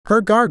Her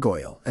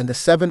Gargoyle and the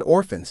Seven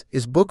Orphans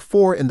is Book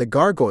 4 in the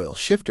Gargoyle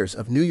Shifters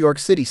of New York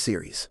City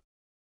series.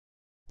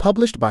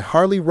 Published by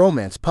Harley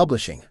Romance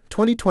Publishing,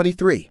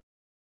 2023.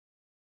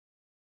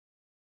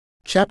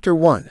 Chapter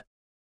 1.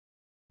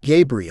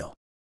 Gabriel.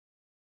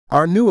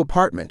 Our new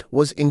apartment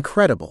was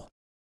incredible.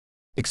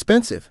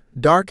 Expensive,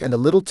 dark, and a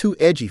little too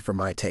edgy for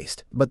my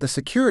taste, but the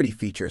security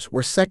features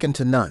were second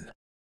to none.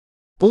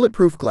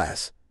 Bulletproof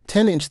glass,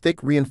 10-inch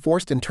thick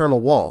reinforced internal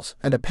walls,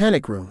 and a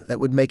panic room that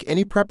would make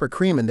any prepper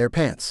cream in their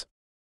pants.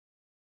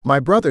 My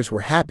brothers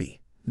were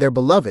happy. Their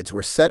beloveds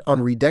were set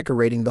on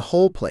redecorating the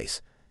whole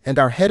place, and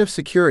our head of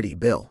security,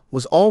 Bill,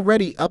 was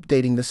already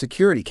updating the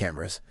security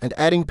cameras and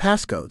adding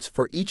passcodes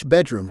for each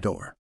bedroom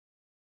door.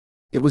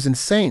 It was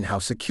insane how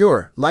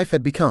secure life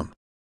had become,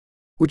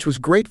 which was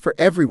great for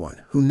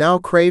everyone who now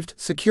craved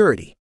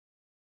security.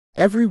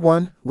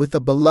 Everyone with a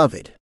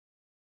beloved.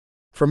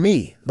 For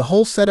me, the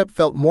whole setup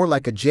felt more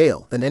like a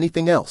jail than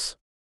anything else.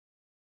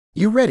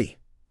 "You ready?"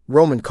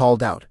 Roman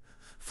called out,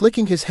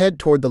 flicking his head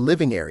toward the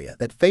living area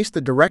that faced the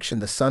direction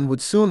the sun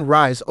would soon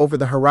rise over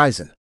the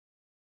horizon.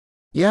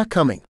 "Yeah,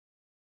 coming."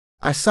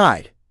 I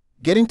sighed,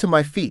 getting to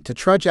my feet to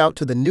trudge out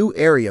to the new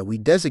area we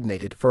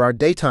designated for our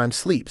daytime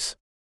sleeps.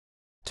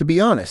 To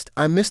be honest,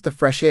 I missed the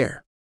fresh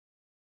air.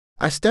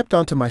 I stepped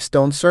onto my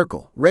stone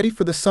circle, ready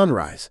for the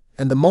sunrise,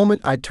 and the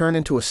moment I'd turn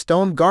into a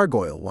stone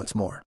gargoyle once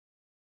more.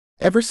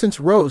 Ever since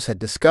Rose had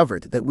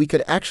discovered that we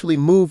could actually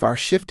move our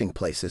shifting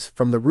places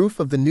from the roof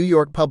of the New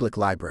York Public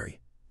Library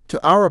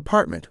to our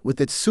apartment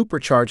with its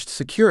supercharged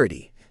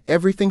security,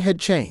 everything had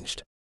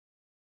changed.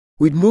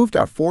 We'd moved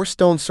our 4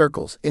 stone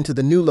circles into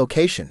the new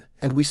location,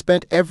 and we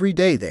spent every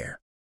day there.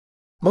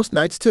 Most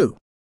nights too.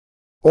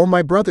 Or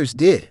my brothers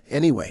did,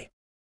 anyway.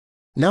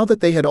 Now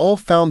that they had all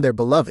found their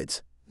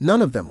beloveds,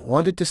 none of them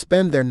wanted to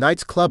spend their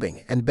nights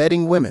clubbing and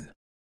bedding women.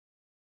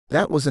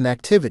 That was an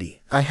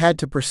activity I had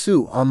to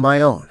pursue on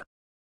my own,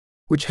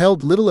 which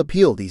held little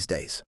appeal these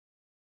days.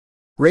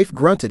 Rafe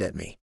grunted at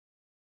me.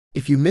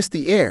 "If you miss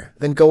the air,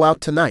 then go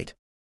out tonight.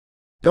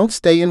 Don't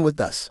stay in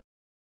with us."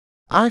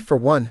 I, for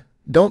one,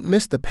 don't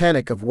miss the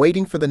panic of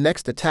waiting for the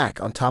next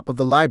attack on top of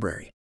the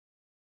library.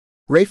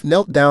 Rafe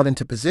knelt down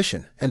into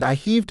position, and I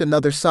heaved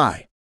another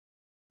sigh.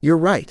 "You're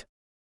right."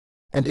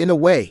 And in a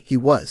way, he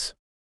was.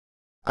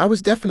 I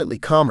was definitely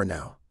calmer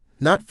now,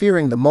 not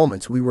fearing the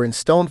moments we were in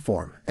stone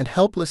form and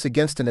helpless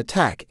against an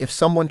attack if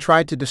someone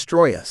tried to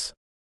destroy us.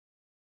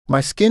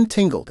 My skin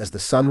tingled as the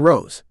sun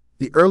rose,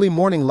 the early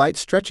morning light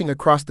stretching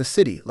across the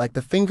city like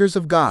the fingers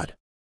of God.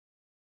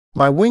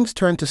 My wings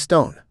turned to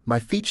stone, my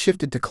feet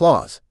shifted to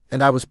claws,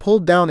 and I was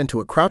pulled down into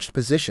a crouched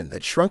position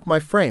that shrunk my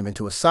frame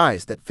into a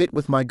size that fit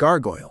with my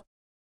gargoyle.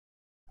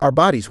 Our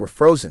bodies were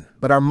frozen,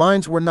 but our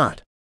minds were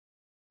not.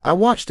 I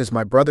watched as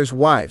my brothers'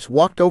 wives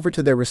walked over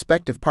to their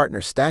respective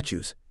partners'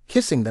 statues,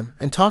 kissing them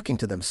and talking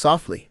to them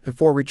softly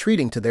before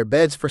retreating to their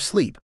beds for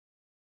sleep.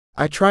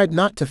 I tried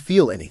not to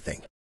feel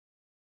anything.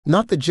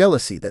 Not the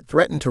jealousy that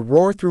threatened to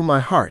roar through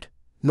my heart,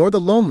 nor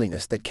the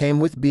loneliness that came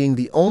with being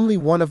the only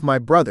one of my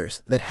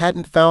brothers that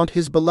hadn't found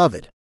his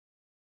beloved.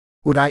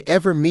 Would I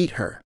ever meet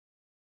her?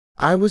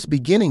 I was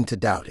beginning to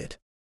doubt it.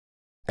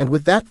 And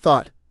with that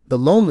thought, the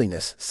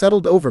loneliness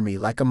settled over me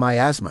like a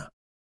miasma.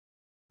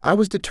 I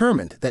was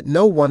determined that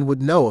no one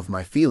would know of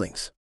my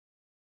feelings.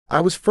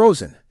 I was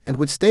frozen, and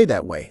would stay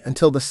that way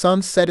until the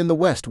sun set in the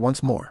west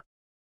once more.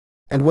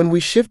 And when we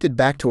shifted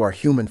back to our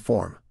human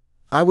form,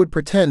 I would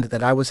pretend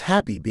that I was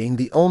happy being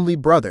the only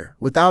brother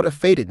without a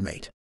fated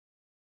mate.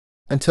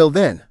 Until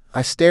then,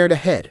 I stared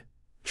ahead,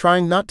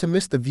 trying not to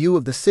miss the view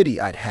of the city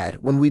I'd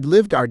had when we'd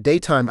lived our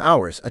daytime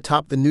hours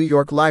atop the New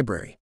York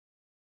Library.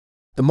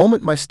 The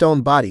moment my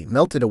stone body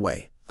melted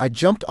away, I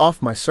jumped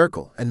off my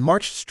circle and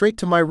marched straight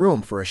to my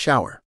room for a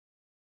shower.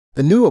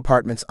 The new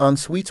apartment's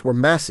en-suites were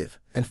massive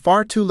and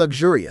far too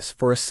luxurious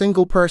for a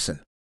single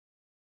person.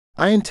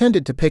 I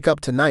intended to pick up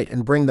tonight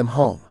and bring them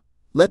home,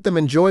 let them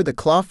enjoy the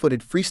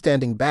claw-footed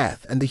freestanding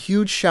bath and the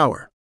huge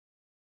shower.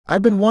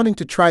 I'd been wanting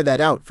to try that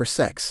out for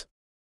sex.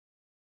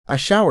 I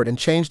showered and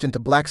changed into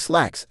black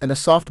slacks and a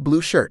soft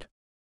blue shirt.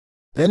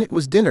 Then it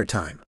was dinner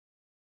time.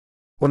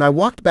 When I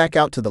walked back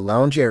out to the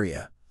lounge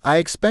area, I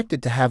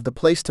expected to have the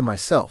place to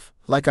myself,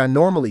 like I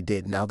normally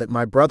did now that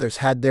my brothers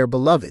had their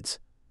beloveds,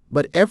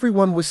 but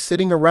everyone was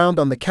sitting around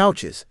on the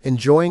couches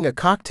enjoying a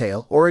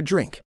cocktail or a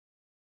drink.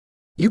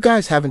 "You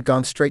guys haven't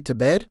gone straight to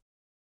bed?"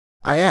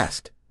 I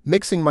asked,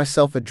 mixing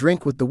myself a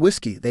drink with the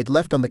whiskey they'd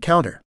left on the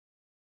counter.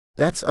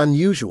 "That's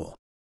unusual."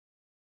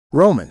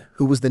 Roman,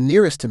 who was the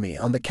nearest to me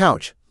on the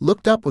couch,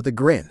 looked up with a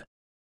grin.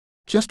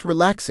 "Just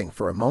relaxing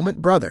for a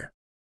moment, brother.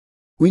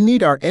 We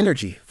need our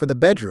energy for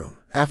the bedroom,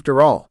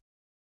 after all.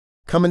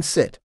 Come and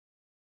sit.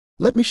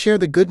 Let me share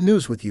the good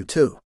news with you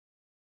too."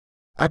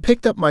 I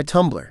picked up my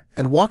tumbler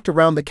and walked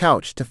around the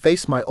couch to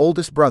face my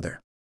oldest brother.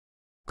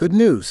 "Good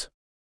news.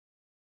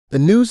 The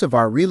news of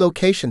our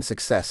relocation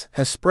success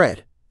has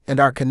spread, and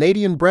our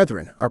Canadian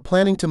brethren are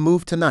planning to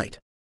move tonight."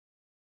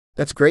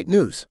 "That's great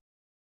news."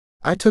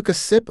 I took a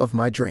sip of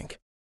my drink.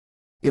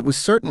 It was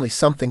certainly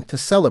something to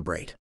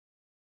celebrate.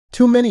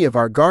 Too many of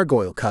our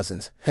Gargoyle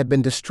cousins had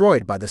been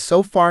destroyed by the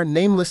so far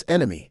nameless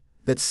enemy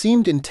that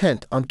seemed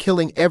intent on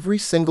killing every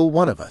single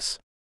one of us.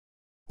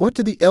 What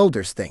do the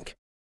elders think?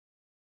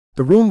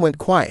 The room went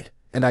quiet,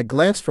 and I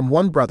glanced from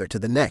one brother to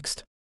the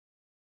next.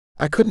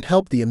 I couldn't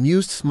help the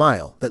amused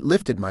smile that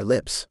lifted my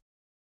lips.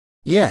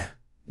 Yeah,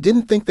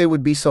 didn't think they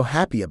would be so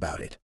happy about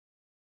it.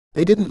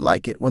 They didn't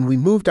like it when we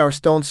moved our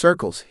stone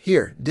circles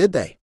here, did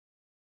they?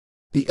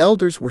 The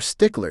elders were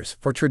sticklers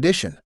for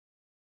tradition.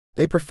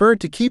 They preferred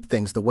to keep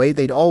things the way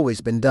they'd always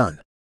been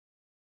done.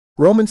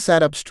 Roman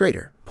sat up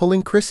straighter,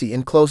 pulling Chrissy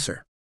in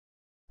closer.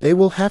 They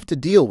will have to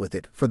deal with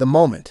it for the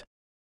moment.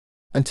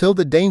 Until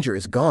the danger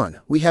is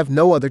gone, we have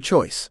no other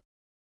choice.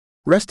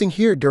 Resting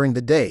here during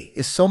the day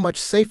is so much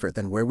safer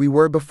than where we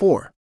were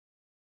before.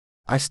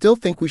 I still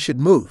think we should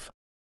move,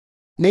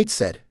 Nate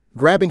said,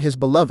 grabbing his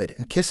beloved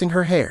and kissing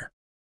her hair.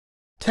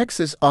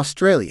 Texas,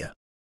 Australia.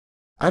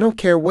 I don't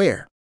care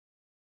where.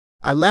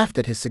 I laughed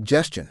at his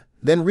suggestion,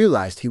 then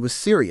realized he was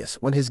serious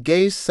when his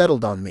gaze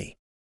settled on me.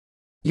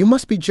 You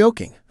must be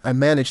joking, I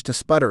managed to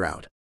sputter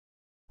out.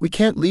 We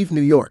can't leave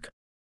New York.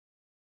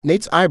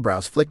 Nate's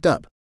eyebrows flicked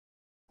up.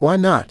 Why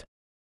not?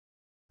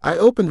 I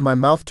opened my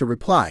mouth to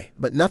reply,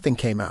 but nothing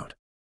came out.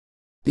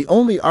 The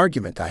only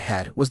argument I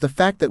had was the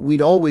fact that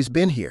we'd always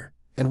been here,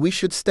 and we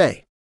should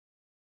stay.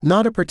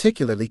 Not a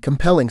particularly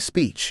compelling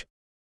speech.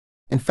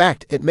 In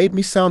fact, it made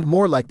me sound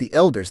more like the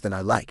elders than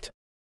I liked.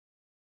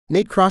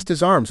 Nate crossed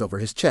his arms over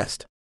his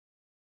chest.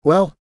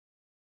 Well,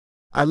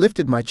 I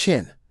lifted my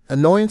chin,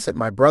 annoyance at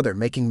my brother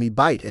making me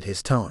bite at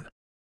his tone.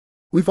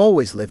 We've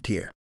always lived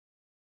here.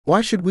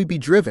 Why should we be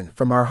driven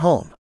from our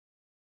home?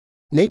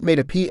 Nate made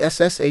a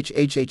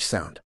PSSHHH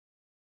sound.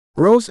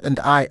 Rose and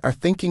I are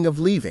thinking of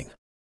leaving.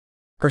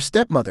 Her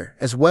stepmother,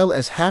 as well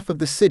as half of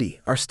the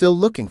city, are still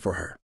looking for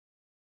her.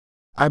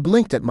 I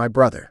blinked at my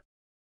brother.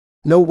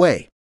 No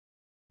way.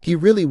 He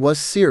really was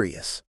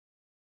serious.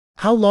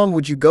 How long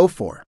would you go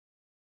for?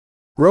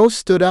 Rose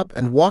stood up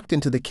and walked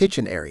into the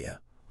kitchen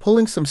area,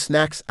 pulling some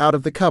snacks out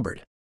of the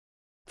cupboard.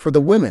 For the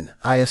women,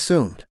 I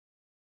assumed.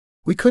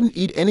 We couldn't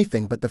eat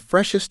anything but the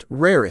freshest,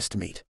 rarest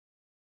meat.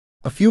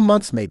 A few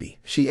months maybe,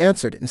 she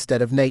answered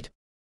instead of Nate.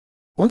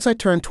 Once I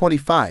turn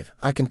 25,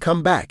 I can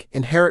come back,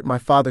 inherit my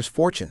father's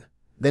fortune,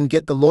 then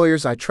get the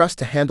lawyers I trust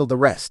to handle the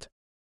rest.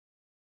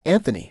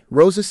 Anthony,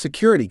 Rose's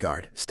security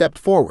guard, stepped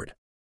forward.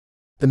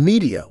 The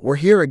media were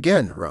here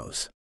again,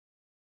 Rose.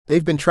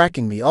 They've been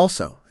tracking me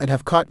also, and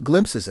have caught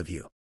glimpses of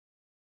you.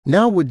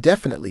 Now would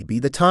definitely be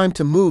the time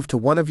to move to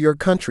one of your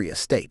country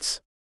estates.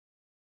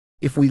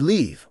 If we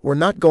leave, we're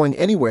not going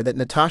anywhere that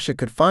Natasha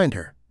could find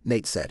her,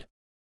 Nate said.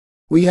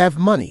 We have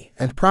money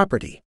and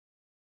property.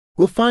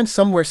 We'll find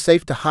somewhere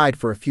safe to hide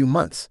for a few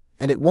months,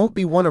 and it won't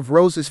be one of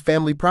Rose's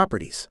family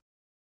properties.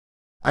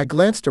 I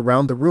glanced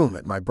around the room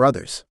at my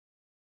brothers.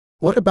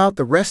 What about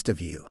the rest of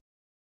you?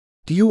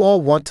 Do you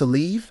all want to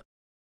leave?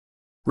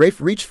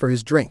 Rafe reached for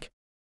his drink.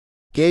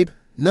 Gabe,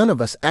 none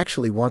of us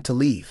actually want to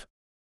leave.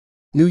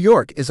 New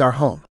York is our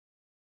home.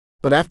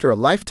 But after a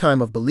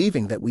lifetime of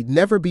believing that we'd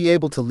never be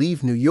able to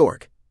leave New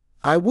York,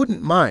 I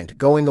wouldn't mind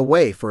going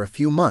away for a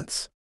few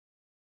months.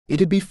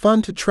 It'd be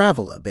fun to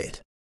travel a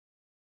bit.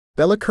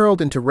 Bella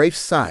curled into Rafe's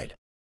side.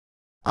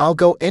 I'll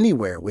go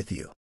anywhere with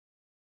you.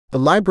 The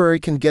library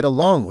can get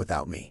along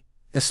without me,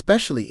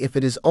 especially if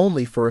it is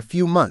only for a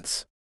few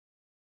months.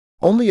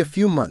 Only a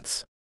few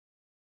months,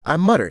 I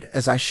muttered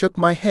as I shook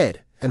my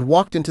head and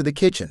walked into the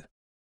kitchen.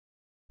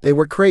 They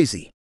were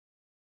crazy.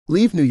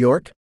 Leave New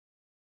York?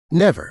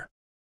 Never.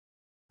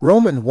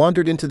 Roman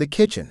wandered into the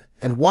kitchen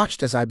and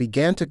watched as I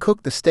began to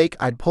cook the steak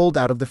I'd pulled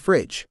out of the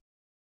fridge.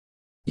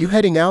 You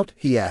heading out?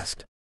 He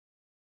asked.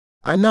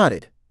 I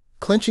nodded,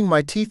 clenching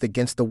my teeth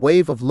against the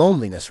wave of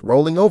loneliness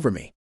rolling over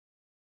me.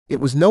 It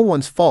was no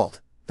one's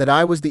fault that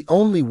I was the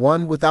only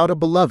one without a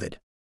beloved.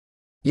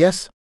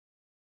 Yes,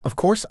 of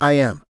course I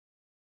am.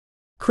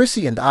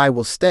 Chrissy and I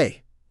will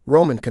stay,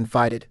 Roman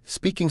confided,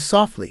 speaking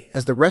softly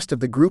as the rest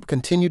of the group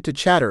continued to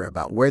chatter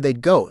about where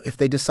they'd go if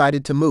they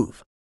decided to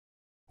move.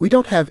 We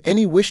don't have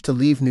any wish to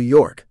leave New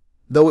York,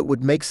 though it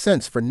would make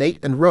sense for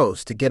Nate and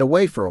Rose to get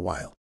away for a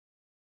while.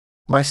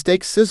 My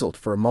steak sizzled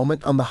for a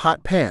moment on the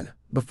hot pan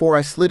before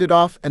I slid it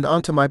off and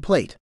onto my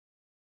plate.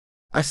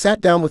 I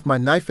sat down with my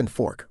knife and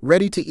fork,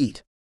 ready to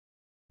eat.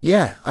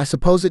 Yeah, I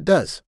suppose it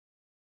does.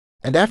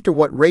 And after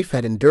what Rafe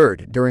had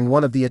endured during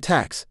one of the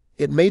attacks,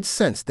 it made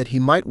sense that he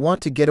might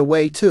want to get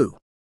away too.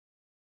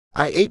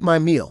 I ate my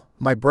meal,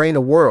 my brain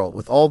awhirl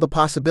with all the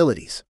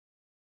possibilities.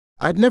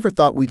 I'd never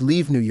thought we'd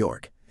leave New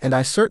York, and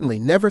I certainly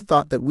never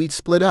thought that we'd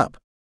split up.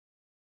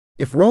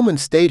 If Roman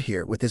stayed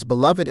here with his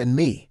beloved and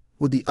me,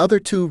 would the other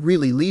two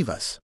really leave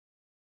us?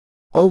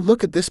 Oh,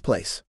 look at this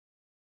place.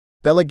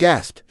 Bella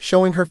gasped,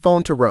 showing her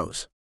phone to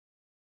Rose.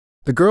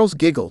 The girls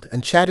giggled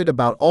and chatted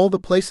about all the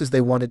places they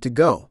wanted to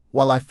go,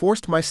 while I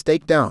forced my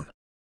steak down.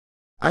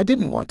 I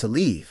didn't want to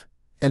leave,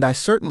 and I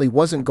certainly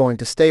wasn't going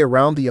to stay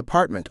around the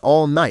apartment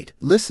all night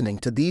listening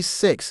to these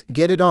six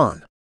get it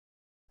on.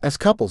 As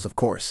couples, of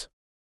course.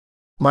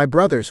 My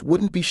brothers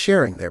wouldn't be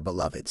sharing their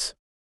beloveds.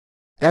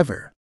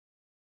 Ever.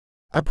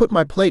 I put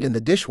my plate in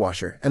the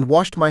dishwasher and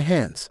washed my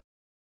hands.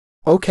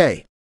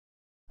 Okay.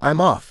 I'm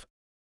off.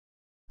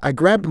 I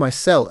grabbed my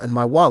cell and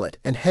my wallet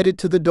and headed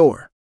to the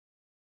door.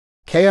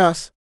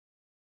 Chaos?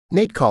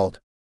 Nate called.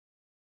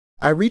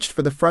 I reached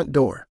for the front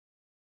door.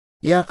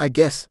 Yeah, I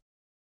guess.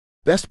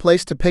 Best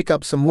place to pick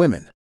up some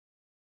women.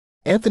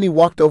 Anthony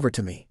walked over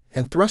to me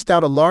and thrust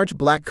out a large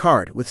black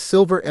card with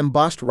silver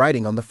embossed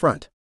writing on the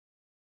front.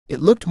 It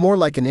looked more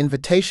like an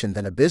invitation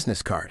than a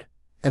business card,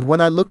 and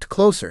when I looked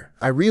closer,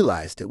 I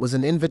realized it was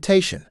an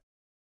invitation.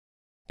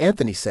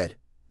 Anthony said,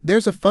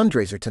 "There's a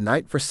fundraiser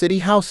tonight for city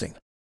housing.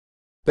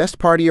 Best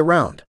party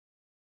around.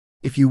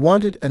 If you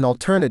wanted an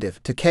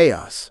alternative to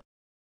chaos."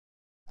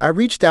 I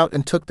reached out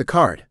and took the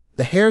card,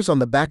 the hairs on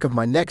the back of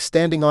my neck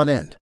standing on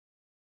end.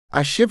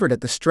 I shivered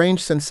at the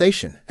strange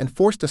sensation and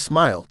forced a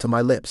smile to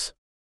my lips.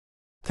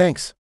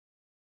 Thanks.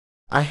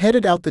 I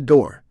headed out the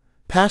door,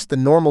 past the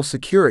normal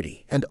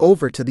security and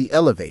over to the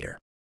elevator.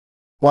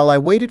 While I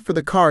waited for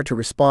the car to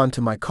respond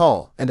to my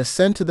call and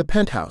ascend to the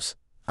penthouse,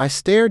 I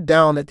stared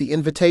down at the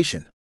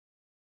invitation.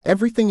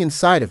 Everything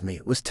inside of me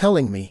was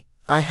telling me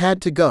I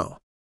had to go.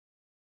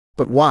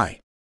 But why?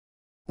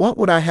 What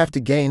would I have to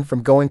gain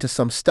from going to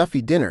some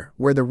stuffy dinner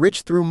where the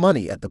rich threw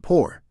money at the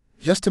poor,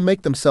 just to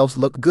make themselves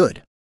look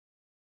good?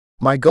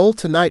 My goal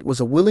tonight was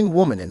a willing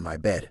woman in my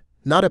bed,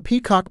 not a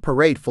peacock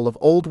parade full of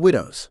old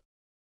widows.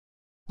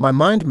 My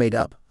mind made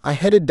up, I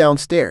headed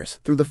downstairs,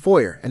 through the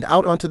foyer and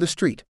out onto the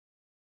street.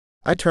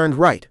 I turned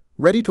right,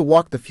 ready to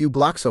walk the few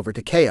blocks over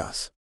to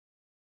chaos.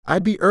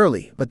 I'd be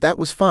early, but that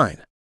was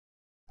fine.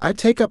 I'd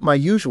take up my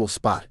usual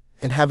spot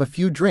and have a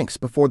few drinks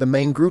before the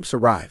main groups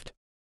arrived.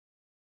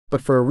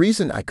 But for a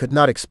reason I could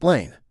not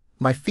explain,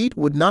 my feet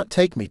would not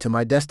take me to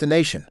my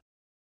destination.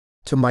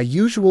 To my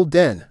usual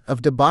den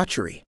of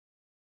debauchery.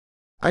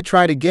 I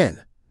tried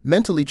again,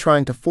 mentally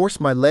trying to force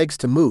my legs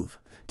to move,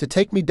 to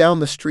take me down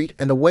the street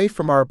and away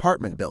from our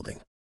apartment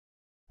building.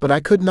 But I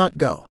could not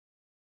go.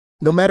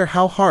 No matter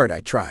how hard I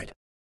tried.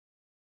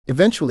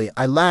 Eventually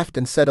I laughed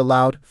and said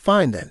aloud,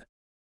 "Fine then.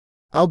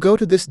 I'll go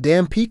to this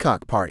damn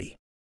peacock party."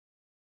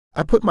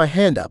 I put my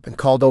hand up and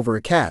called over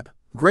a cab,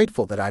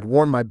 grateful that I'd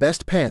worn my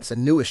best pants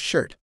and newest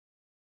shirt.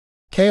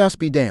 Chaos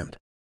be damned.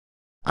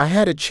 I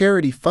had a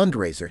charity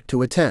fundraiser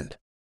to attend.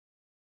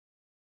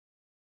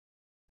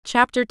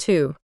 Chapter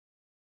 2.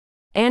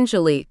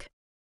 Angelique.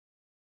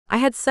 I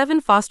had 7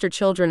 foster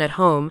children at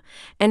home,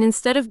 and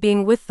instead of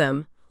being with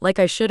them, like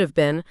I should have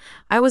been,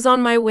 I was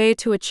on my way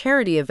to a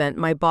charity event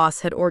my boss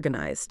had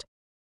organized.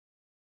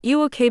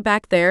 "You okay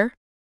back there?"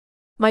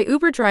 my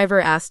Uber driver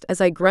asked as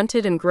I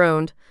grunted and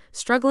groaned,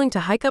 struggling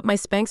to hike up my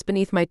Spanx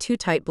beneath my too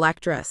tight black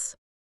dress.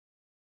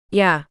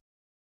 "Yeah.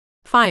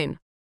 Fine."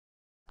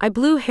 I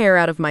blew hair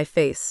out of my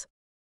face.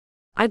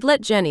 I'd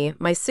let Jenny,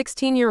 my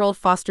 16-year-old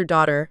foster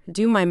daughter,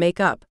 do my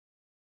makeup.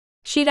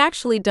 She'd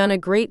actually done a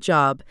great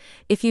job,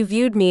 if you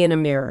viewed me in a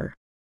mirror.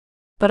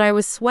 But I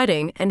was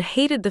sweating and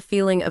hated the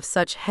feeling of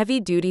such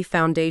heavy-duty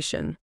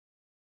foundation.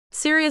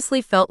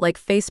 Seriously felt like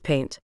face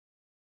paint.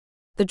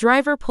 The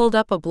driver pulled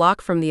up a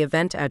block from the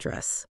event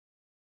address.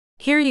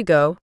 "Here you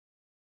go."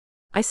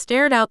 I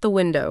stared out the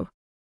window.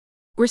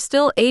 We're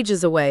still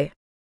ages away.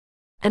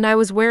 And I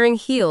was wearing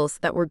heels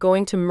that were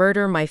going to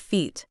murder my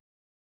feet.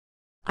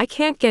 I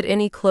can't get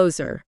any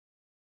closer.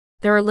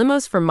 There are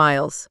limos for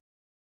miles.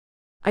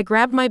 I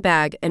grabbed my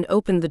bag and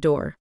opened the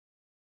door.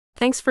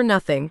 "Thanks for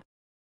nothing."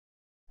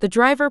 The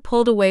driver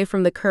pulled away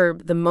from the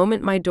curb the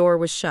moment my door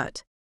was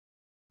shut.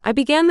 I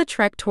began the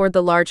trek toward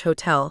the large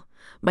hotel,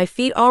 my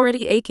feet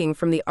already aching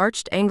from the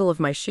arched angle of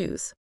my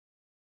shoes.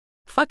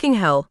 Fucking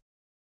hell.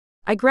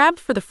 I grabbed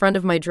for the front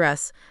of my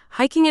dress,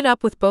 hiking it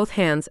up with both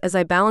hands as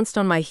I balanced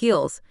on my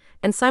heels,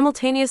 and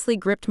simultaneously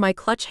gripped my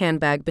clutch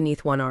handbag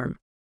beneath one arm.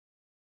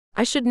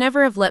 I should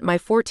never have let my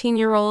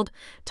 14-year-old,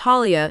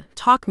 Talia,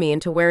 talk me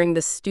into wearing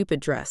this stupid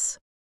dress.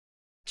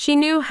 She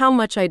knew how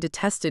much I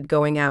detested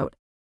going out.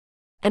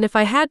 And if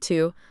I had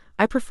to,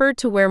 I preferred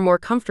to wear more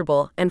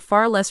comfortable and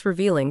far less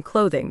revealing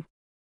clothing.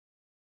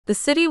 The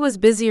city was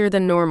busier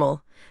than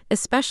normal,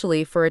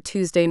 especially for a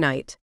Tuesday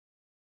night.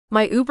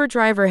 My Uber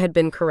driver had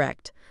been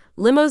correct.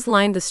 Limos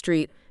lined the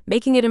street,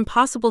 making it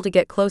impossible to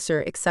get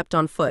closer except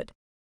on foot.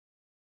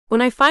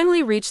 When I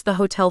finally reached the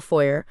hotel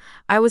foyer,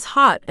 I was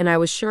hot and I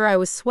was sure I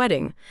was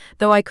sweating,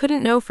 though I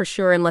couldn't know for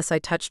sure unless I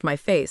touched my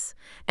face,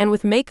 and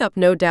with makeup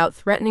no doubt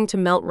threatening to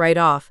melt right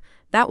off,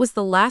 that was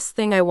the last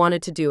thing I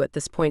wanted to do at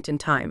this point in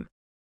time.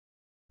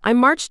 I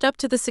marched up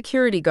to the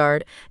security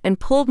guard and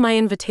pulled my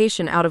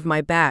invitation out of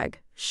my bag,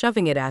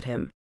 shoving it at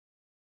him.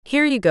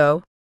 "Here you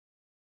go."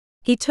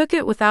 He took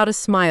it without a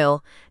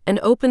smile and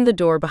opened the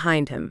door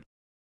behind him.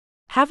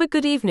 "Have a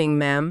good evening,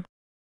 ma'am."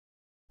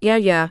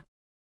 Yeah.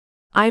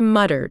 I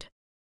muttered.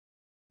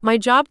 My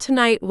job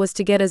tonight was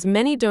to get as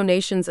many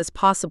donations as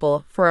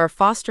possible for our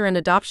foster and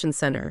adoption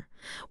center,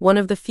 one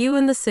of the few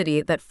in the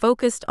city that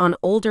focused on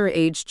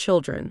older-aged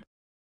children.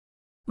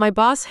 My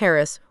boss,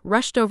 Harris,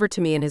 rushed over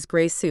to me in his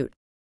gray suit.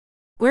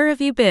 "Where have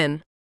you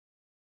been?"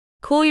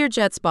 "Cool your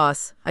jets,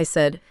 boss," I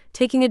said,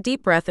 taking a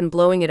deep breath and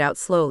blowing it out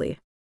slowly.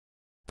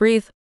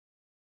 "Breathe.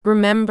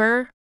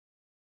 Remember?"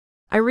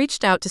 I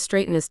reached out to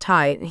straighten his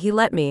tie and he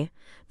let me,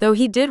 though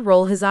he did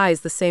roll his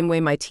eyes the same way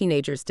my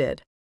teenagers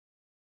did.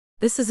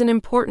 This is an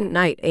important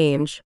night,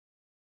 Ange.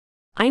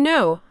 I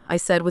know, I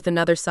said with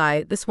another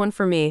sigh, this one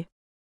for me.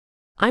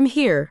 I'm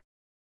here.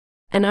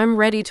 And I'm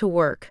ready to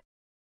work.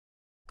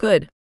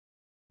 Good.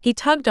 He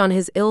tugged on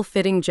his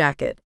ill-fitting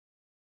jacket.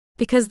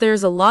 Because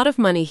there's a lot of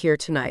money here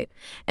tonight,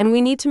 and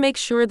we need to make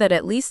sure that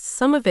at least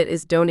some of it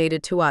is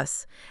donated to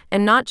us,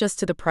 and not just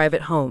to the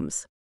private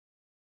homes.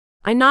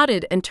 I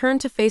nodded and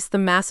turned to face the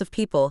mass of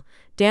people,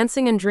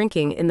 dancing and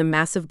drinking in the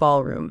massive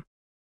ballroom.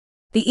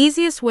 The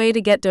easiest way to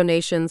get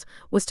donations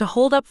was to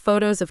hold up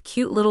photos of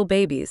cute little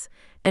babies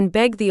and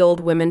beg the old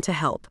women to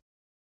help.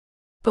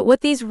 But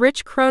what these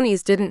rich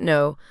cronies didn't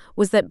know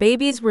was that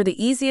babies were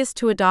the easiest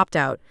to adopt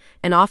out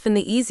and often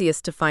the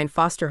easiest to find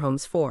foster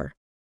homes for.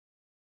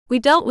 We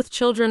dealt with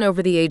children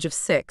over the age of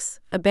 6,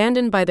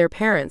 abandoned by their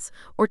parents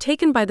or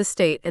taken by the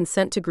state and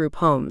sent to group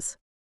homes.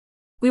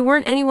 We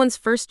weren't anyone's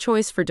first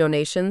choice for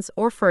donations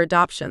or for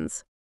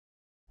adoptions.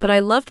 But I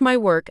loved my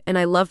work and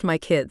I loved my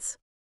kids.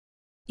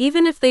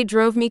 Even if they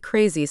drove me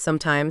crazy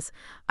sometimes,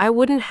 I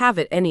wouldn't have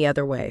it any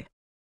other way.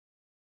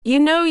 You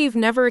know, you've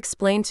never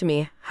explained to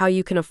me how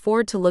you can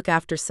afford to look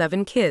after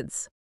 7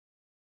 kids.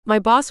 My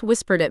boss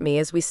whispered at me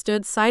as we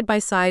stood side by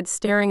side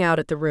staring out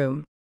at the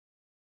room.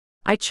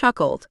 I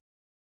chuckled.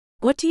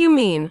 What do you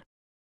mean?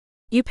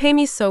 You pay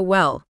me so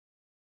well.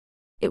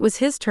 It was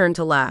his turn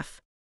to laugh.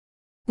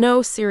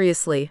 No,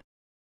 seriously.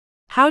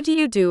 How do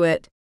you do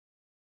it?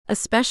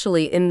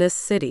 Especially in this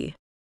city.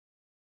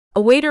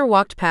 A waiter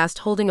walked past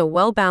holding a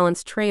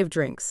well-balanced tray of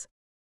drinks.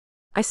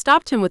 I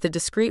stopped him with a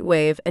discreet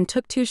wave and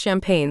took 2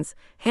 champagnes,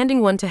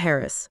 handing one to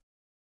Harris.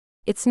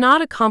 It's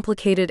not a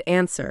complicated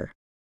answer.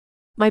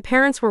 My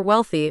parents were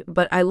wealthy,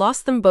 but I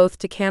lost them both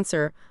to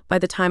cancer by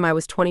the time I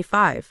was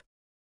 25.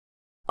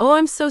 Oh,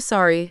 I'm so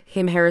sorry,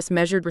 came Harris'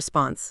 measured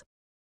response.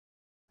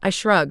 I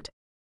shrugged.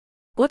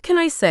 What can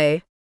I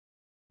say?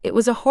 It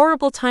was a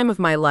horrible time of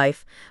my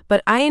life,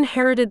 but I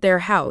inherited their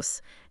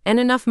house, and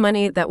enough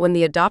money that when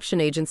the adoption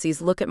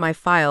agencies look at my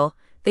file,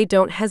 they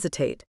don't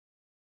hesitate.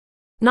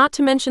 Not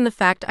to mention the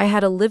fact I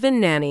had a live-in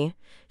nanny,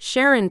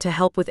 Sharon, to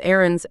help with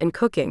errands and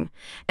cooking,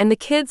 and the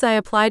kids I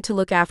applied to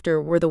look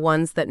after were the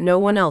ones that no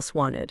one else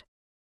wanted.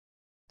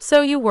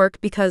 So you work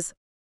because...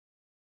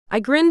 I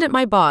grinned at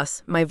my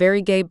boss, my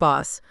very gay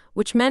boss,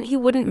 which meant he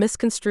wouldn't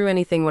misconstrue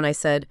anything when I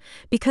said,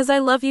 because I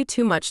love you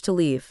too much to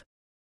leave.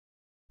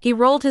 He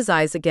rolled his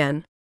eyes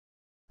again.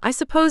 I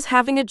suppose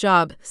having a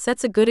job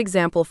sets a good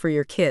example for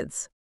your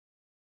kids.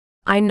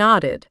 I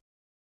nodded.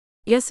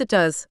 Yes, it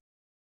does.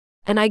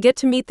 And I get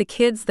to meet the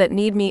kids that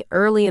need me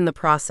early in the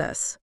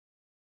process.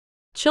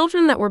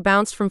 Children that were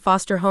bounced from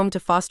foster home to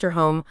foster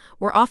home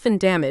were often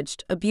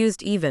damaged,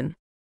 abused even.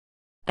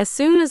 As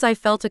soon as I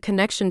felt a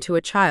connection to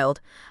a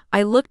child,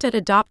 I looked at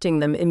adopting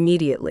them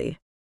immediately.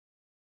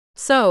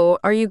 So,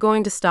 are you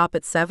going to stop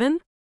at 7?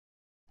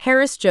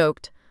 Harris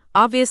joked,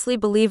 obviously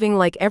believing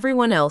like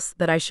everyone else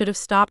that I should have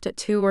stopped at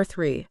 2 or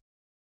 3.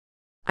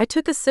 I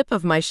took a sip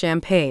of my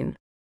champagne.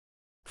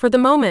 For the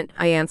moment,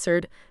 I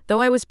answered,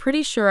 though I was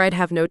pretty sure I'd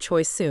have no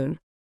choice soon.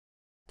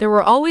 There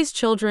were always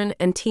children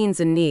and teens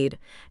in need,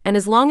 and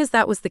as long as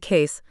that was the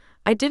case,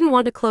 I didn't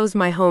want to close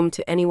my home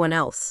to anyone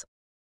else.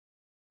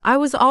 I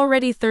was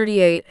already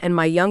 38 and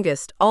my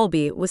youngest,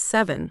 Albie, was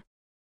 7.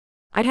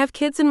 I'd have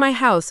kids in my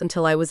house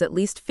until I was at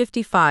least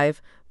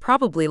 55,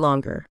 probably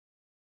longer.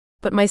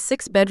 But my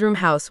 6-bedroom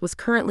house was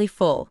currently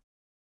full.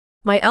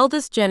 My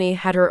eldest Jenny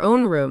had her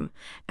own room,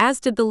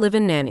 as did the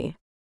live-in nanny.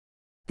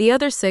 The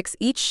other 6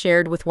 each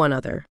shared with one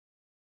other.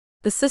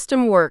 The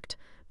system worked,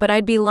 but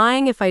I'd be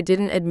lying if I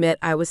didn't admit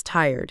I was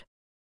tired.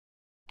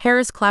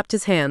 Harris clapped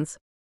his hands.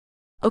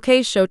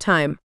 Okay,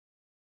 showtime.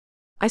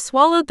 I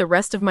swallowed the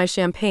rest of my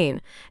champagne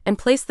and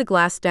placed the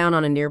glass down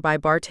on a nearby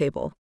bar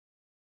table.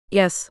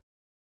 Yes.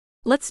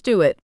 Let's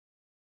do it.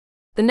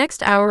 The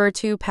next hour or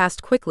two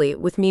passed quickly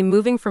with me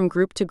moving from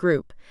group to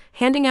group,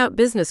 handing out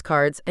business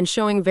cards and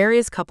showing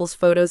various couples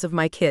photos of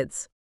my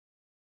kids.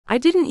 I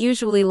didn't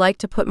usually like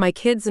to put my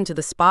kids into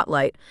the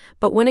spotlight,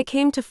 but when it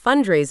came to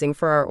fundraising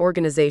for our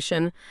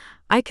organization,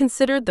 I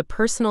considered the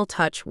personal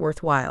touch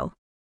worthwhile.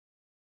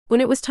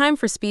 When it was time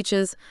for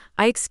speeches,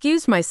 I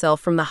excused myself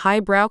from the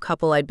highbrow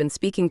couple I'd been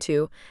speaking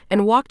to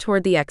and walked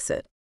toward the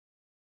exit.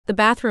 The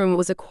bathroom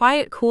was a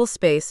quiet, cool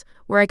space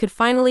where I could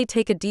finally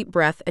take a deep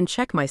breath and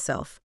check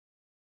myself.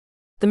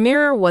 The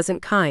mirror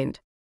wasn't kind.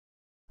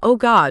 Oh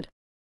God.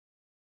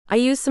 I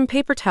used some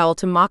paper towel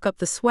to mop up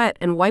the sweat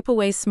and wipe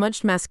away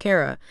smudged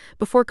mascara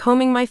before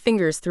combing my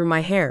fingers through my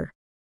hair.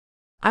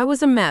 I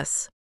was a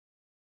mess.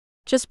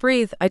 Just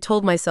breathe, I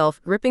told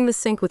myself, gripping the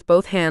sink with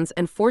both hands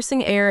and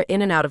forcing air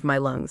in and out of my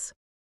lungs.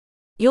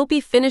 You'll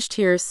be finished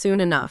here soon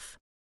enough.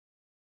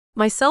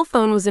 My cell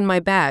phone was in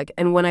my bag,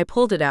 and when I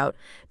pulled it out,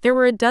 there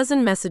were a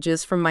dozen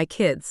messages from my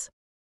kids.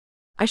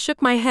 I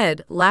shook my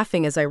head,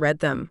 laughing as I read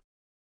them.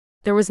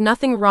 There was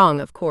nothing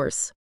wrong, of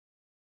course.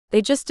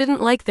 They just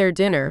didn't like their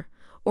dinner,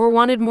 or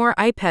wanted more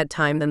iPad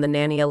time than the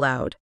nanny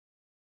allowed.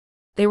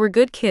 They were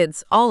good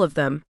kids, all of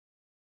them.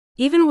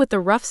 Even with the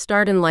rough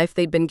start in life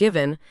they'd been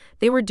given,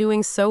 they were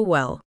doing so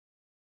well.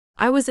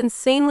 I was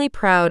insanely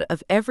proud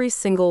of every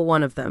single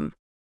one of them.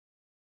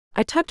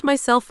 I tucked my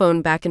cell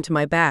phone back into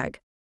my bag.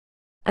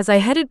 As I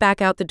headed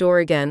back out the door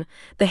again,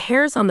 the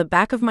hairs on the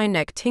back of my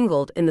neck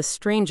tingled in the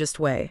strangest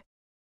way.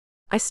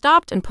 I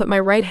stopped and put my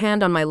right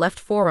hand on my left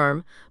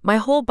forearm, my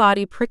whole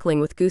body prickling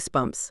with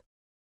goosebumps.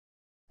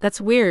 "That's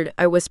weird,"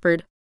 I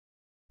whispered.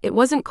 It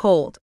wasn't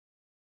cold.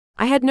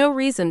 I had no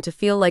reason to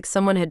feel like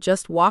someone had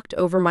just walked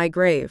over my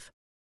grave.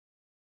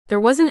 There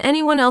wasn't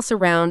anyone else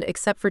around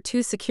except for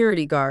 2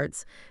 security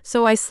guards,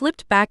 so I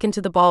slipped back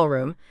into the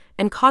ballroom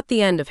and caught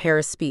the end of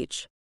Harris'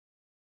 speech.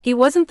 He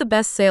wasn't the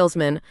best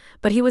salesman,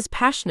 but he was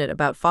passionate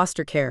about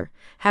foster care,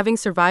 having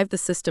survived the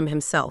system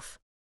himself.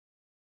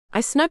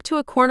 I snuck to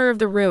a corner of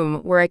the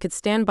room where I could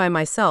stand by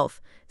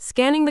myself,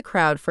 scanning the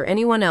crowd for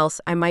anyone else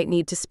I might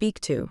need to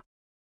speak to.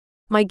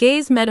 My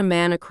gaze met a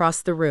man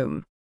across the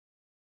room.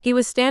 He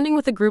was standing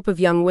with a group of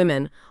young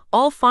women,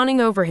 all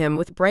fawning over him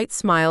with bright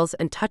smiles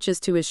and touches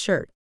to his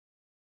shirt.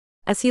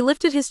 As he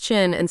lifted his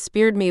chin and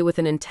speared me with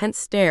an intense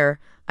stare,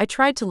 I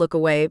tried to look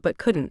away but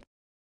couldn't.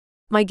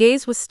 My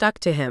gaze was stuck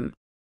to him.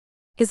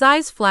 His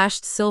eyes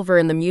flashed silver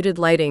in the muted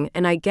lighting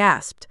and I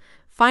gasped,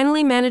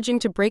 finally managing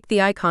to break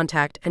the eye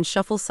contact and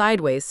shuffle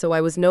sideways so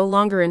I was no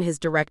longer in his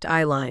direct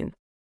eye line.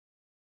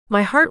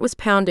 My heart was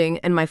pounding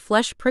and my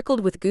flesh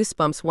prickled with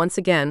goosebumps once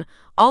again,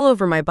 all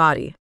over my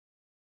body.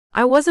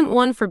 I wasn't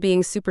one for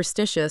being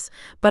superstitious,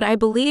 but I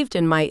believed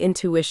in my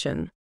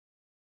intuition.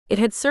 It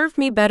had served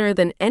me better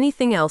than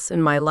anything else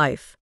in my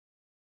life.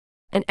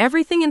 And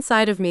everything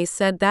inside of me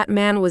said that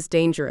man was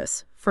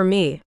dangerous, for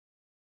me.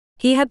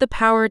 He had the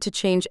power to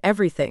change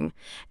everything,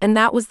 and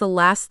that was the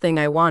last thing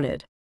I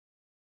wanted.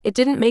 It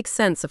didn't make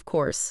sense, of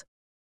course.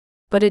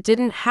 But it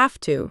didn't have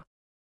to.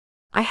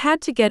 I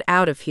had to get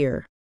out of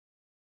here.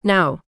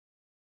 Now.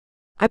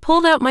 I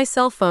pulled out my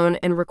cell phone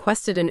and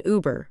requested an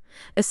Uber,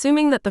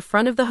 assuming that the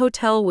front of the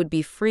hotel would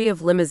be free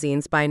of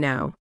limousines by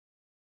now.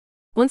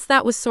 Once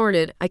that was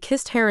sorted, I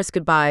kissed Harris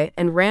goodbye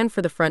and ran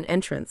for the front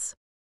entrance.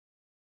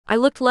 I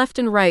looked left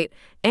and right,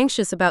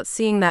 anxious about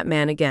seeing that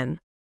man again.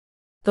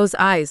 Those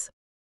eyes.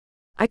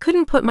 I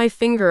couldn't put my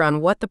finger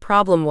on what the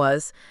problem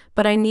was,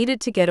 but I needed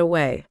to get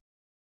away.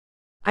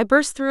 I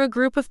burst through a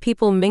group of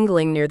people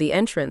mingling near the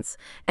entrance,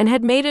 and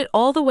had made it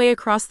all the way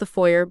across the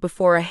foyer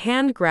before a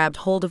hand grabbed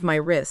hold of my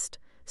wrist,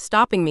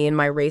 stopping me in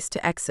my race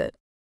to exit.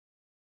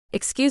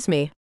 "Excuse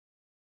me."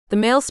 The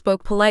male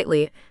spoke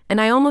politely, and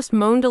I almost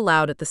moaned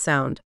aloud at the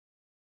sound.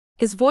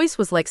 His voice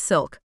was like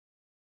silk.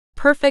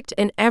 Perfect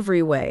in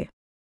every way.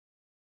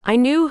 I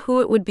knew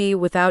who it would be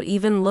without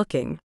even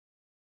looking.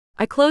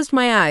 I closed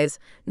my eyes,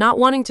 not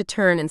wanting to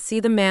turn and see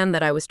the man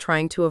that I was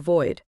trying to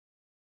avoid.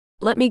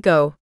 "Let me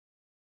go.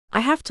 I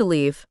have to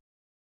leave."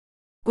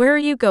 "Where are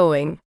you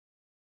going?"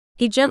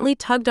 He gently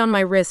tugged on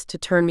my wrist to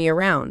turn me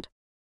around.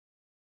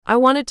 I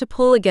wanted to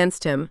pull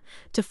against him,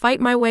 to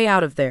fight my way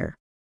out of there.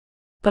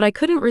 But I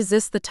couldn't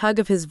resist the tug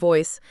of his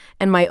voice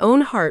and my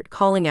own heart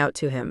calling out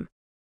to him.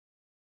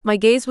 My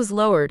gaze was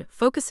lowered,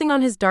 focusing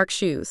on his dark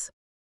shoes.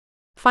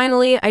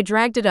 Finally, I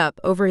dragged it up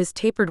over his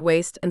tapered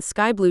waist and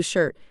sky blue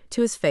shirt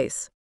to his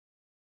face.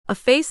 A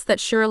face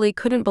that surely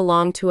couldn't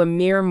belong to a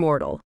mere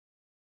mortal.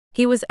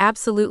 He was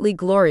absolutely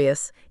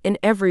glorious in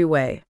every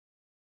way.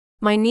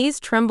 My knees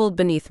trembled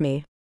beneath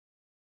me.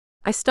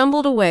 I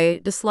stumbled away,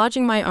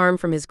 dislodging my arm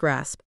from his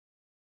grasp.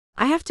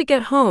 "I have to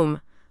get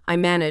home," I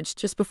managed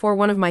just before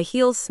one of my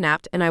heels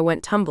snapped and I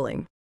went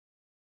tumbling.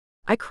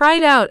 I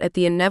cried out at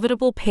the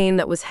inevitable pain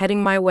that was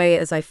heading my way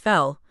as I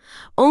fell,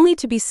 only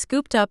to be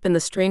scooped up in the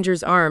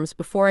stranger's arms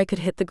before I could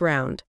hit the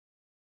ground.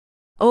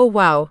 "Oh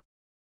wow,"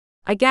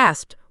 I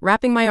gasped,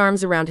 wrapping my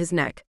arms around his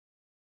neck.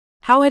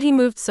 How had he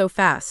moved so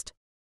fast?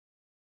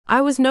 I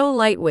was no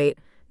lightweight,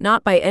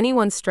 not by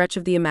anyone's stretch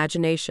of the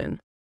imagination.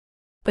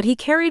 But he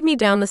carried me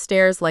down the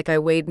stairs like I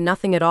weighed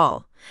nothing at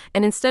all,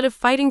 and instead of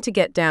fighting to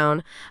get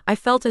down, I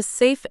felt as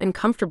safe and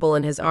comfortable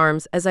in his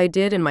arms as I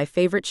did in my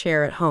favorite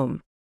chair at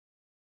home.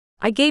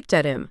 I gaped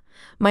at him,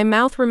 my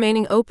mouth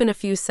remaining open a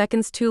few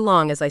seconds too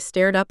long as I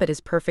stared up at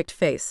his perfect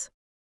face.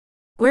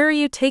 "Where are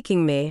you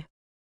taking me?"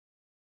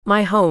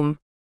 "My home."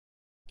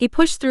 He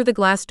pushed through the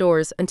glass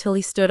doors until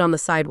he stood on the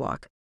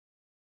sidewalk.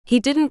 He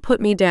didn't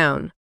put me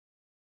down.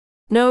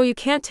 "No, you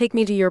can't take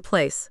me to your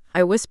place,"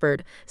 I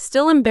whispered,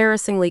 still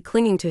embarrassingly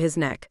clinging to his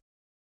neck.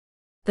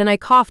 Then I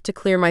coughed to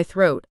clear my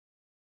throat.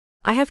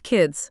 "I have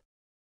kids.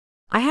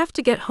 I have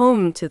to get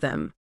home to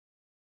them."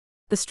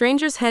 The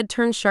stranger's head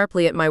turned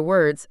sharply at my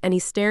words and he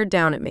stared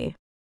down at me.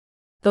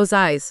 Those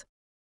eyes.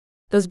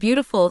 Those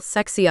beautiful,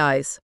 sexy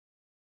eyes.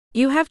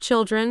 "You have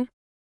children?"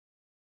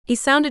 He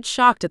sounded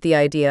shocked at the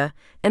idea,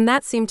 and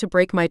that seemed to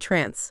break my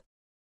trance.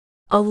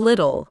 A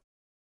little.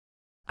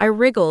 I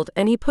wriggled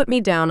and he put me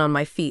down on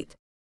my feet.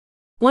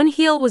 One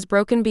heel was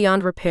broken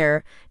beyond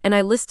repair, and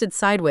I listed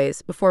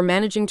sideways before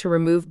managing to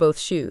remove both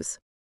shoes.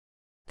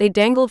 They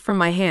dangled from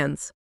my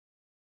hands.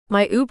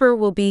 "My Uber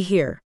will be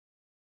here.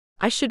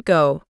 I should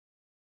go."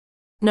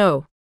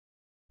 "No.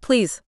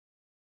 Please."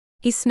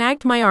 He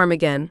snagged my arm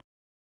again.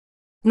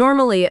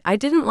 Normally, I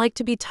didn't like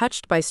to be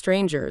touched by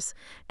strangers,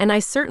 and I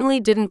certainly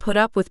didn't put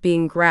up with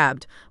being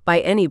grabbed by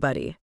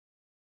anybody.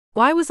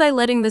 Why was I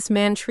letting this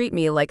man treat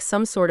me like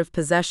some sort of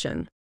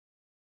possession?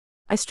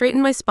 I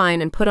straightened my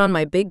spine and put on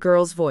my big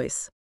girl's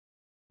voice.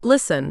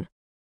 Listen.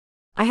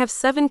 I have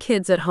 7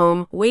 kids at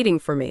home waiting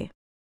for me.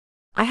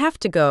 I have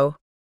to go.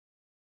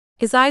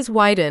 His eyes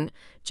widened,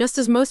 just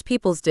as most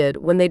people's did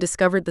when they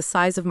discovered the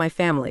size of my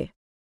family.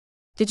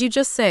 Did you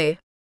just say?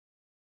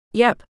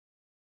 Yep.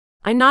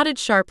 I nodded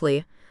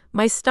sharply,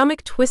 my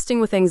stomach twisting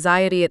with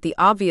anxiety at the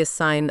obvious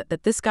sign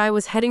that this guy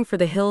was heading for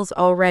the hills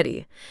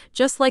already,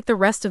 just like the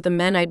rest of the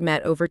men I'd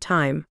met over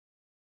time.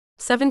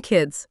 7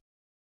 kids.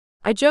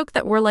 I joke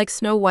that we're like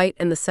Snow White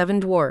and the 7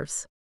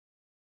 dwarfs.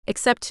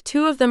 Except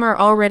 2 of them are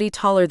already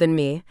taller than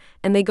me,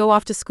 and they go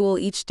off to school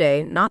each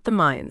day, not the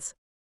mines.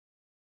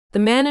 The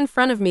man in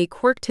front of me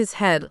quirked his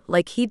head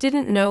like he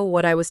didn't know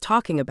what I was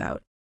talking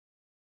about.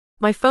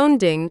 My phone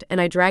dinged and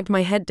I dragged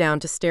my head down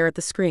to stare at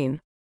the screen.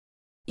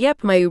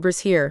 Yep, my Uber's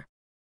here.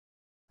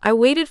 I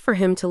waited for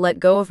him to let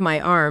go of my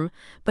arm,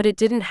 but it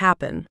didn't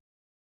happen.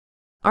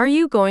 Are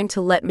you going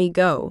to let me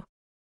go?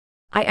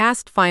 I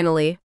asked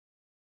finally.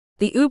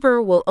 The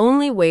Uber will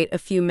only wait a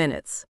few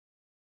minutes.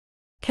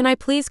 Can I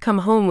please come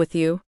home with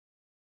you?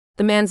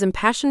 The man's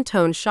impassioned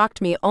tone shocked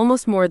me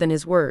almost more than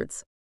his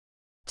words.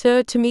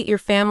 To meet your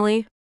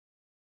family?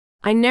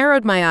 I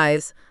narrowed my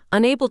eyes,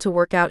 unable to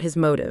work out his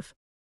motive.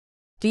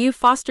 Do you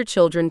foster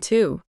children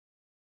too?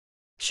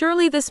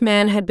 Surely this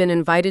man had been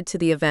invited to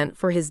the event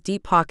for his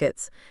deep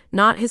pockets,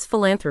 not his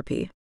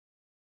philanthropy.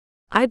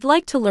 I'd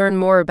like to learn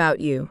more about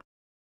you.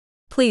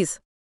 Please.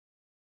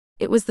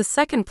 It was the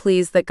second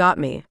please that got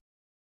me.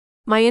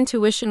 My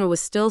intuition was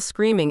still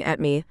screaming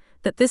at me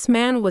that this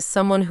man was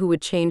someone who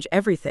would change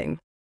everything.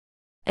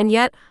 And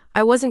yet,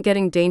 I wasn't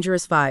getting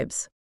dangerous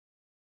vibes.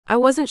 I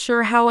wasn't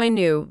sure how I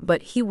knew,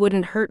 but he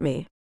wouldn't hurt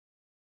me.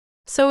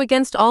 So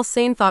against all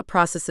sane thought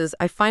processes,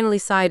 I finally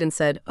sighed and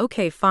said,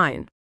 okay,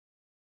 fine.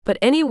 But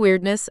any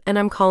weirdness and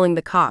I'm calling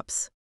the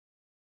cops.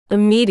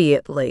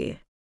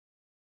 Immediately.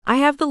 I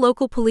have the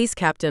local police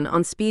captain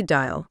on speed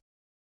dial.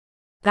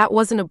 That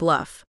wasn't a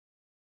bluff.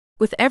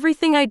 With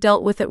everything I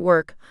dealt with at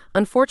work,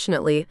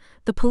 unfortunately,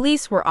 the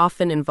police were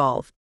often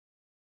involved.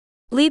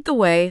 Lead the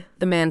way,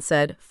 the man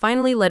said,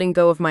 finally letting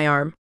go of my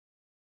arm.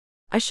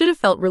 I should have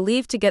felt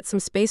relieved to get some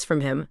space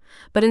from him,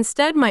 but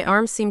instead my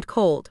arm seemed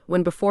cold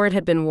when before it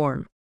had been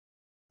warm.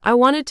 I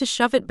wanted to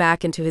shove it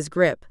back into his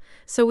grip,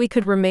 so we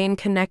could remain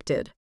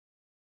connected.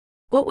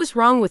 What was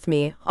wrong with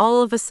me,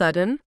 all of a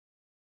sudden?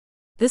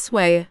 This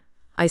way,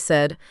 I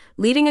said,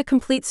 leading a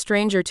complete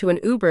stranger to an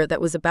Uber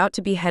that was about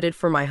to be headed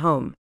for my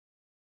home.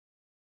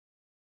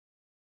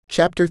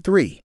 Chapter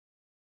 3.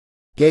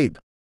 Gabe.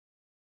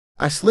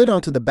 I slid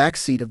onto the back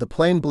seat of the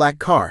plain black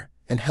car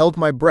and held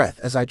my breath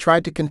as I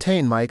tried to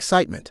contain my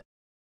excitement.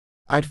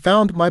 I'd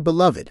found my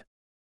beloved.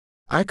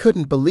 I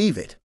couldn't believe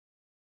it.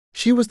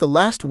 She was the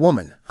last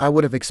woman I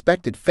would have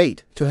expected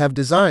fate to have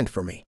designed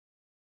for me.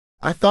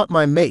 I thought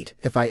my mate,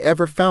 if I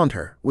ever found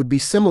her, would be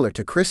similar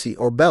to Chrissy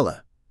or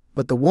Bella,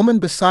 but the woman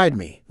beside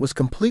me was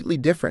completely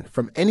different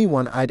from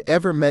anyone I'd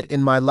ever met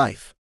in my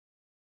life.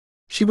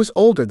 She was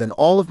older than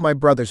all of my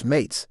brother's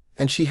mates,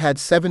 and she had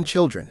 7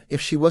 children,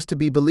 if she was to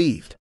be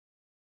believed.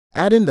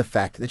 Add in the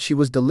fact that she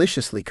was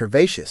deliciously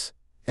curvaceous,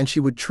 and she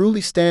would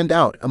truly stand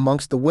out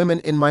amongst the women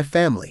in my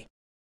family.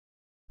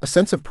 A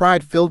sense of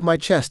pride filled my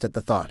chest at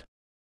the thought.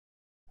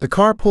 The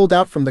car pulled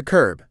out from the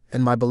curb,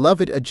 and my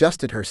beloved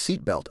adjusted her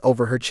seatbelt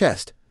over her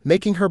chest,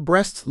 making her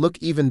breasts look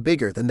even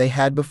bigger than they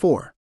had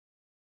before.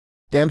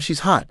 Damn,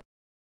 she's hot.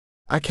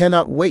 I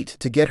cannot wait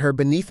to get her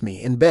beneath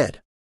me in bed.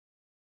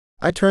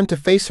 I turned to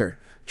face her,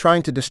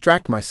 trying to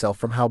distract myself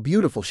from how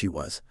beautiful she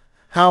was,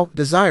 how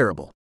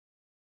desirable.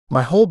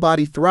 My whole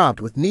body throbbed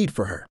with need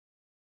for her.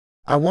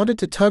 I wanted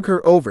to tug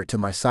her over to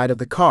my side of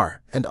the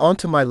car and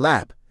onto my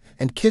lap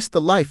and kiss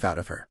the life out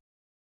of her.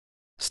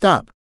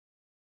 Stop.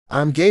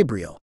 I'm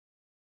Gabriel.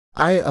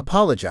 I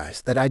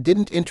apologize that I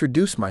didn't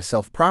introduce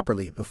myself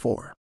properly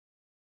before.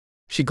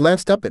 She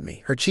glanced up at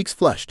me, her cheeks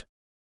flushed.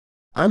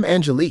 I'm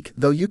Angelique,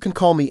 though you can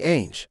call me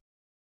Ange.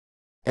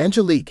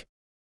 Angelique.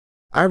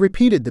 I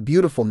repeated the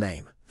beautiful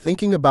name,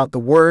 thinking about the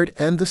word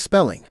and the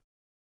spelling.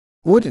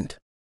 Wouldn't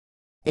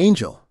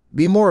Angel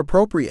be more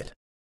appropriate?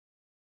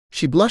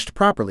 She blushed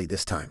properly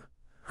this time,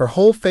 her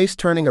whole face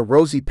turning a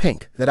rosy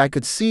pink that I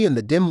could see in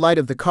the dim light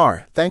of the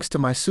car thanks to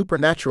my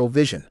supernatural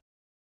vision.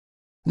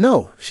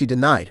 No, she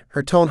denied,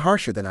 her tone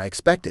harsher than I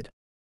expected.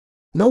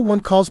 No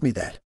one calls me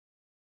that.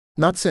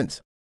 Not since.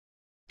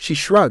 She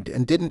shrugged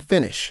and didn't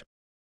finish.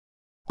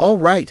 All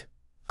right,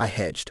 I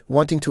hedged,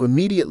 wanting to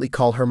immediately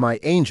call her my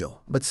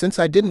angel, but since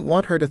I didn't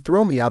want her to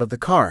throw me out of the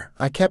car,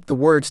 I kept the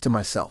words to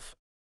myself.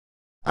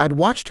 I'd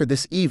watched her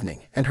this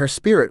evening, and her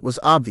spirit was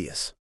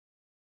obvious.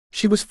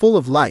 She was full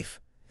of life,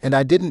 and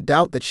I didn't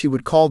doubt that she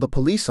would call the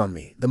police on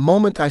me the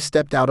moment I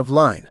stepped out of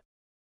line.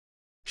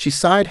 She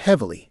sighed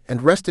heavily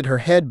and rested her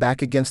head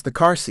back against the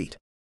car seat.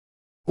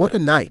 What a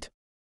night.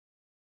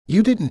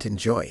 You didn't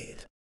enjoy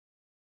it?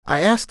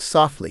 I asked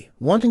softly,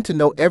 wanting to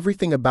know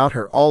everything about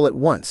her all at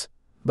once,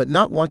 but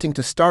not wanting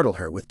to startle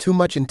her with too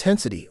much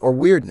intensity or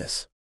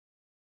weirdness.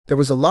 There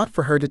was a lot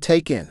for her to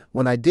take in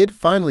when I did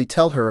finally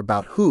tell her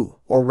about who,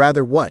 or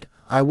rather what,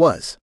 I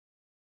was.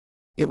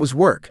 It was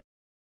work.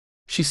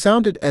 She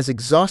sounded as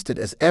exhausted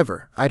as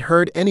ever I'd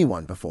heard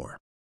anyone before.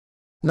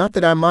 Not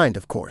that I mind,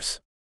 of course.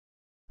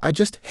 I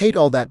just hate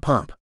all that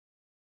pomp.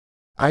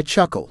 I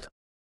chuckled.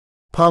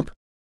 Pomp?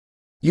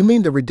 You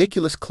mean the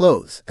ridiculous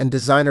clothes and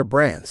designer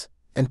brands,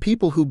 and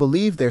people who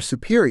believe they're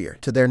superior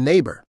to their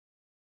neighbor?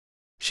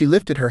 She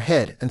lifted her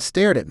head and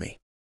stared at me.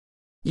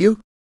 You?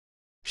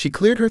 She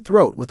cleared her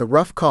throat with a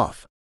rough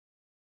cough.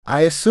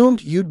 I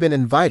assumed you'd been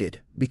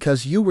invited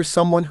because you were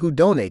someone who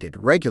donated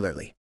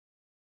regularly.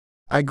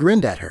 I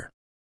grinned at her.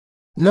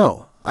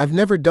 No, I've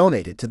never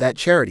donated to that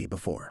charity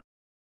before.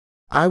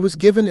 I was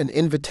given an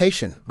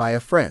invitation by a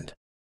friend.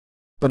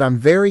 But I'm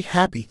very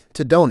happy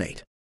to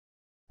donate.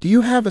 Do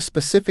you have a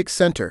specific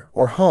center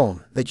or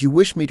home that you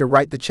wish me to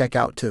write the check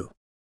out to?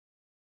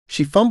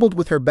 She fumbled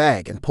with her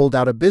bag and pulled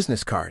out a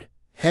business card,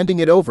 handing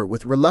it over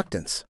with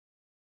reluctance.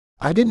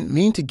 I didn't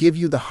mean to give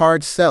you the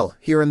hard sell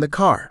here in the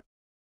car.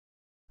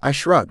 I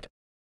shrugged.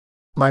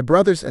 My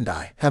brothers and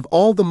I have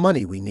all the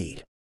money we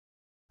need.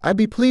 I'd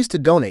be pleased to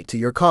donate to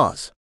your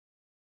cause.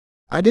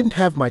 I didn't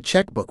have my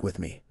checkbook with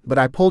me, but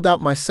I pulled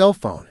out my cell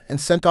phone and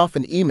sent off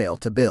an email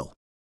to Bill.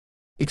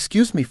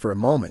 Excuse me for a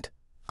moment.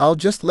 I'll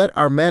just let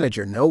our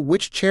manager know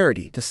which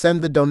charity to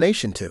send the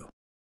donation to.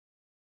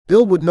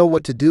 Bill would know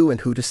what to do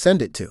and who to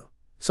send it to,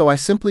 so I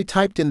simply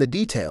typed in the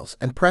details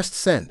and pressed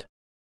send.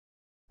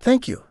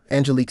 Thank you,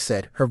 Angelique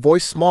said, her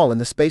voice small in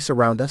the space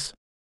around us.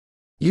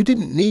 You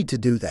didn't need to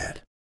do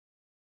that.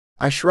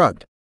 I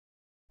shrugged.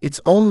 It's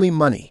only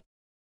money.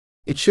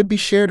 It should be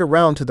shared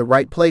around to the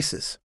right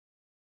places.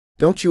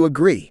 Don't you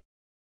agree?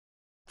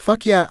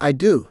 Fuck yeah, I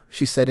do,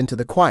 she said into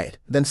the quiet,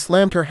 then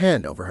slammed her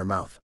hand over her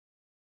mouth.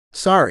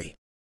 Sorry.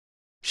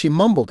 She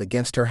mumbled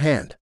against her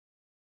hand.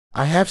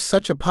 I have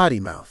such a potty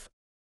mouth.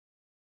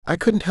 I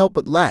couldn't help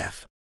but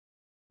laugh.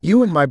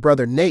 You and my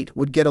brother Nate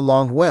would get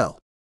along well.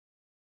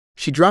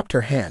 She dropped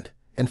her hand,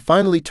 and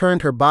finally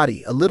turned her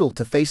body a little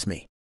to face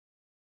me.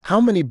 How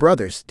many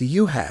brothers do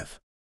you have?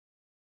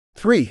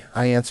 3,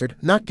 I answered,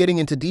 not getting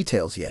into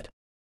details yet.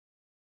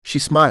 She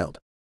smiled.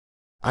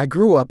 I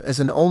grew up as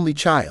an only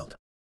child.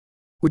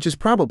 Which is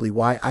probably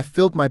why I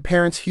filled my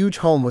parents' huge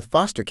home with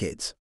foster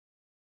kids.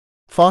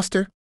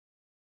 Foster?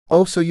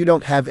 Oh, so you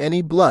don't have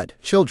any blood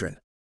children?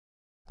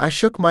 I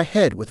shook my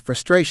head with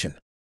frustration.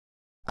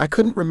 I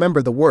couldn't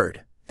remember the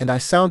word, and I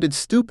sounded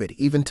stupid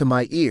even to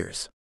my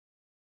ears.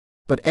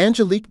 But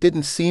Angelique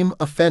didn't seem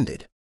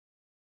offended.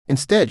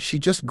 Instead, she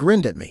just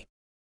grinned at me.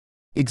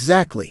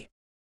 Exactly.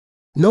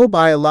 No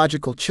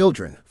biological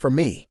children for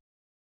me.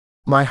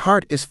 My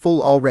heart is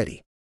full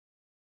already.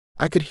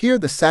 I could hear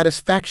the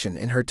satisfaction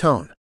in her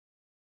tone.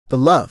 The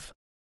love.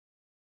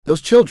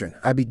 Those children,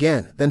 I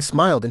began, then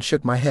smiled and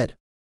shook my head.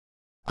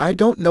 I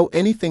don't know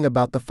anything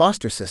about the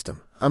foster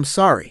system, I'm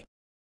sorry.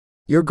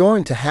 You're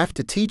going to have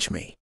to teach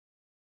me.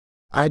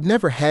 I'd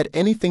never had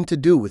anything to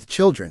do with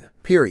children,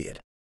 period.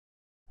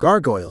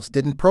 Gargoyles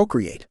didn't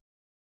procreate.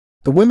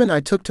 The women I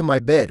took to my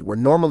bed were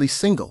normally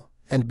single,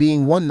 and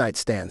being one-night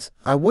stands,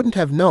 I wouldn't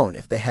have known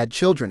if they had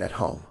children at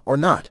home or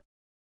not.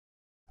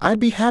 I'd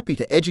be happy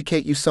to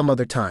educate you some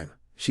other time,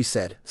 she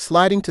said,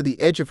 sliding to the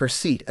edge of her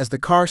seat as the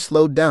car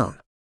slowed down.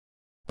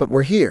 But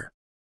we're here.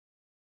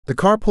 The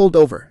car pulled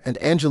over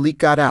and Angelique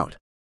got out.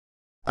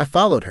 I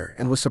followed her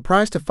and was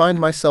surprised to find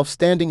myself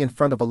standing in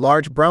front of a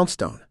large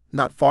brownstone,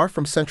 not far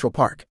from Central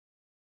Park.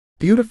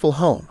 Beautiful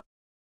home.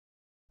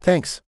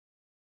 Thanks.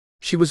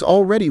 She was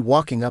already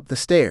walking up the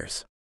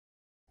stairs.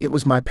 It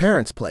was my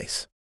parents'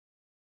 place.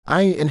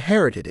 I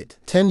inherited it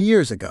 10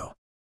 years ago.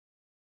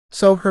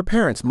 So her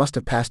parents must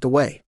have passed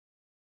away.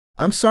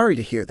 I'm sorry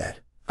to hear that,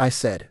 I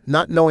said,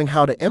 not knowing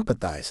how to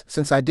empathize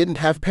since I didn't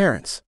have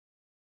parents.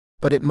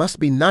 But it must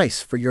be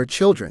nice for your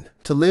children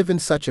to live in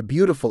such a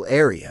beautiful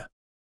area.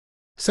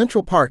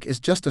 Central Park is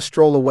just a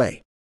stroll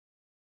away.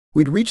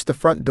 We'd reached the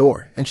front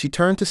door and she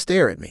turned to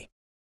stare at me.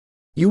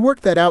 You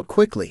worked that out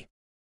quickly.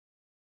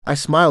 I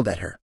smiled at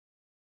her.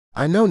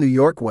 I know New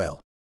York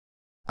well.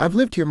 I've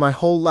lived here my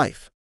whole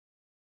life.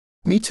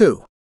 Me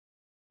too.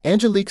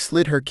 Angelique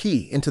slid her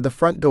key into the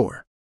front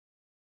door.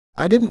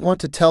 I didn't want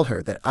to tell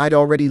her that I'd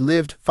already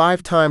lived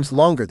 5 times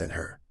longer than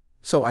her,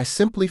 so I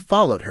simply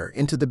followed her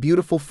into the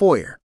beautiful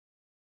foyer.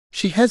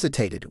 She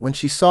hesitated when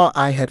she saw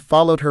I had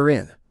followed her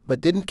in,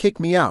 but didn't kick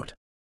me out.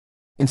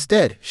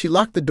 Instead, she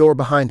locked the door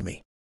behind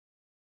me.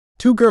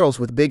 2 girls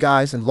with big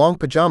eyes and long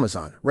pajamas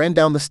on ran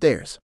down the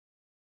stairs.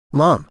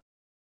 Mom.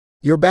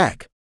 You're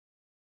back.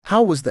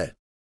 How was that?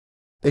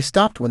 They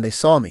stopped when they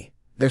saw me,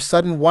 their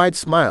sudden wide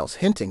smiles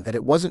hinting that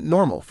it wasn't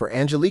normal for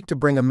Angelique to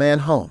bring a man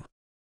home.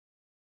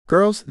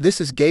 Girls, this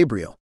is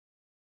Gabriel.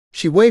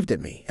 She waved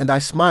at me and I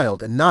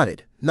smiled and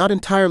nodded, not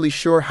entirely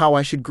sure how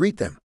I should greet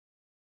them.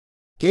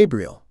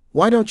 Gabriel,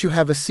 why don't you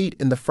have a seat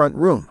in the front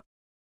room?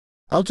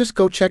 I'll just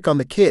go check on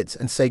the kids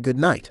and say good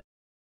night.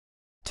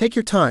 Take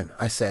your time,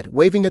 I said,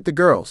 waving at the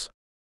girls.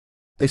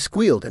 They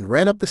squealed and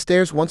ran up the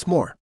stairs once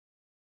more.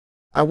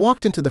 I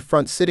walked into the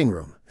front sitting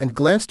room and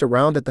glanced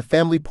around at the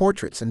family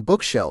portraits and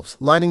bookshelves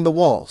lining the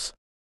walls.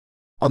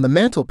 On the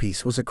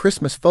mantelpiece was a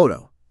Christmas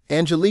photo,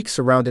 Angelique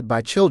surrounded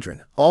by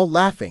children, all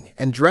laughing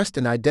and dressed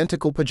in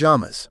identical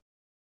pajamas.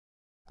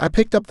 I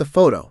picked up the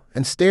photo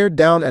and stared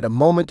down at a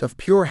moment of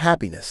pure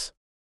happiness.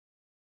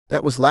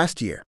 That was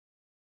last year.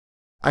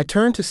 I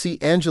turned to see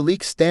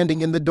Angelique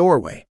standing in the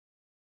doorway.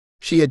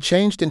 She had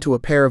changed into a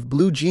pair of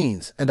blue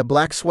jeans and a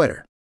black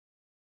sweater.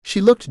 She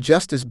looked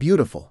just as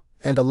beautiful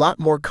and a lot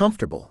more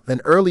comfortable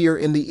than earlier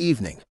in the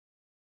evening.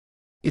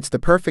 "It's the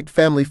perfect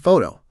family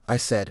photo," I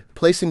said,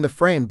 placing the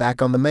frame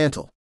back on the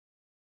mantel.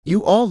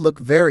 "You all look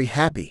very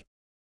happy."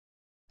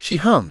 She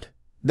hummed,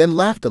 then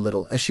laughed a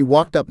little as she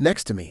walked up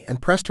next to me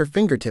and pressed her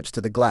fingertips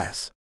to the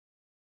glass.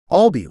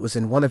 Albie was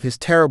in one of his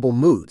terrible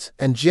moods,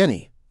 and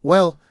Jenny,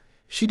 well,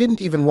 she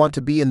didn't even want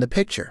to be in the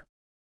picture.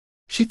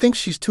 She thinks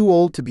she's too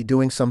old to be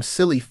doing some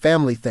silly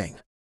family thing.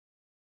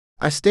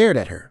 I stared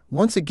at her,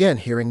 once again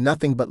hearing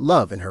nothing but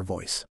love in her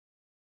voice.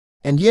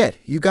 "And yet,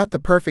 you got the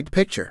perfect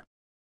picture."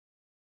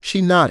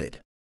 She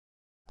nodded.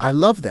 "I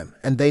love them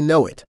and they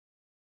know it.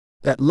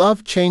 That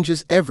love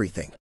changes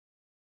everything."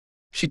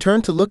 She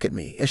turned to look at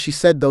me as she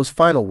said those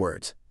final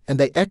words, and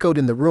they echoed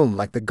in the room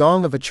like the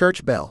gong of a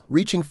church bell,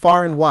 reaching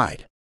far and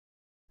wide,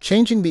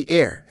 changing the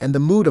air and the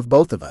mood of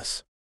both of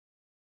us.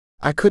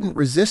 I couldn't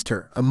resist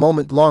her a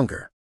moment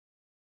longer.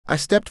 I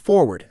stepped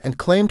forward and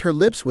claimed her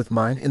lips with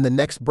mine in the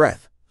next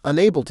breath,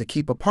 unable to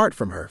keep apart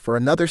from her for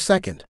another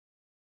second.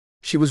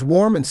 She was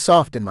warm and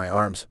soft in my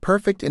arms,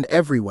 perfect in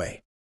every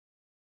way.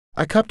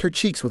 I cupped her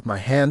cheeks with my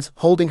hands,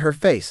 holding her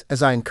face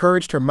as I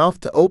encouraged her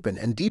mouth to open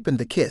and deepen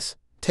the kiss,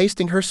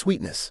 tasting her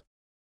sweetness.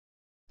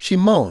 She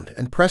moaned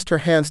and pressed her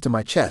hands to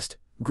my chest,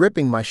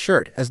 gripping my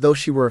shirt as though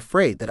she were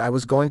afraid that I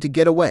was going to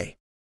get away.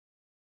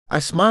 I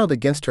smiled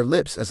against her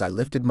lips as I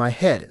lifted my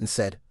head and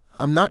said,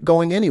 "I'm not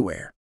going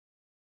anywhere."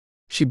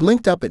 She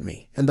blinked up at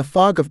me, and the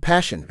fog of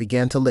passion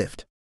began to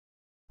lift.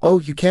 "Oh,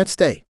 you can't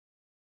stay.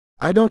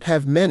 I don't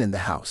have men in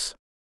the house.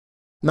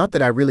 Not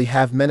that I really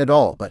have men at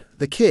all, but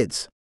the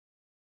kids.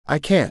 I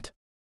can't."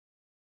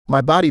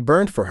 My body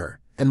burned for her,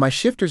 and my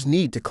shifter's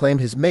need to claim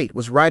his mate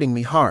was riding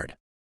me hard.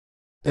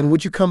 "Then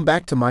would you come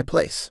back to my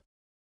place?"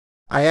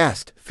 I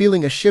asked,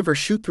 feeling a shiver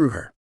shoot through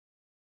her.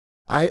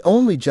 "I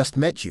only just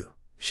met you,"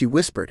 she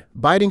whispered,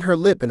 biting her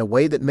lip in a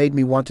way that made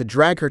me want to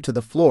drag her to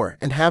the floor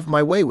and have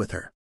my way with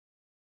her.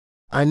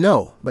 "I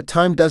know, but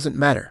time doesn't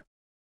matter."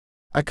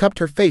 I cupped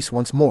her face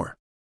once more.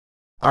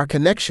 "Our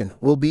connection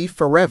will be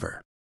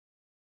forever."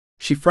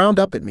 She frowned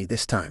up at me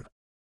this time.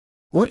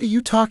 "What are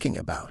you talking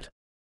about?"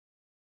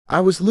 I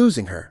was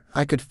losing her,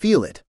 I could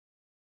feel it.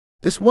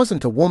 This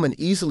wasn't a woman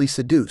easily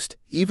seduced,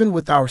 even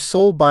with our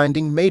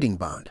soul-binding mating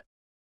bond.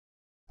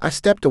 I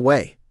stepped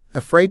away,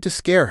 afraid to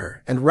scare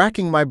her and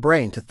racking my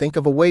brain to think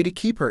of a way to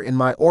keep her in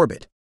my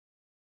orbit.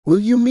 "Will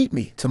you meet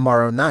me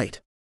tomorrow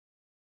night?"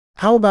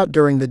 "How about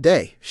during the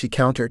day?" she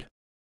countered.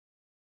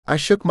 I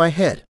shook my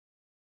head.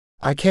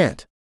 "I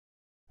can't.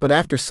 But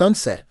after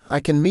sunset, I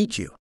can meet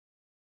you.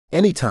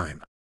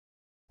 Anytime.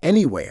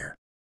 Anywhere."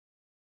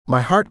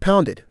 My heart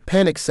pounded,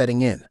 panic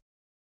setting in.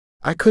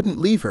 I couldn't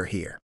leave her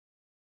here.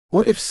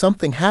 What if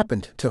something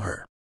happened to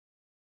her?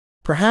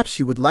 Perhaps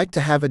you would like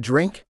to have a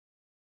drink?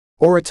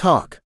 Or a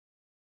talk?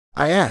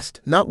 I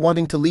asked, not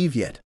wanting to leave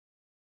yet.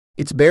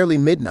 "It's barely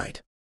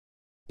midnight.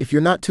 If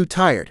you're not too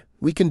tired,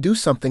 we can do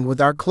something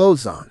with our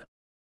clothes on."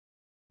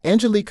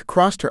 Angelique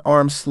crossed her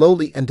arms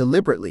slowly and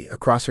deliberately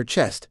across her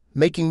chest,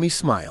 making me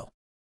smile.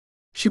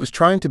 She was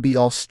trying to be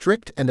all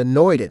strict and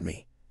annoyed at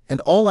me, and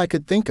all I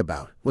could think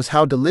about was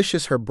how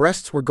delicious her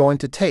breasts were going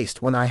to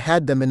taste when I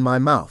had them in my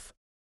mouth.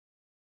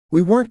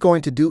 We weren't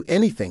going to do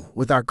anything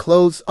with our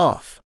clothes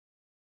off.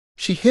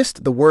 She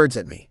hissed the words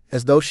at me,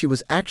 as though she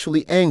was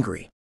actually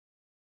angry.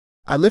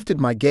 I lifted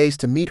my gaze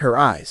to meet her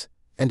eyes,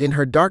 and in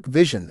her dark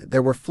vision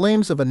there were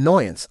flames of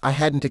annoyance I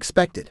hadn't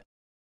expected.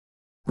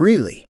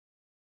 "Really?"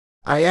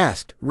 I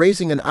asked,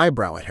 raising an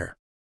eyebrow at her.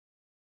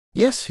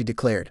 "Yes," she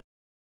declared.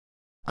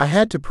 I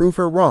had to prove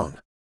her wrong.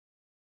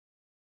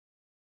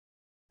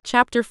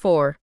 Chapter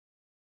 4.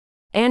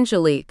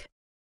 Angelique.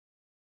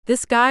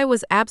 This guy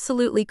was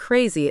absolutely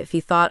crazy if he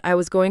thought I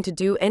was going to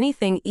do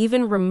anything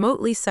even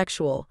remotely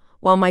sexual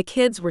while my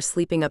kids were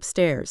sleeping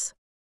upstairs.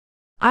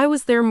 I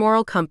was their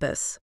moral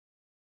compass,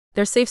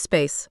 their safe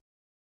space.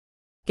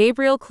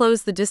 Gabriel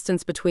closed the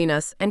distance between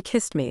us and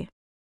kissed me.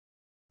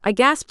 I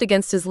gasped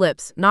against his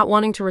lips, not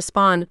wanting to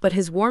respond, but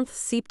his warmth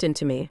seeped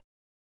into me.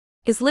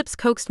 His lips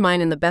coaxed mine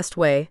in the best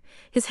way,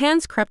 his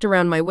hands crept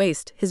around my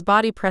waist, his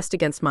body pressed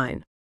against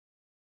mine.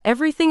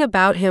 Everything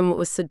about him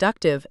was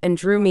seductive and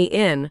drew me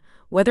in,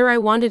 whether I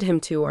wanted him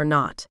to or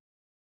not.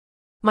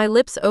 My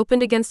lips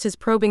opened against his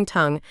probing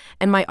tongue,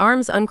 and my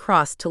arms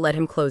uncrossed to let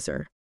him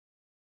closer.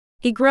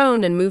 He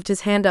groaned and moved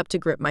his hand up to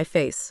grip my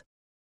face.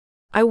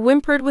 I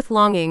whimpered with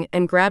longing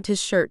and grabbed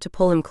his shirt to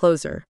pull him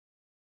closer.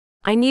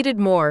 I needed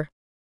more.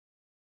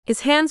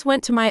 His hands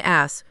went to my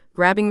ass,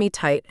 grabbing me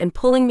tight and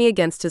pulling me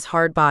against his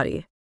hard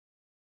body.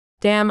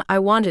 Damn, I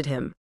wanted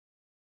him.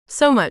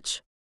 So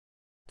much.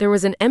 There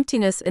was an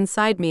emptiness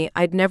inside me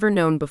I'd never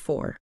known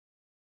before.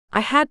 I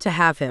had to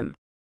have him.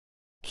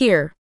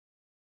 Here.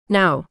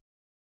 Now.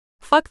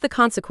 Fuck the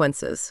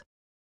consequences.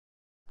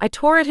 I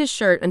tore at his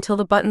shirt until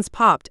the buttons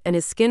popped and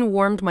his skin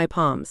warmed my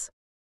palms.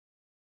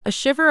 A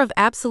shiver of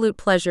absolute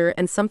pleasure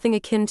and something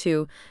akin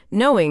to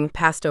knowing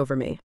passed over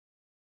me.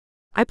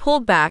 I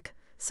pulled back,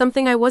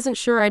 something I wasn't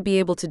sure I'd be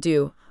able to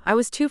do. I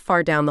was too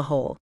far down the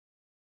hole.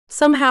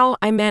 Somehow,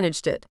 I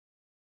managed it.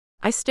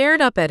 I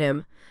stared up at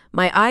him,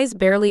 my eyes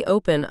barely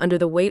open under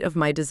the weight of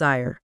my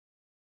desire.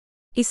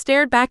 He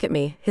stared back at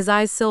me, his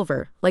eyes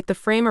silver, like the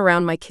frame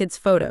around my kid's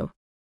photo.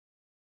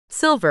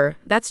 Silver,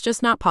 that's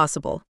just not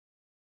possible.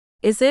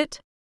 Is it?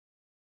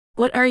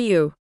 What are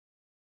you?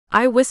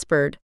 I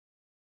whispered.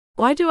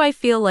 Why do I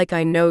feel like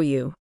I know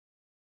you?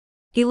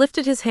 He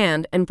lifted his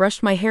hand and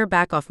brushed my hair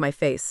back off my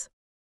face.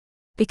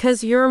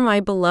 Because you're my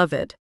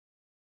beloved.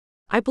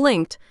 I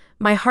blinked,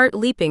 my heart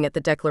leaping at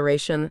the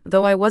declaration,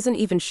 though I wasn't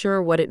even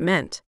sure what it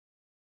meant.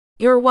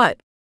 You're what?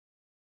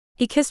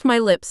 He kissed my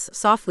lips,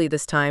 softly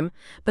this time,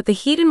 but the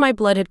heat in my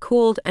blood had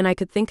cooled and I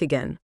could think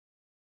again.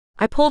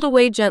 I pulled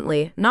away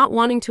gently, not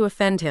wanting to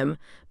offend him,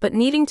 but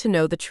needing to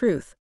know the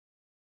truth.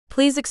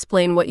 Please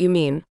explain what you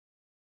mean.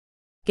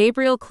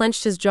 Gabriel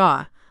clenched his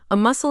jaw, a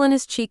muscle in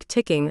his cheek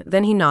ticking,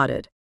 then he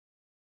nodded.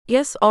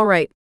 Yes, all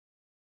right.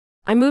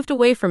 I moved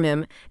away from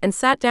him and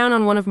sat down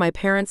on one of my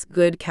parents'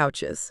 good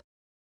couches.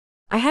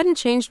 I hadn't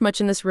changed much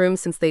in this room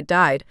since they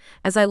died,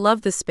 as I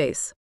loved this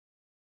space.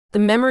 The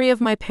memory of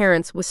my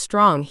parents was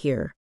strong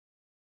here.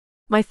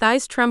 My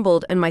thighs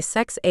trembled and my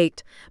sex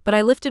ached, but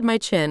I lifted my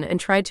chin and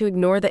tried to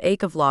ignore the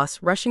ache of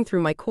loss rushing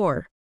through my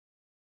core.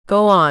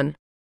 Go on.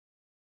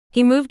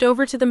 He moved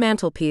over to the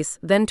mantelpiece,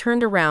 then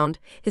turned around,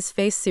 his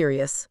face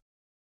serious.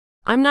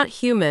 I'm not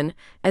human,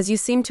 as you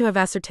seem to have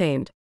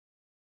ascertained.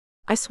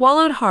 I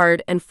swallowed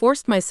hard and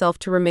forced myself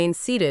to remain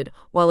seated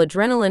while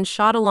adrenaline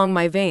shot along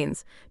my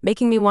veins,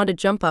 making me want to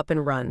jump up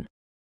and run.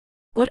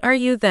 What are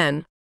you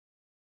then?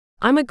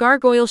 I'm a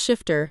gargoyle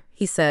shifter,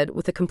 he said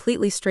with a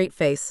completely straight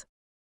face.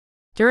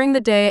 During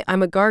the day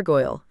I'm a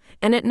gargoyle,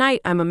 and at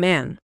night I'm a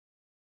man.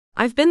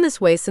 I've been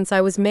this way since I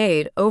was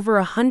made over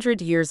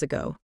 100 years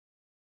ago.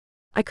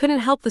 I couldn't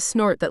help the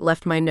snort that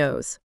left my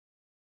nose.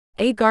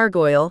 A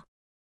gargoyle?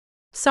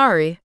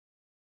 Sorry.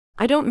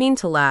 I don't mean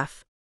to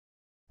laugh.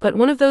 But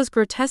one of those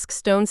grotesque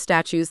stone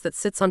statues that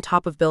sits on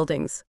top of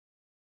buildings.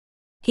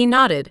 He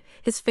nodded,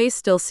 his face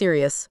still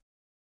serious.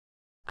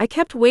 I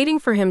kept waiting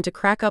for him to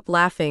crack up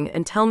laughing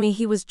and tell me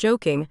he was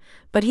joking,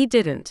 but he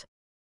didn't.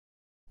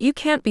 You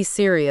can't be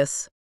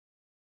serious.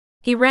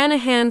 He ran a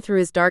hand through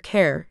his dark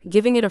hair,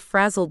 giving it a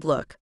frazzled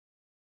look.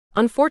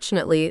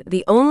 Unfortunately,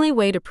 the only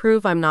way to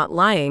prove I'm not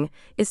lying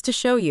is to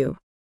show you.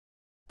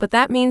 But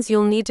that means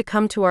you'll need to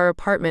come to our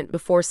apartment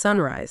before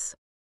sunrise.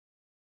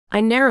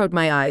 I narrowed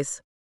my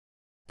eyes.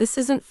 This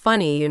isn't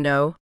funny, you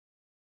know.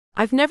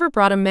 I've never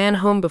brought a man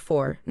home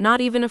before,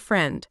 not even a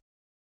friend.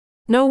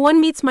 No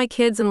one meets my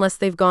kids unless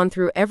they've gone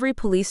through every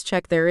police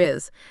check there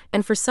is,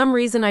 and for some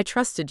reason I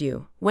trusted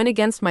you, went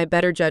against my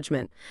better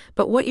judgment,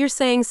 but what you're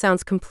saying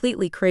sounds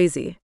completely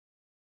crazy.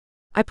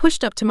 I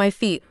pushed up to my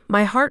feet,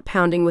 my heart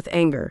pounding with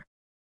anger.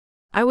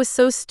 I was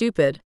so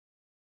stupid.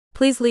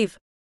 Please leave.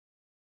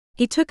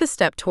 He took a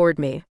step toward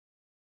me.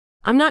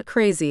 I'm not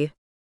crazy.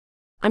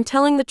 I'm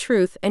telling the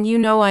truth and you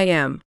know I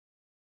am.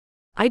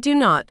 I do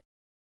not.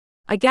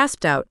 I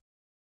gasped out.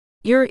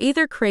 You're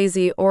either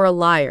crazy or a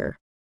liar.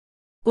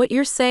 What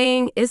you're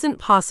saying isn't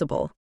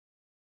possible.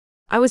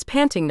 I was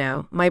panting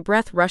now, my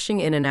breath rushing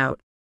in and out.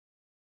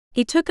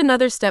 He took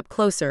another step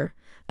closer,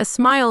 a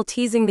smile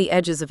teasing the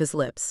edges of his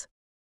lips.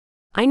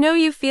 I know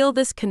you feel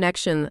this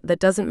connection that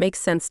doesn't make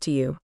sense to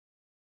you.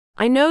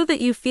 I know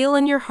that you feel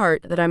in your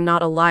heart that I'm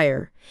not a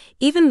liar,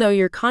 even though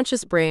your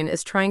conscious brain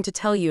is trying to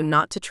tell you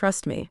not to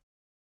trust me.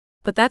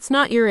 But that's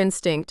not your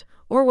instinct,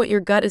 or what your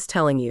gut is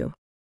telling you.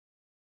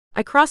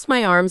 I crossed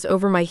my arms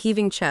over my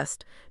heaving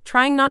chest,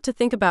 trying not to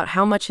think about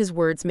how much his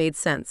words made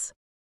sense.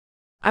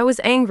 I was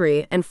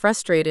angry and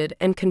frustrated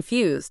and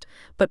confused,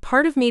 but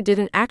part of me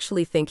didn't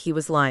actually think he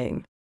was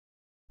lying.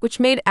 Which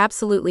made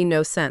absolutely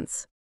no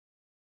sense.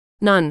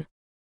 None.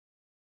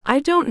 I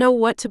don't know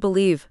what to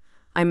believe,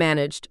 I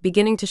managed,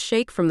 beginning to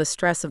shake from the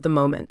stress of the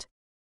moment.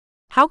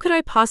 How could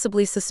I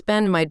possibly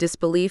suspend my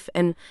disbelief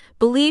and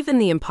believe in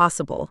the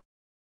impossible?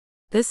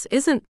 This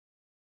isn't.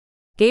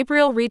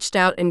 Gabriel reached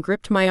out and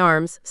gripped my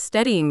arms,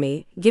 steadying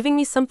me, giving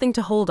me something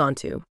to hold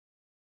onto.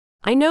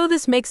 I know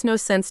this makes no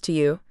sense to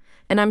you,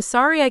 and I'm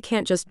sorry I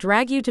can't just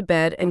drag you to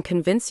bed and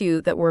convince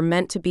you that we're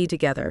meant to be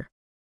together.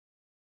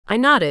 I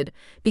nodded,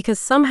 because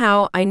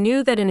somehow I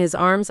knew that in his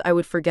arms I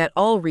would forget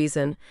all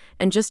reason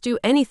and just do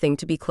anything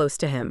to be close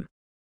to him.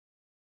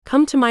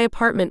 Come to my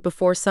apartment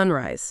before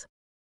sunrise.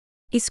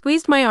 He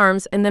squeezed my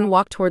arms and then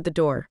walked toward the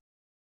door.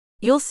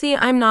 You'll see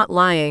I'm not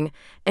lying,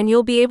 and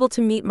you'll be able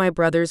to meet my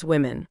brother's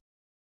women.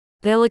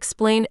 They'll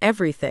explain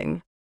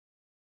everything.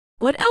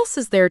 What else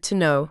is there to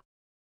know?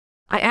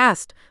 I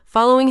asked,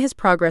 following his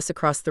progress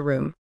across the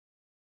room.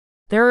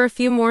 There are a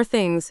few more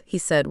things, he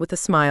said with a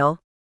smile.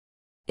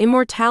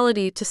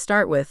 Immortality to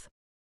start with.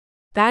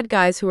 Bad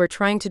guys who are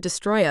trying to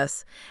destroy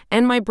us,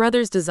 and my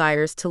brother's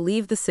desires to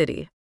leave the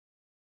city.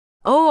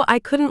 Oh, I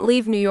couldn't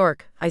leave New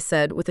York, I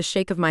said with a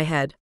shake of my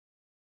head.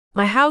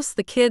 My house,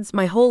 the kids,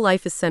 my whole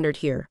life is centered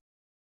here.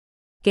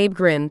 Gabe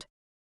grinned.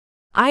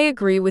 I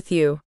agree with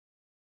you.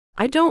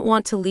 I don't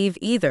want to leave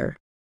either.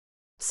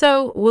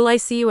 So, will I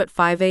see you at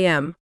 5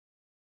 a.m.?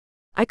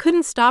 I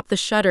couldn't stop the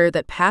shudder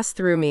that passed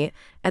through me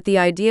at the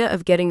idea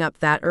of getting up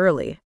that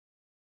early.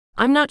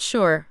 I'm not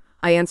sure,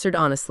 I answered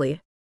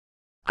honestly.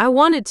 I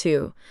wanted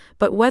to,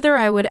 but whether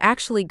I would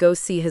actually go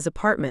see his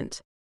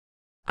apartment.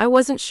 I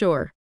wasn't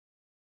sure.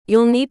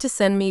 You'll need to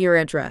send me your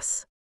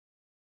address.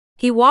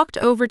 He walked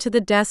over to the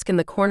desk in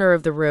the corner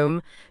of the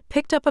room,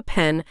 picked up a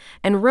pen,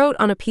 and wrote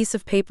on a piece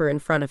of paper in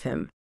front of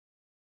him.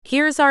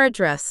 Here's our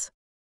address.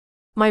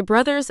 My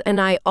brothers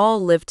and I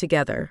all live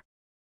together.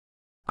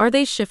 Are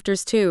they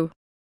shifters too?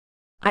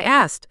 I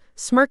asked,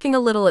 smirking a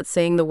little at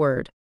saying the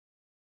word.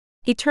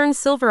 He turned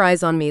silver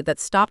eyes on me that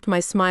stopped my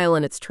smile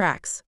in its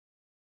tracks.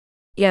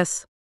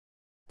 Yes.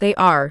 They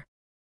are.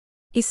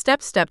 He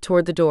stepped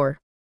toward the door.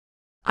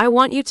 I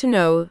want you to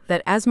know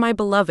that as my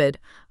beloved,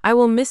 I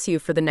will miss you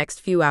for the next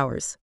few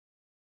hours.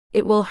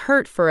 It will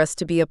hurt for us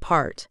to be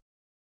apart.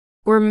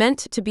 We're meant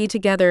to be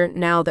together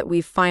now that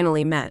we've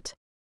finally met.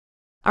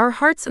 Our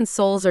hearts and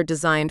souls are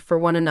designed for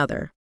one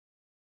another.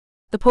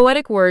 The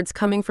poetic words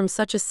coming from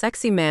such a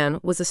sexy man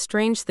was a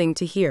strange thing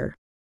to hear.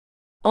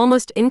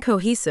 Almost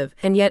incohesive,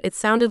 and yet it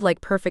sounded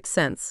like perfect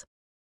sense.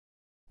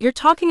 You're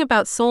talking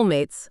about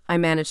soulmates, I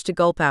managed to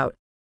gulp out.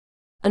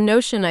 A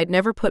notion I'd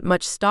never put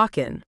much stock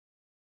in.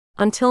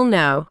 Until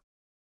now.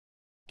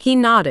 He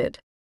nodded.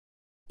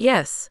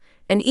 Yes,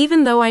 and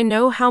even though I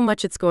know how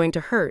much it's going to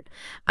hurt,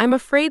 I'm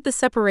afraid the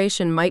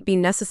separation might be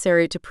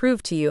necessary to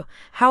prove to you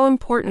how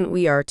important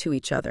we are to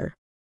each other.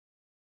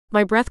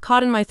 My breath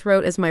caught in my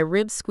throat as my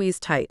ribs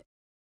squeezed tight.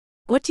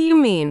 What do you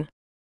mean?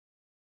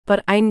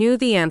 But I knew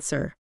the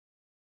answer.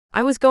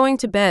 I was going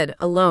to bed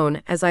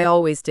alone, as I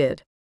always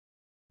did.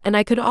 And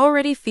I could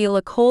already feel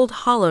a cold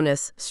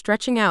hollowness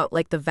stretching out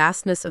like the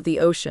vastness of the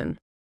ocean.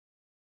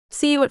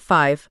 See you at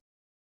 5.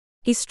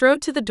 He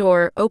strode to the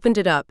door, opened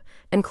it up,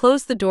 and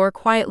closed the door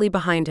quietly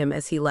behind him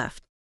as he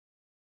left.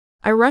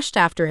 I rushed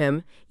after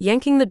him,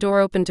 yanking the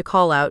door open to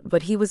call out,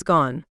 but he was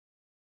gone.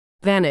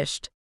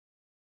 Vanished.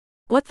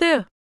 What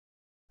the?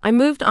 I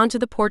moved onto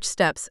the porch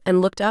steps and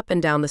looked up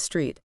and down the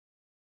street.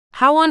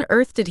 How on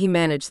earth did he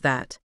manage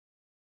that?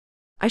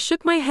 I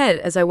shook my head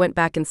as I went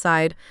back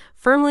inside,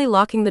 firmly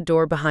locking the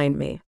door behind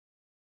me.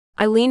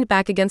 I leaned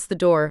back against the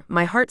door,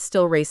 my heart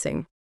still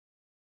racing.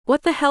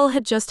 What the hell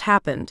had just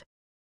happened?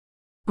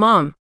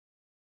 Mom.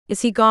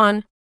 Is he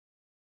gone?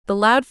 The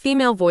loud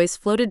female voice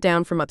floated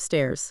down from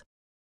upstairs.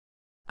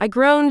 I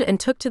groaned and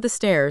took to the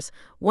stairs,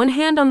 one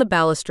hand on the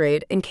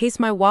balustrade in case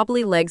my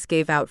wobbly legs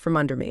gave out from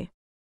under me.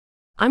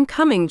 I'm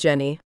coming,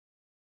 Jenny.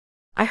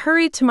 I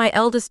hurried to my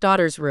eldest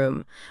daughter's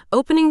room,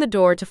 opening the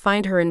door to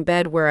find her in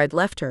bed where I'd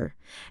left her,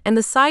 and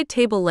the side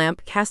table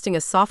lamp casting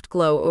a soft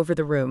glow over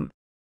the room.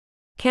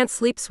 Can't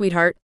sleep,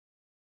 sweetheart?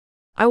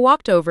 I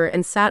walked over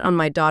and sat on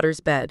my daughter's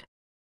bed.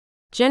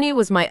 Jenny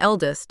was my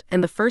eldest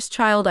and the first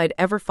child I'd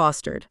ever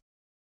fostered.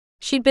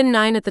 She'd been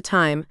 9 at the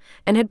time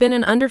and had been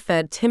an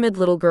underfed, timid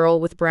little girl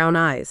with brown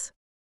eyes.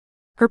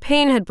 Her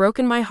pain had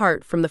broken my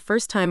heart from the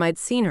first time I'd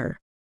seen her.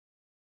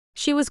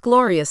 She was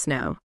glorious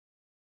now.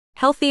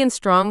 Healthy and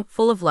strong,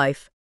 full of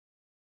life.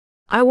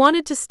 I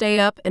wanted to stay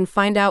up and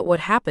find out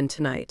what happened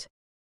tonight.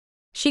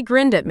 She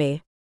grinned at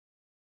me.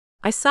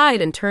 I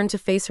sighed and turned to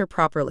face her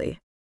properly.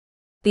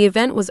 The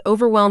event was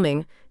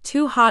overwhelming,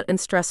 too hot and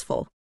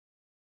stressful.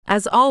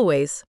 As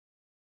always.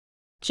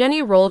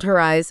 Jenny rolled her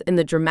eyes in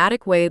the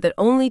dramatic way that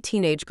only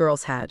teenage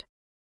girls had.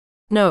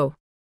 No.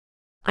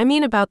 I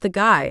mean about the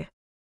guy.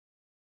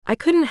 I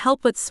couldn't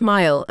help but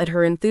smile at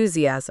her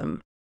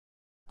enthusiasm.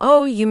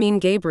 Oh, you mean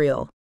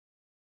Gabriel?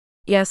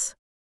 Yes.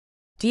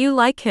 Do you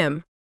like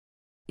him?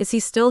 Is he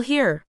still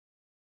here?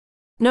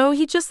 No,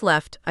 he just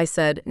left, I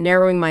said,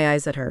 narrowing my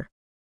eyes at her.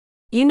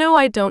 You know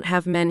I don't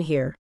have men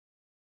here.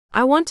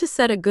 I want to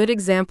set a good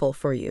example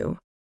for you.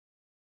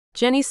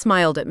 Jenny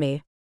smiled at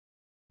me.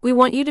 We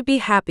want you to be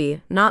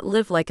happy, not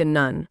live like a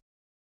nun.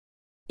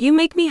 You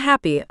make me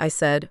happy, I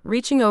said,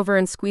 reaching over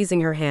and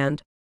squeezing her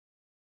hand.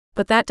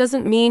 But that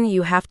doesn't mean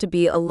you have to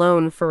be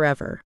alone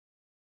forever.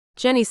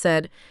 Jenny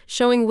said,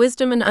 showing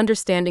wisdom and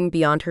understanding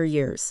beyond her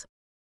years.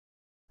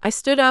 I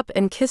stood up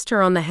and kissed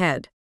her on the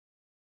head.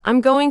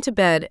 I'm going to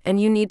bed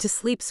and you need to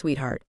sleep,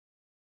 sweetheart.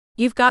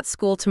 You've got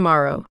school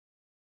tomorrow.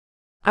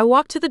 I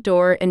walked to the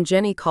door and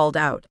Jenny called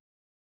out.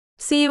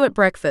 See you at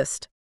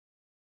breakfast.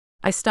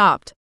 I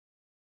stopped.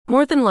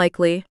 More than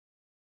likely.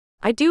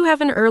 I do have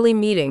an early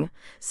meeting,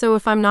 so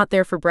if I'm not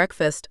there for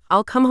breakfast,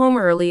 I'll come home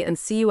early and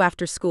see you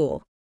after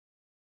school.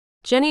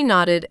 Jenny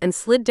nodded and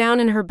slid down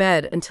in her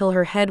bed until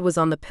her head was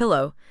on the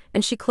pillow,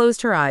 and she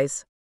closed her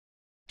eyes.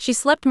 She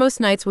slept most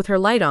nights with her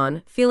light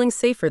on, feeling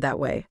safer that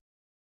way.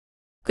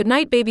 Good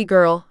night, baby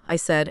girl, I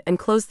said, and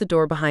closed the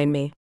door behind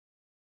me.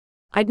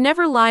 I'd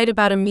never lied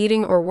about a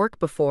meeting or work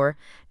before,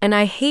 and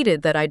I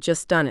hated that I'd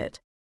just done it.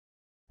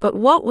 But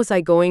what was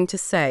I going to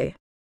say?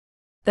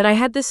 that I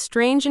had this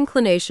strange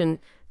inclination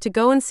to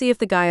go and see if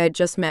the guy I'd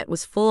just met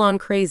was full on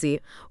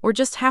crazy or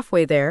just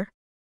halfway there.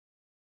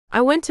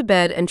 I went to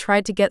bed and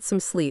tried to get some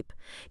sleep,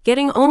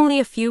 getting only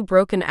a few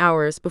broken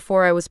hours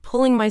before I was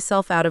pulling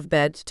myself out of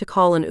bed to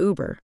call an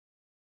Uber.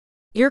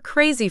 "You're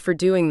crazy for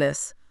doing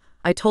this,"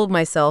 I told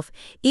myself,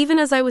 even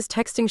as I was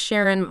texting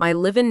Sharon, my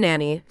live-in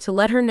nanny, to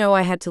let her know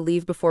I had to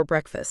leave before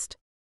breakfast.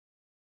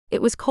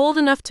 It was cold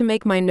enough to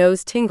make my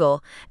nose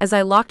tingle as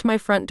I locked my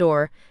front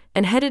door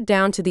and headed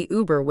down to the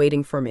Uber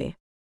waiting for me.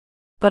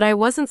 But I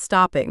wasn't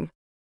stopping.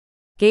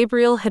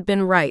 Gabriel had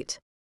been right.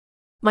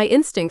 My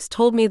instincts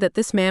told me that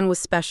this man was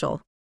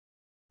special.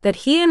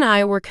 That he and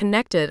I were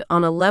connected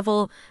on a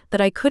level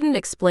that I couldn't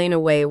explain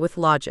away with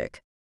logic.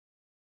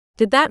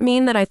 Did that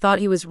mean that I thought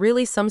he was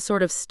really some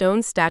sort of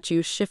stone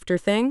statue shifter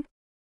thing?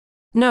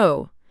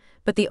 No,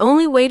 but the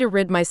only way to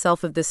rid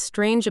myself of this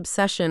strange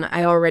obsession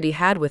I already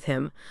had with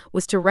him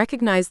was to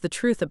recognize the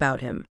truth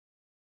about him.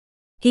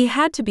 He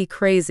had to be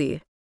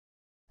crazy.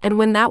 And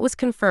when that was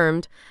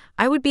confirmed,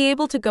 I would be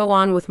able to go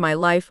on with my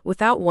life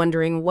without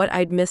wondering what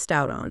I'd missed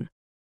out on.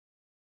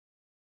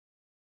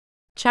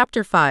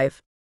 Chapter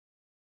 5.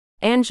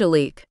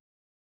 Angelique.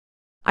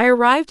 I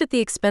arrived at the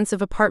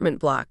expensive apartment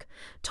block,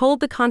 told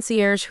the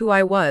concierge who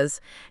I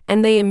was,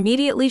 and they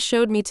immediately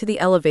showed me to the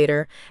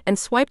elevator and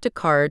swiped a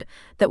card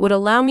that would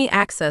allow me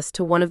access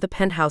to one of the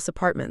penthouse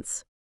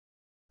apartments.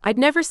 I'd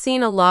never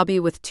seen a lobby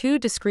with two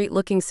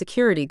discreet-looking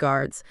security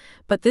guards,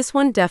 but this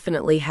one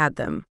definitely had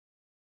them.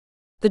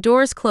 The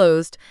doors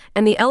closed,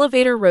 and the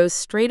elevator rose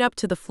straight up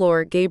to the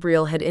floor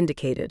Gabriel had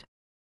indicated.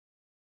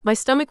 My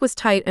stomach was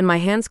tight and my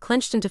hands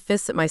clenched into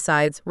fists at my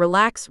sides.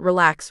 Relax,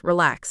 relax,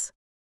 relax.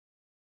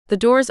 The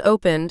doors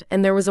opened,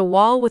 and there was a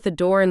wall with a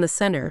door in the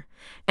center,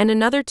 and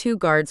another two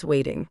guards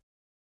waiting.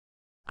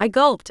 I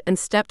gulped and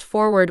stepped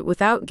forward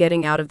without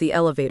getting out of the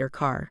elevator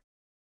car.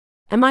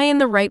 Am I in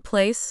the right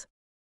place?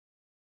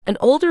 An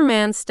older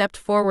man stepped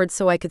forward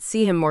so I could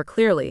see him more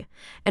clearly,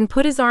 and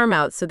put his arm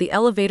out so the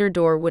elevator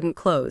door wouldn't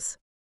close.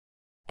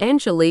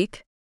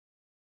 Angelique?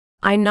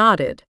 I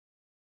nodded.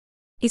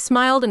 He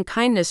smiled and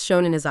kindness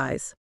shone in his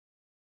eyes.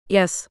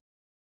 Yes.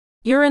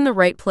 You're in the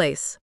right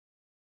place.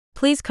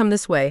 Please come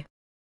this way.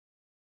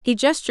 He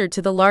gestured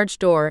to the large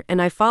door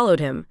and I followed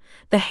him,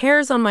 the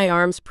hairs on my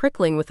arms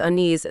prickling with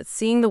unease at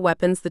seeing the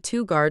weapons the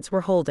two guards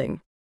were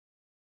holding.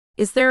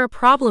 Is there a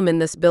problem in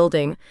this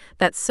building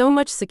that so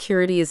much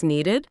security is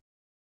needed?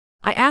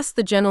 I asked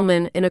the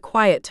gentleman in a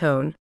quiet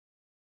tone.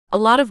 A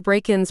lot of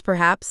break-ins,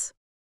 perhaps?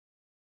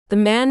 The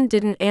man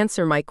didn't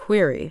answer my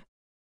query.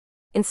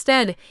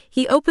 Instead,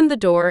 he opened the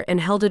door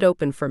and held it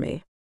open for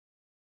me.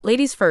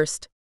 Ladies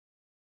first.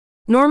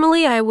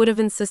 Normally I would have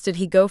insisted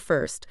he go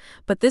first,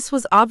 but this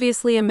was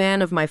obviously a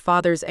man of my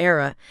father's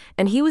era,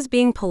 and he was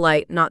being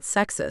polite, not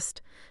sexist,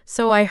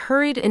 so I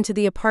hurried into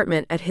the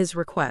apartment at his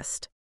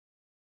request.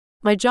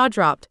 My jaw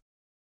dropped.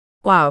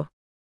 Wow.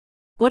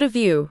 What a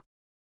view.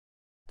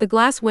 The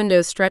glass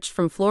windows stretched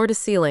from floor to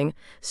ceiling,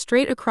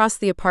 straight across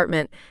the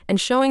apartment and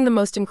showing the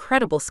most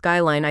incredible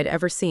skyline I'd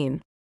ever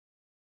seen.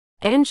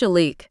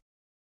 Angelique.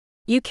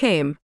 You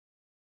came.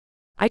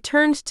 I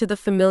turned to the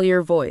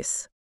familiar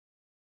voice.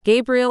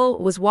 Gabriel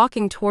was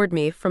walking toward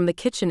me from the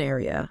kitchen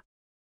area.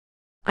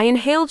 I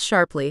inhaled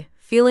sharply,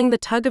 feeling the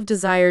tug of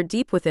desire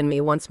deep within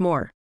me once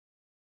more.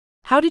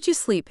 How did you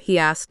sleep? He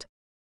asked.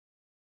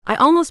 I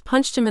almost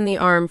punched him in the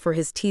arm for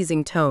his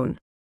teasing tone.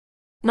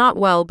 Not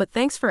well, but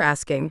thanks for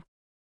asking.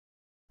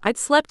 I'd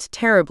slept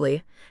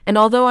terribly, and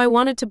although I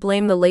wanted to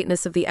blame the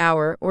lateness of the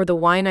hour or the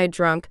wine I'd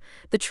drunk,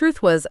 the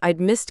truth was I'd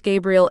missed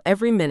Gabriel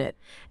every minute,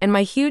 and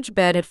my huge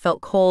bed had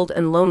felt cold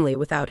and lonely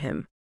without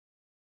him.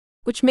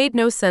 Which made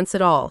no sense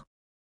at all.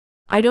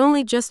 I'd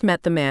only just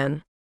met the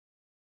man.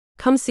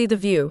 Come see the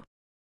view.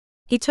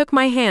 He took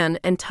my hand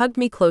and tugged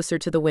me closer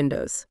to the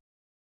windows.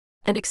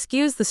 And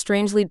excuse the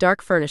strangely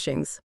dark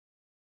furnishings.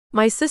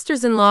 My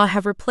sisters-in-law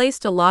have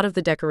replaced a lot of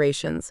the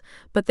decorations,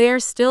 but they are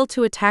still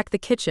to attack the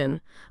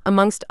kitchen,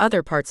 amongst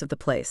other parts of the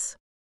place.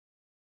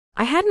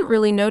 I hadn't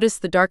really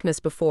noticed the darkness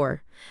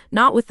before,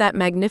 not with that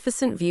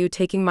magnificent view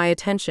taking my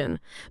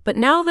attention, but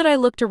now that I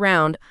looked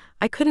around,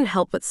 I couldn't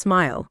help but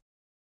smile.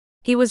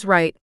 He was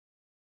right.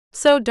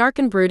 So dark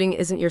and brooding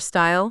isn't your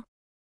style?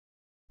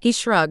 He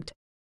shrugged.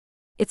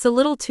 It's a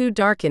little too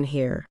dark in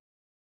here.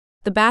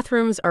 The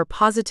bathrooms are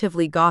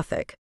positively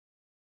gothic.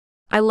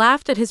 I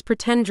laughed at his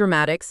pretend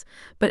dramatics,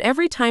 but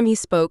every time he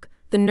spoke,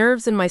 the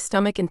nerves in my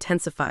stomach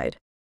intensified.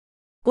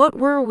 What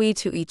were we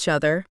to each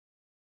other?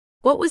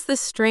 What was this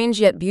strange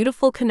yet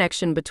beautiful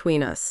connection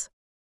between us?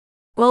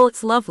 Well,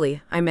 it's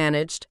lovely, I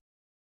managed.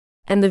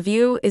 And the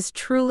view is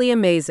truly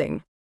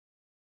amazing.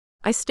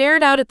 I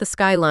stared out at the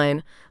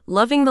skyline,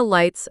 loving the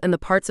lights and the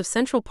parts of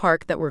Central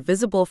Park that were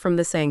visible from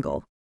this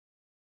angle.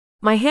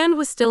 My hand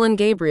was still in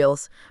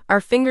Gabriel's,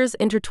 our fingers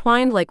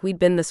intertwined like we'd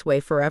been this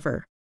way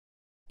forever.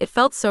 It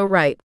felt so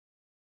right.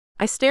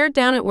 I stared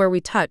down at where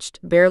we touched,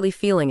 barely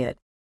feeling it.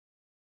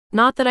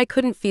 Not that I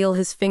couldn't feel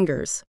his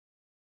fingers.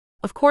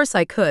 Of course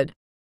I could.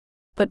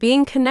 But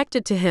being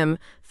connected to him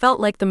felt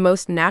like the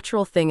most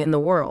natural thing in the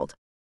world.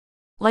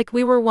 Like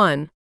we were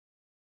one.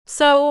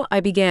 So, I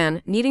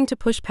began, needing to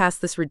push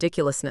past this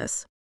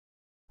ridiculousness.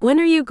 When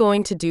are you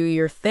going to do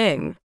your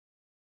thing?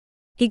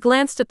 He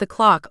glanced at the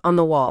clock on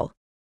the wall.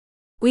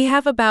 We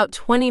have about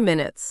 20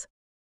 minutes.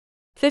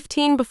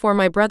 15 before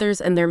my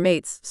brothers and their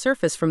mates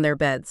surface from their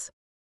beds.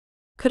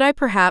 Could I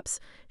perhaps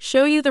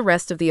show you the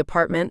rest of the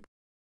apartment?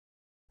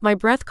 My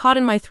breath caught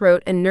in my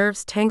throat and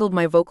nerves tangled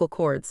my vocal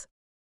cords.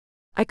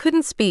 I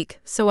couldn't speak,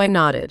 so I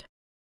nodded.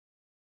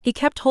 He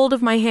kept hold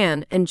of my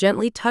hand and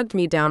gently tugged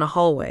me down a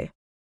hallway.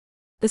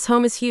 This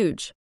home is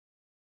huge,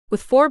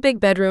 with 4 big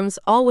bedrooms,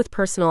 all with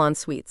personal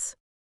en-suites.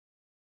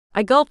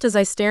 I gulped as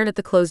I stared at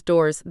the closed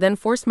doors, then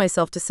forced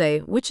myself to say,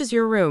 "Which is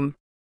your room?"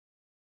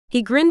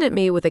 He grinned at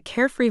me with a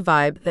carefree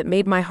vibe that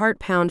made my heart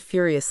pound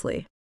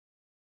furiously.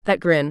 That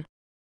grin.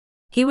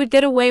 He would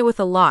get away with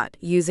a lot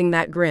using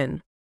that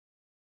grin.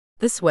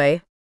 This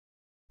way.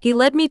 He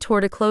led me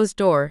toward a closed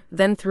door,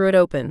 then threw it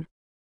open.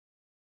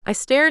 I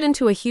stared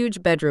into a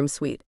huge bedroom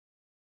suite.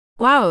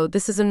 Wow,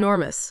 this is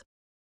enormous.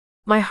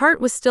 My heart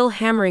was still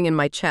hammering in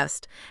my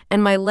chest,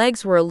 and my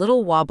legs were a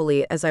little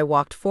wobbly as I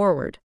walked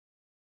forward.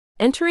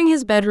 Entering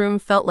his bedroom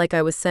felt like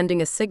I was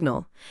sending a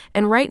signal,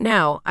 and right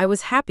now I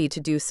was happy to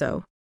do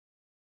so.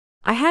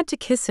 I had to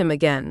kiss him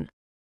again.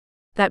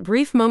 That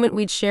brief moment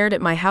we'd shared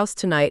at my house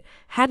tonight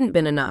hadn't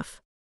been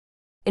enough.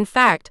 In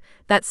fact,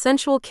 that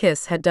sensual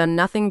kiss had done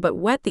nothing but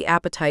whet the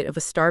appetite of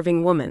a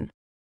starving woman.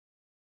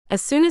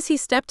 As soon as he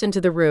stepped into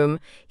the room,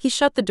 he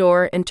shut the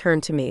door and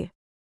turned to me.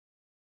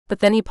 But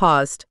then he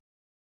paused.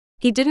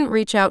 He didn't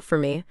reach out for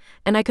me,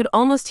 and I could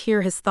almost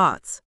hear his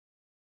thoughts.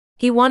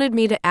 He wanted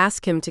me to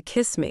ask him to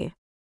kiss me.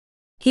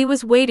 He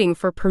was waiting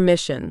for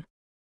permission.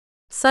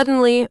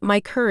 Suddenly,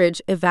 my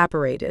courage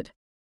evaporated.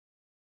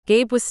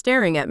 Gabe was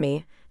staring at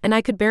me, and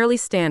I could barely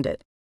stand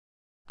it.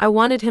 I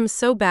wanted him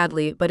so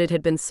badly, but it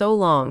had been so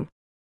long.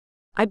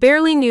 I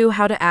barely knew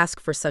how to ask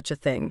for such a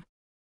thing.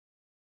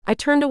 I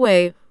turned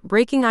away,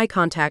 breaking eye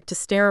contact to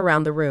stare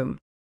around the room.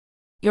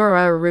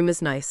 Your room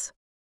is nice.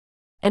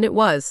 And it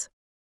was.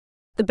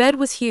 The bed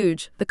was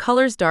huge, the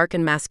colors dark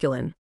and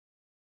masculine.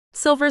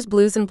 Silvers,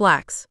 blues, and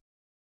blacks.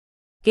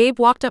 Gabe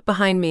walked up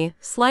behind me,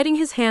 sliding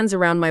his hands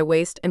around my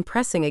waist and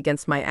pressing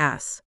against my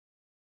ass.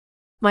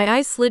 My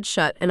eyes slid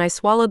shut and I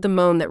swallowed the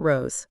moan that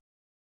rose.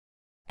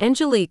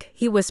 Angelique,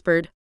 he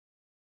whispered.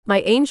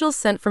 My angel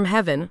sent from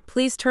heaven,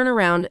 please turn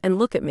around and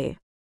look at me.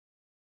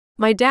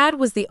 My dad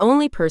was the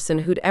only person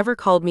who'd ever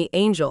called me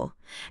angel,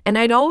 and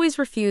I'd always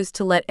refused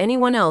to let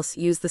anyone else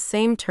use the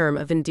same term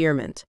of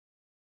endearment.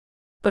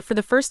 But for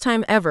the first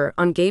time ever,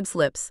 on Gabe's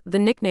lips, the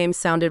nickname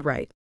sounded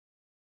right.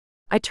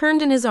 I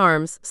turned in his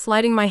arms,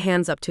 sliding my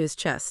hands up to his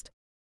chest.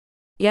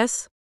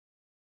 Yes?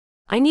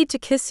 I need to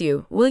kiss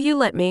you, will you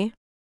let me?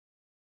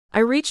 I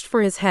reached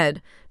for his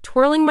head,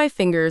 twirling my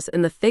fingers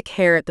in the thick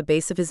hair at the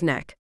base of his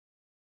neck.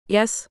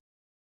 Yes?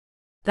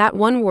 That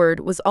one word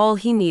was all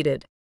he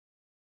needed.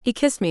 He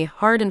kissed me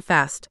hard and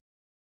fast.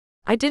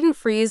 I didn't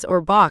freeze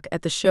or balk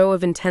at the show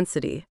of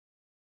intensity.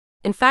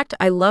 In fact,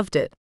 I loved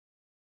it.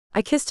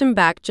 I kissed him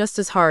back just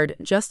as hard,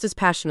 just as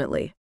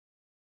passionately.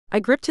 I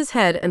gripped his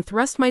head and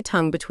thrust my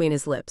tongue between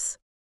his lips.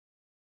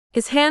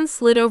 His hand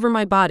slid over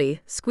my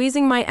body,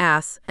 squeezing my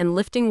ass and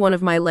lifting one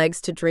of my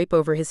legs to drape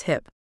over his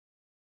hip.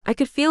 I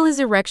could feel his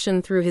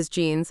erection through his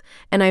jeans,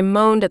 and I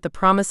moaned at the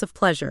promise of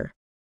pleasure.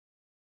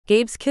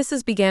 Gabe's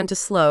kisses began to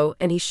slow,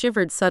 and he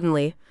shivered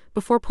suddenly,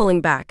 before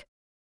pulling back.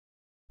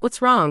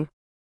 What's wrong?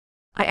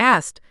 I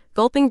asked,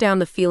 gulping down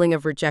the feeling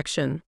of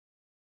rejection.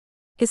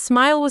 His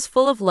smile was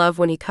full of love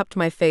when he cupped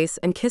my face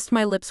and kissed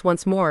my lips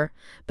once more,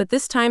 but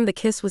this time the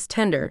kiss was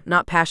tender,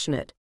 not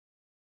passionate.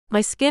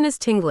 My skin is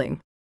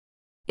tingling.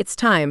 It's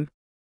time.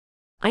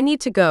 I need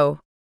to go.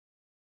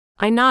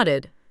 I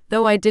nodded,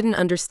 though I didn't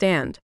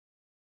understand.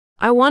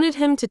 I wanted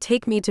him to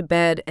take me to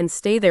bed and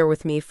stay there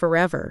with me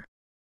forever.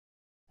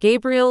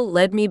 Gabriel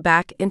led me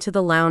back into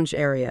the lounge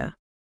area.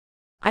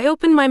 I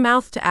opened my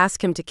mouth to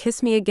ask him to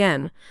kiss me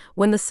again,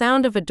 when the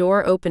sound of a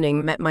door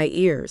opening met my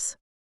ears.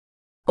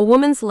 A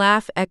woman's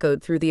laugh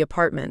echoed through the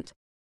apartment.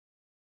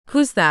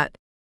 Who's that?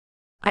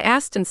 I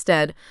asked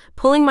instead,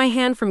 pulling my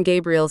hand from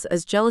Gabriel's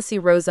as jealousy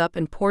rose up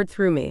and poured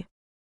through me.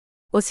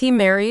 Was he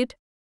married?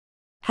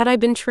 Had I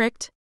been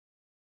tricked?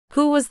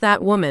 Who was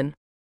that woman?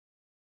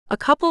 A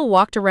couple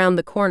walked around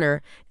the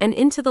corner and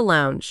into the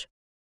lounge.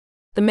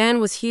 The man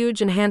was huge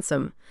and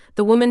handsome,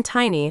 the woman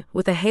tiny,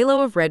 with a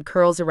halo of red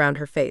curls around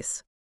her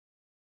face.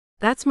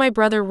 That's my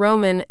brother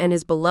Roman and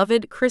his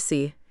beloved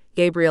Chrissy,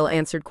 Gabriel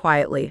answered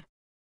quietly.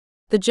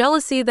 The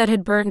jealousy that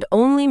had burned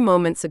only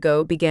moments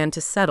ago began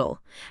to settle,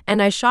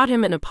 and I shot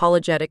him an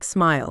apologetic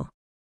smile.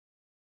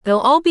 They'll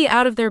all be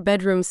out of their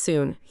bedrooms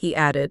soon, he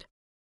added.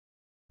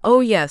 Oh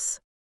yes.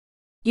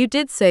 You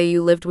did say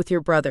you lived with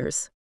your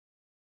brothers.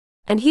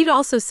 And he'd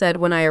also said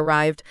when I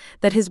arrived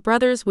that his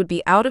brothers would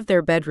be out of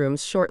their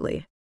bedrooms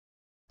shortly.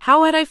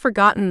 How had I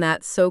forgotten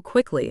that so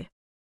quickly?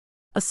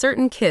 A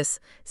certain kiss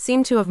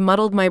seemed to have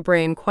muddled my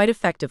brain quite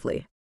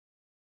effectively.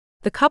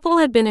 The couple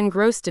had been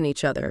engrossed in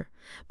each other,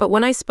 but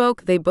when I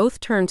spoke they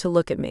both turned to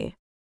look at me.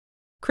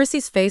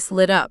 Chrissy's face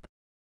lit up.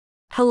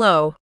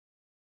 Hello.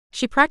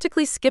 She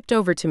practically skipped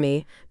over to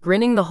me,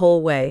 grinning the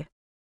whole way.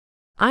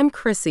 I'm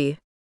Chrissy.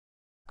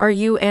 Are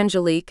you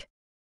Angelique?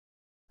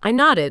 I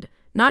nodded,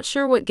 not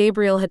sure what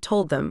Gabriel had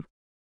told them.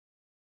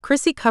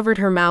 Chrissy covered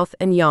her mouth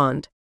and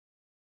yawned.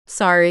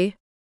 Sorry.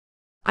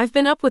 I've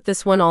been up with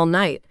this one all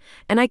night,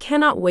 and I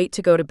cannot wait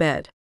to go to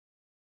bed.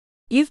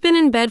 You've been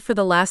in bed for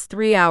the last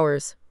 3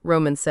 hours,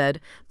 Roman said,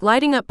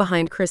 gliding up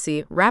behind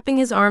Chrissy, wrapping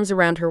his arms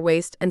around her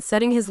waist and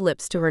setting his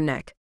lips to her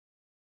neck.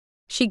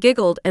 She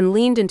giggled and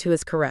leaned into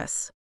his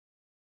caress.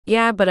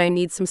 Yeah, but I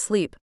need some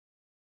sleep.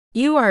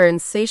 You are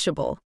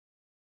insatiable.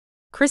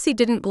 Chrissy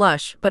didn't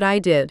blush, but I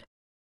did.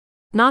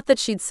 Not that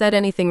she'd said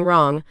anything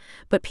wrong,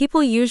 but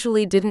people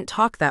usually didn't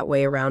talk that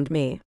way around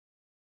me.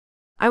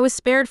 I was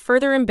spared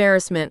further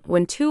embarrassment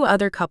when 2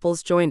 other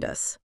couples joined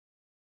us.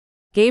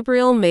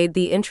 Gabriel made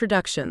the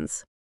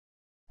introductions.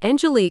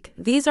 Angelique,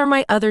 these are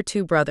my other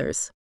 2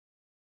 brothers.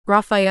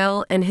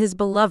 Raphael and his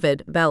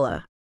beloved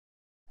Bella.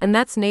 And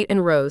that's Nate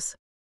and Rose.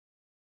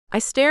 I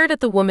stared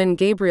at the woman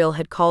Gabriel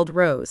had called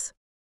Rose.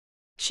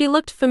 She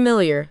looked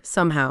familiar,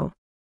 somehow.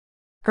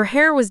 Her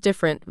hair was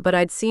different, but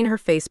I'd seen her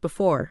face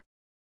before.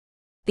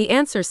 The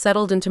answer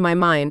settled into my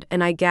mind,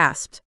 and I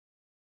gasped.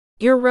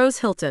 You're Rose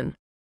Hilton.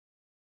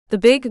 The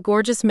big,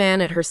 gorgeous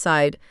man at her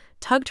side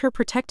tugged her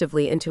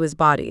protectively into his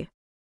body.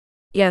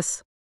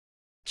 Yes.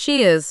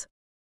 She is.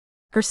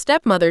 Her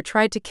stepmother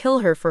tried to kill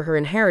her for her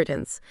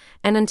inheritance,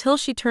 and until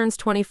she turns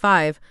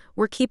 25,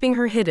 we're keeping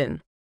her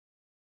hidden.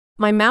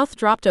 My mouth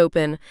dropped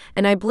open,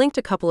 and I blinked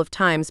a couple of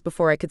times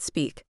before I could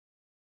speak.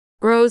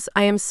 Rose,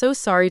 I am so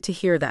sorry to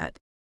hear that.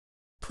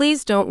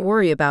 Please don't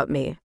worry about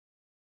me.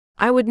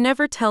 I would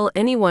never tell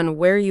anyone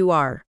where you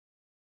are.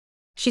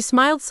 She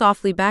smiled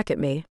softly back at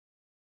me.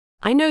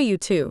 I know you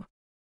too.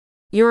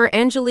 You're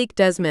Angelique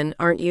Desmond,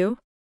 aren't you?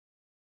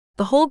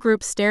 The whole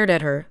group stared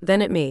at her,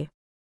 then at me.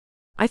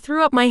 I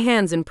threw up my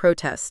hands in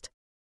protest.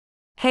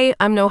 Hey,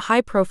 I'm no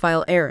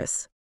high-profile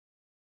heiress.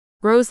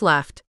 Rose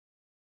laughed.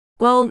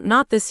 Well,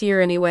 not this year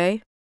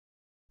anyway.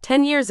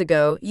 10 years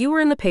ago, you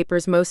were in the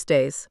papers most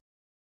days.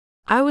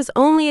 I was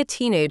only a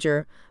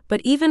teenager,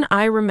 but even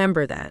I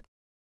remember that.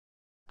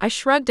 I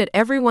shrugged at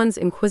everyone's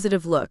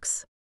inquisitive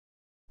looks.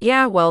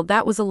 Yeah, well,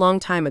 that was a long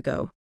time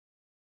ago.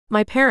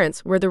 My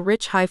parents were the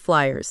rich high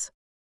flyers.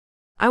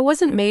 I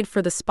wasn't made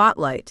for the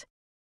spotlight.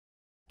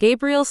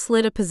 Gabriel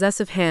slid a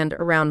possessive hand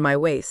around my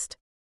waist.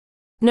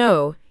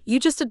 No, you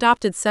just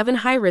adopted 7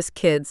 high-risk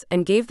kids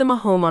and gave them a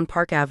home on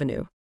Park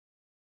Avenue.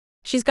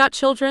 She's got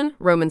children,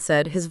 Roman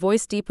said, his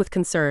voice deep with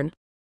concern.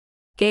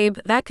 Gabe,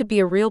 that could be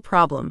a real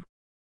problem.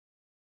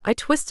 I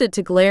twisted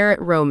to glare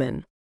at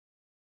Roman.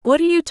 What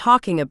are you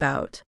talking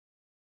about?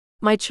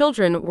 My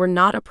children were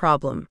not a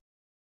problem.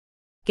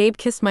 Gabe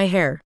kissed my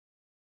hair.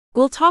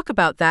 We'll talk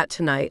about that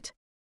tonight.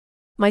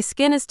 My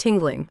skin is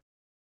tingling.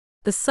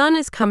 The sun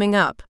is coming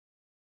up.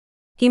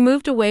 He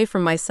moved away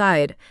from my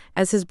side,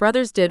 as his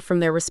brothers did from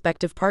their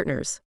respective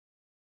partners.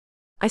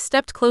 I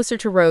stepped closer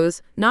to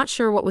Rose, not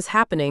sure what was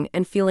happening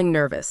and feeling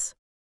nervous.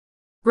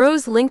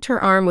 Rose linked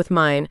her arm with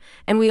mine,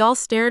 and we all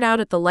stared out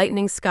at the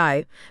lightening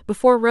sky,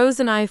 before Rose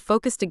and I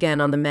focused again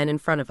on the men in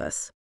front of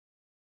us.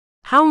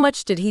 How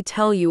much did he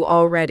tell you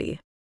already?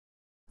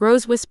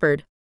 Rose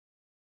whispered.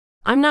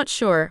 I'm not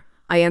sure,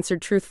 I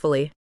answered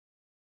truthfully.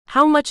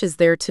 How much is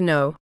there to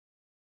know?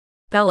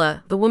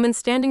 Bella, the woman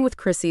standing with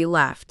Chrissy,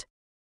 laughed.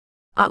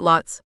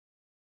 Lots.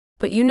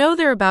 But you know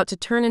they're about to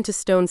turn into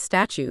stone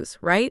statues,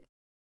 right?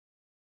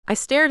 I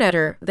stared at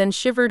her, then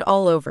shivered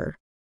all over.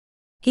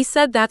 He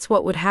said that's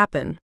what would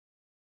happen.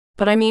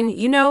 But I mean,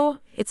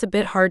 it's a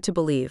bit hard to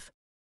believe.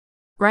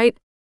 Right?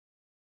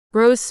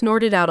 Rose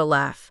snorted out a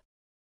laugh.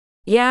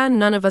 Yeah,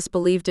 none of us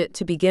believed it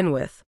to begin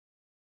with.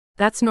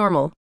 That's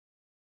normal.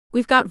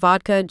 We've got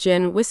vodka,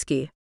 gin,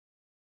 whiskey.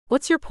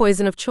 What's your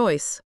poison of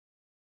choice?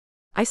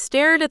 I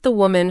stared at the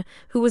woman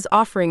who was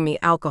offering me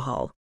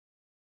alcohol.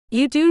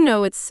 You do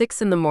know it's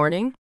 6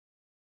 a.m?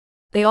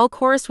 They all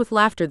chorused with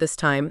laughter this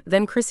time,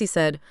 then Chrissy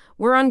said,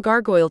 We're on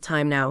Gargoyle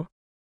time now.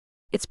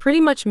 It's pretty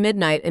much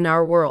midnight in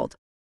our world.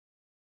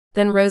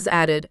 Then Rose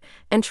added,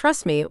 And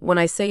trust me when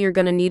I say you're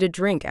gonna need a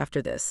drink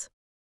after this.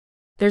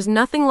 There's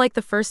nothing like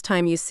the first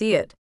time you see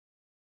it.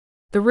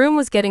 The room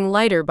was getting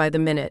lighter by the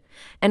minute,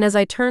 and as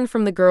I turned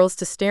from the girls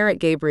to stare at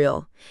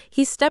Gabriel,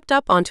 he stepped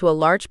up onto a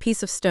large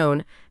piece of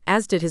stone,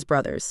 as did his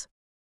brothers.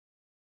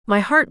 My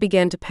heart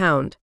began to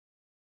pound.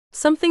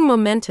 Something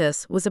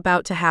momentous was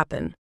about to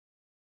happen.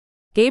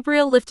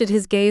 Gabriel lifted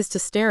his gaze to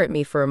stare at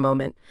me for a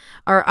moment,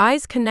 our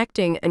eyes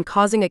connecting and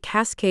causing a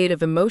cascade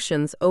of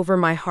emotions over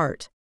my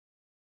heart.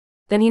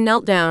 Then he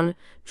knelt down,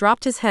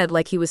 dropped his head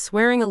like he was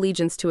swearing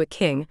allegiance to a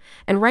king,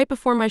 and right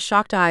before my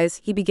shocked eyes,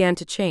 he began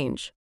to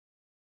change.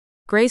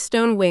 Gray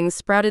stone wings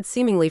sprouted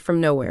seemingly from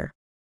nowhere.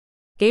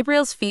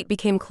 Gabriel's feet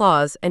became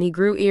claws and he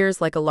grew ears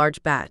like a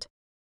large bat.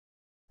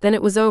 Then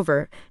it was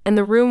over, and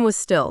the room was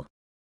still.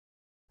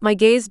 My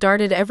gaze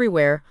darted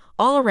everywhere,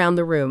 all around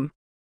the room.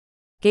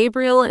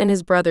 Gabriel and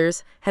his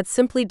brothers had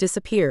simply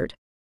disappeared.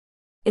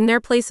 In their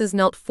places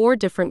knelt 4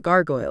 different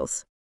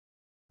gargoyles.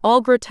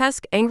 All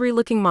grotesque,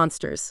 angry-looking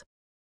monsters.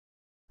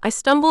 I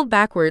stumbled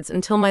backwards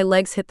until my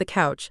legs hit the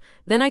couch,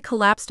 then I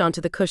collapsed onto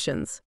the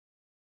cushions.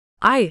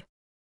 I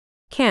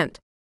can't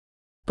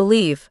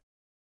believe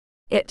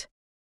it.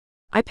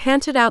 I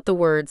panted out the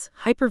words,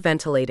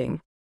 hyperventilating.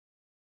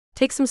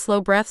 Take some slow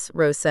breaths,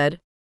 Rose said.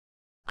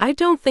 I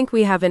don't think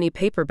we have any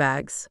paper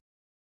bags.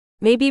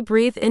 Maybe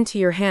breathe into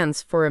your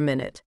hands for a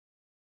minute.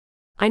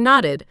 I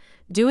nodded,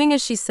 doing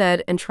as she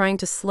said and trying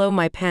to slow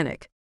my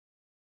panic.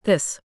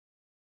 This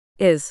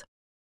is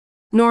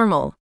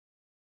normal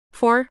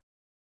for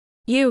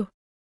you.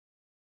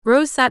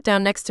 Rose sat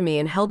down next to me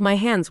and held my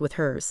hands with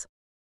hers.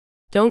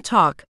 Don't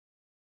talk.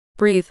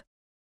 Breathe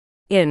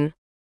in.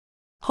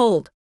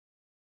 Hold.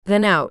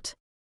 Then out.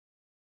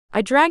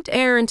 I dragged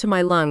air into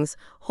my lungs,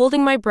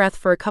 holding my breath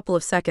for a couple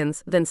of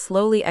seconds, then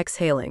slowly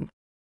exhaling.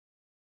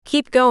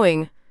 Keep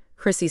going,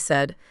 Chrissy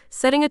said,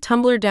 setting a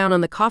tumbler down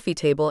on the coffee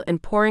table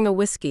and pouring a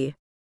whiskey.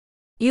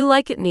 You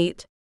like it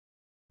neat?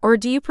 Or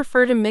do you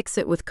prefer to mix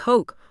it with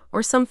Coke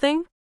or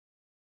something?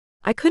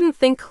 I couldn't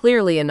think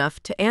clearly enough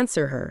to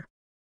answer her.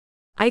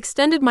 I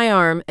extended my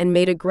arm and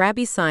made a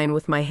grabby sign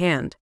with my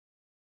hand.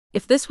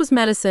 If this was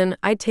medicine,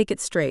 I'd take it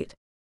straight.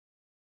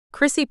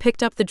 Chrissy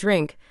picked up the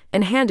drink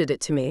and handed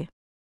it to me.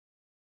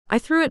 I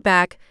threw it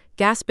back,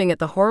 gasping at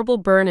the horrible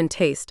burn and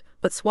taste,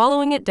 but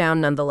swallowing it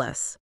down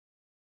nonetheless.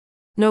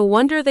 No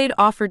wonder they'd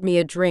offered me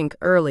a drink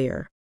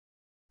earlier.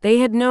 They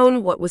had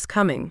known what was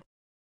coming.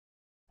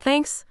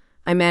 Thanks,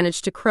 I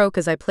managed to croak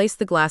as I placed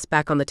the glass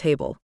back on the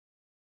table.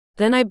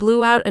 Then I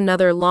blew out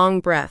another long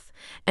breath,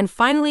 and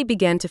finally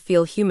began to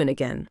feel human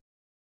again.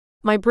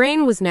 My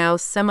brain was now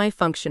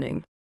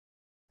semi-functioning.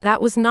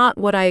 That was not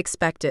what I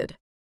expected.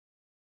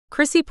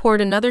 Chrissy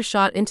poured another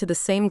shot into the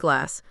same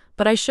glass,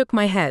 but I shook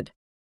my head.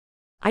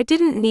 I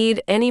didn't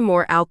need any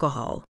more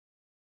alcohol.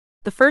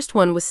 The first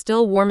one was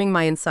still warming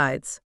my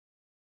insides.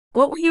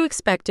 What were you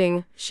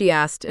expecting? She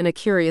asked in a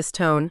curious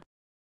tone.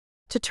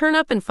 To turn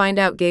up and find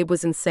out Gabe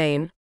was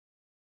insane?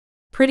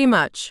 Pretty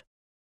much.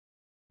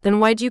 Then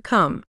why'd you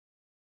come?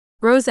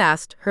 Rose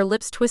asked, her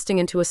lips twisting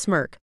into a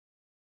smirk.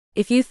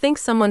 If you think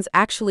someone's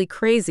actually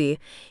crazy,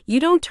 you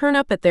don't turn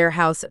up at their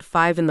house at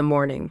 5 in the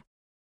morning.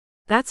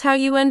 That's how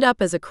you end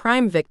up as a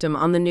crime victim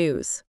on the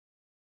news.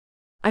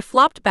 I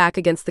flopped back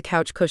against the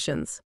couch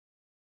cushions.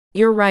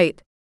 You're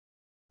right.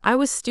 I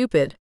was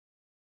stupid.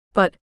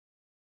 But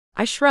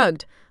I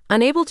shrugged,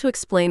 unable to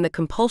explain the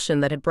compulsion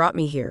that had brought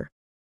me here.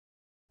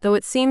 Though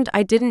it seemed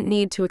I didn't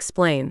need to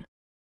explain.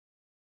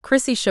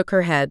 Chrissy shook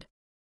her head.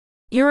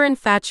 You're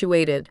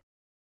infatuated.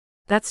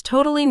 That's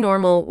totally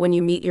normal when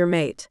you meet your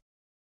mate.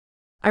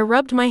 I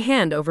rubbed my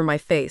hand over my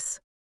face.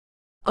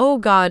 Oh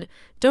God,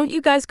 don't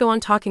you guys go on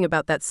talking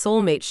about that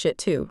soulmate shit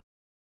too.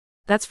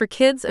 That's for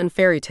kids and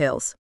fairy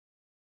tales.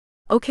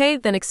 Okay,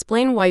 then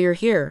explain why you're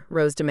here,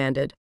 Rose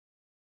demanded.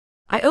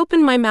 I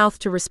opened my mouth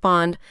to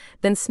respond,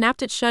 then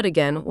snapped it shut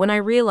again when I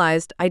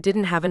realized I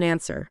didn't have an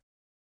answer.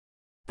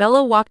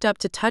 Bella walked up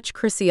to touch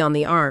Chrissy on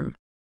the arm.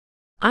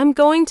 I'm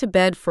going to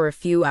bed for a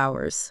few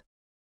hours.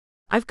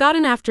 I've got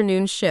an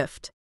afternoon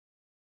shift.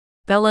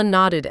 Bella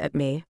nodded at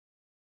me.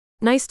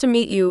 Nice to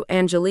meet you,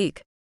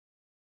 Angelique.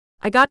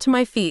 I got to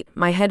my feet,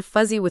 my head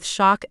fuzzy with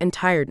shock and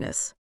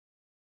tiredness.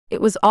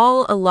 It was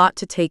all a lot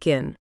to take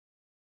in.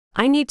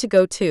 I need to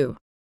go too.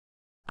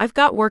 I've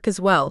got work as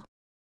well.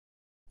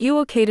 You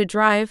okay to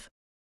drive?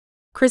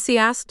 Chrissy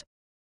asked.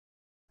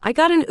 I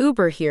got an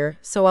Uber here,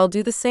 so I'll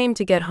do the same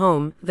to get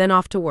home, then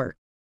off to work.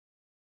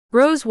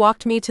 Rose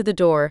walked me to the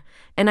door,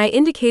 and I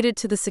indicated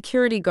to the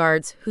security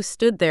guards who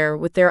stood there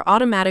with their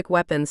automatic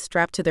weapons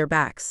strapped to their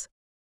backs.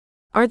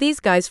 Are these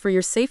guys for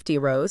your safety,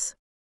 Rose?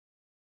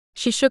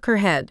 She shook her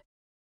head.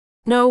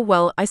 No,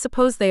 well, I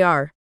suppose they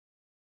are.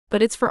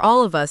 But it's for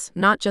all of us,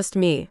 not just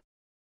me.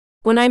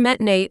 When I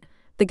met Nate,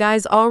 the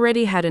guys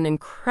already had an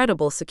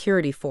incredible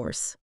security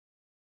force.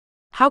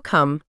 How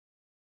come?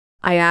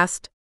 I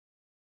asked.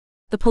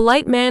 The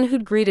polite man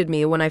who'd greeted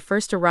me when I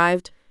first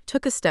arrived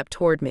took a step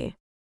toward me.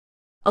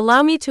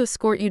 Allow me to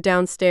escort you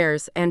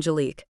downstairs,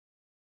 Angelique.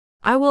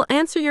 I will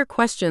answer your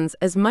questions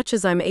as much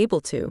as I'm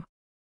able to.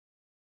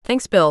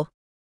 Thanks, Bill.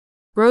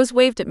 Rose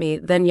waved at me,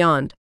 then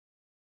yawned.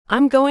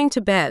 I'm going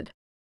to bed.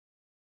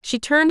 She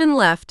turned and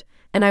left,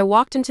 and I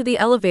walked into the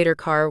elevator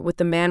car with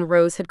the man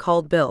Rose had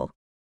called Bill.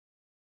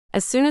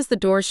 As soon as the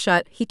doors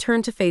shut, he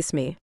turned to face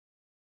me.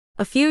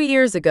 A few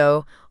years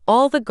ago,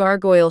 all the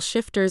gargoyle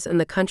shifters in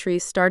the country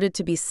started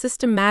to be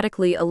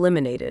systematically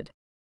eliminated.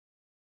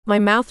 My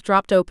mouth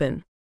dropped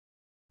open.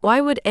 Why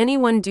would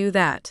anyone do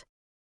that?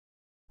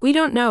 We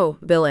don't know,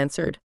 Bill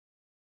answered.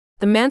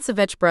 The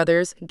Mansovich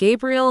brothers,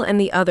 Gabriel and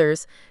the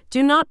others,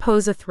 do not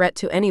pose a threat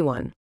to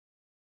anyone.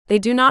 They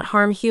do not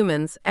harm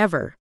humans,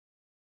 ever.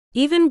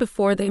 Even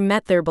before they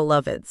met their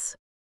beloveds.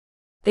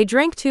 They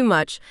drank too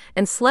much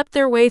and slept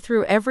their way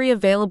through every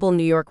available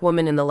New York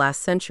woman in the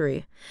last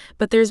century,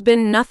 but there's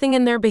been nothing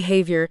in their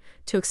behavior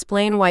to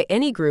explain why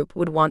any group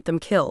would want them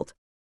killed.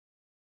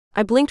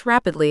 I blinked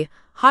rapidly,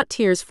 hot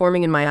tears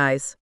forming in my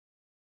eyes.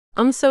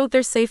 So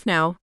they're safe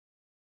now?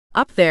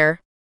 Up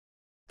there.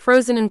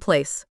 Frozen in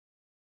place.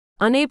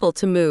 Unable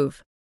to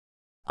move.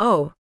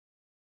 Oh.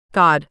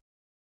 God.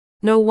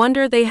 No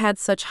wonder they had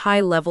such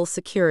high-level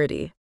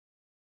security.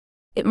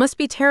 It must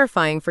be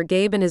terrifying for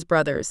Gabe and his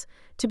brothers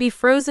to be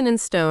frozen in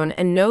stone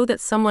and know that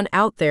someone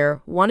out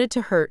there wanted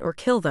to hurt or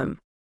kill them.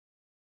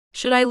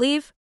 Should I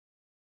leave?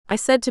 I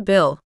said to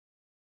Bill.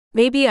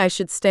 Maybe I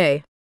should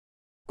stay.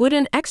 Would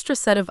an extra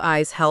set of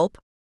eyes help?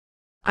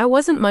 I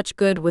wasn't much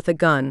good with a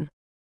gun.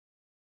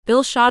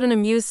 Bill shot an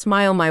amused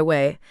smile my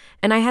way,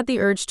 and I had the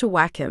urge to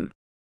whack him.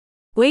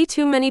 Way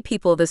too many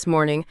people this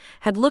morning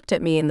had looked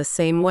at me in the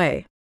same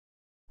way.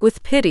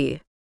 With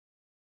pity.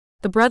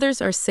 The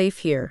brothers are safe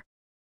here.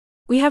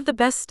 We have the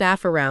best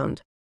staff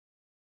around.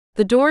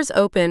 The doors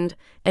opened,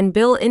 and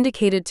Bill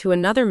indicated to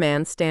another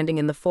man standing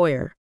in the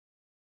foyer.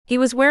 He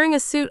was wearing a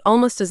suit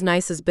almost as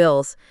nice as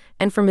Bill's,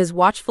 and from his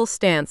watchful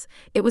stance,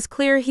 it was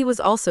clear he was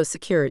also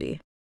security.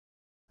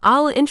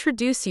 I'll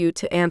introduce you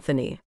to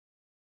Anthony.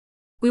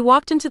 We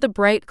walked into the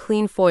bright,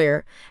 clean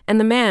foyer, and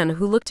the man,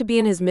 who looked to be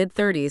in his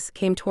mid-30s,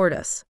 came toward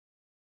us.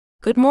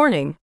 Good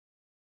morning.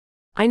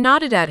 I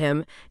nodded at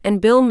him,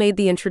 and Bill made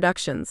the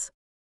introductions.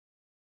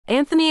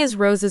 Anthony is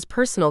Rose's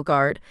personal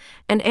guard,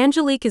 and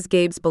Angelique is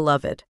Gabe's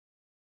beloved.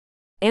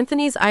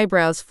 Anthony's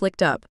eyebrows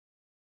flicked up.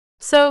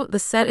 So, the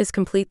set is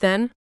complete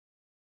then?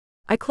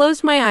 I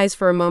closed my eyes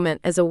for a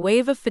moment as a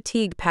wave of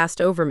fatigue passed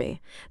over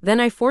me, then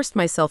I forced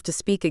myself to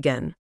speak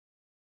again.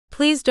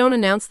 Please don't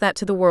announce that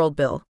to the world,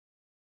 Bill.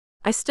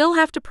 I still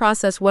have to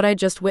process what I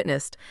just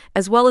witnessed,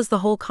 as well as the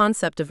whole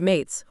concept of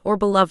mates, or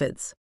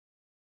beloveds.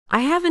 I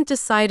haven't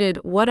decided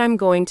what I'm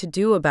going to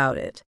do about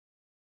it.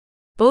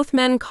 Both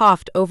men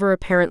coughed over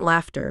apparent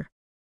laughter.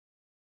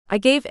 I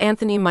gave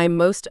Anthony my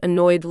most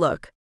annoyed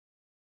look.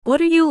 What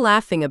are you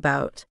laughing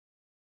about?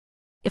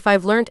 If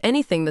I've learned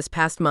anything this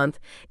past month,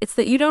 it's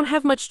that you don't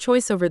have much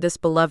choice over this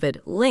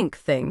beloved link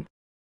thing.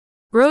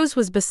 Rose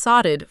was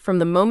besotted from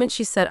the moment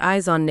she set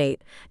eyes on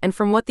Nate, and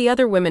from what the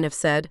other women have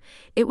said,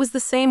 it was the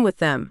same with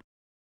them.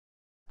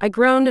 I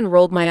groaned and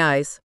rolled my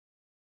eyes.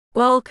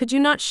 Well, could you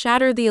not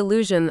shatter the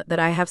illusion that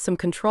I have some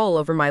control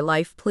over my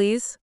life,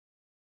 please?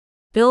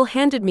 Bill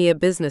handed me a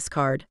business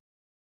card.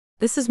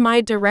 This is my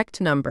direct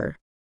number.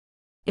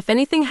 If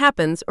anything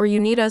happens or you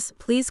need us,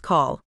 please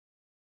call.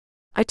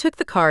 I took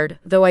the card,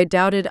 though I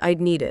doubted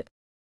I'd need it.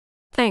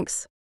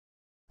 Thanks.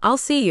 I'll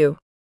see you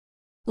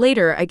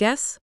later, I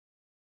guess?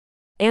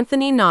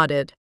 Anthony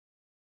nodded.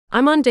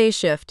 I'm on day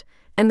shift,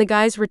 and the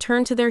guys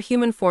return to their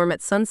human form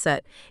at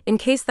sunset, in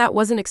case that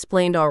wasn't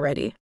explained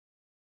already.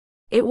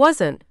 It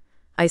wasn't,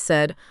 I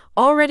said,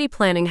 already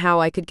planning how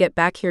I could get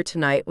back here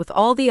tonight with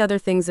all the other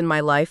things in my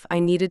life I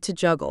needed to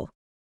juggle.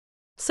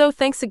 So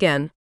thanks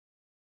again.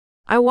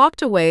 I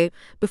walked away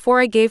before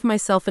I gave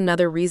myself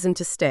another reason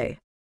to stay.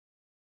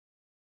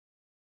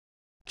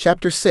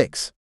 Chapter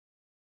 6.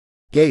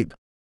 Gabe.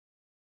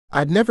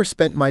 I'd never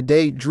spent my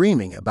day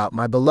dreaming about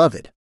my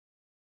beloved.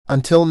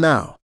 Until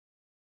now.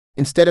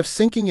 Instead of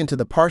sinking into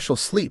the partial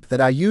sleep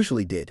that I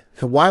usually did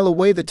to while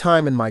away the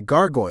time in my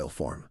gargoyle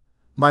form,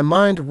 my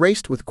mind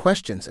raced with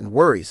questions and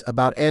worries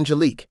about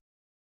Angelique.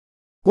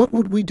 What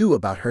would we do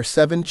about her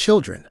 7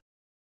 children?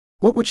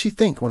 What would she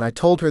think when I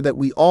told her that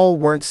we all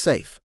weren't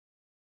safe?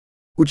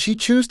 Would she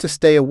choose to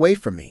stay away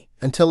from me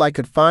until I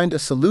could find a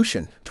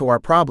solution to our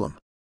problem?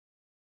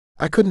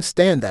 I couldn't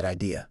stand that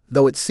idea,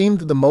 though it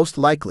seemed the most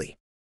likely.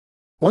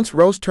 Once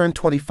Rose turned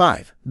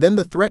 25, then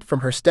the threat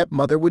from her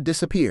stepmother would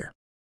disappear.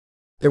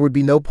 There would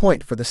be no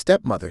point for the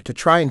stepmother to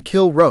try and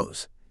kill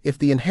Rose if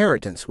the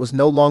inheritance was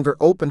no longer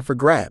open for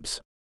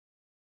grabs.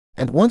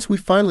 And once we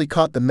finally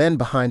caught the men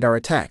behind our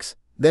attacks,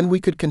 then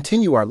we could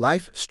continue our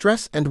life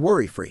stress and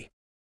worry-free.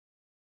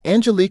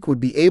 Angelique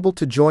would be able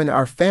to join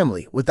our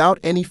family without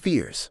any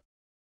fears.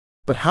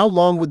 But how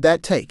long would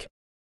that take?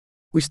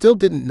 We still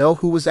didn't know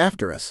who was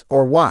after us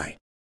or why.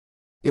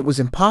 It was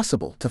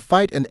impossible to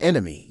fight an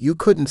enemy you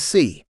couldn't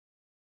see.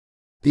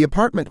 The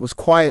apartment was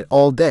quiet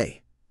all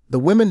day, the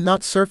women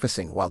not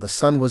surfacing while the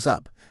sun was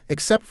up,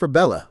 except for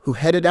Bella, who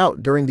headed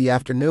out during the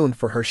afternoon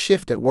for her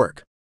shift at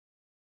work.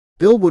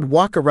 Bill would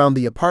walk around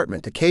the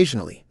apartment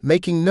occasionally,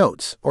 making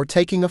notes or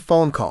taking a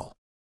phone call.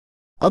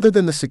 Other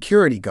than the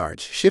security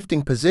guards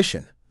shifting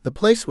position, the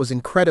place was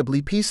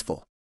incredibly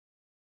peaceful.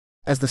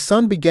 As the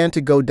sun began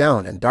to go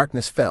down and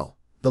darkness fell,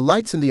 the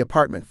lights in the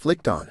apartment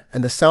flicked on,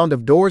 and the sound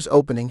of doors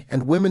opening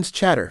and women's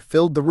chatter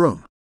filled the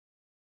room.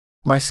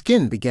 My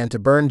skin began to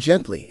burn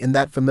gently in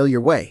that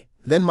familiar way,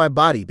 then my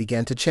body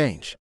began to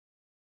change.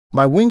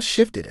 My wings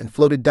shifted and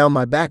floated down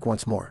my back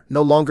once more,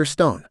 no longer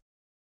stone.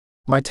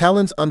 My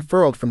talons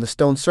unfurled from the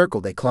stone circle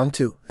they clung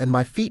to, and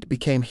my feet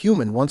became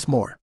human once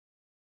more.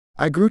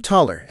 I grew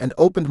taller and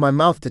opened my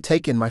mouth to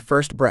take in my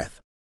first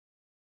breath.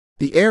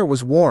 The air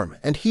was warm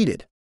and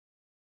heated.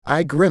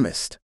 I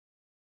grimaced.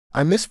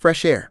 I miss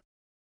fresh air.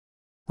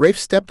 Rafe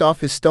stepped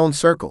off his stone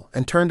circle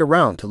and turned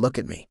around to look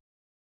at me.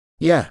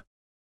 Yeah.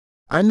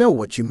 I know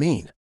what you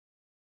mean.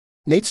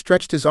 Nate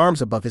stretched his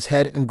arms above his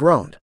head and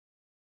groaned.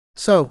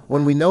 So,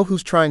 when we know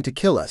who's trying to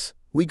kill us,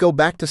 we go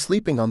back to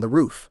sleeping on the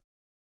roof.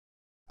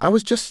 I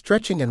was just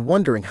stretching and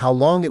wondering how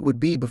long it would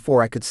be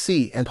before I could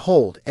see and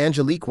hold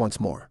Angelique once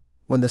more,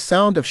 when the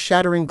sound of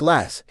shattering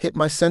glass hit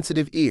my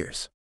sensitive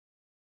ears.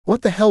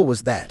 What the hell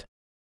was that?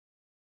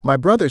 My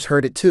brothers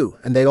heard it too,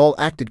 and they all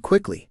acted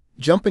quickly,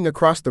 jumping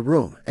across the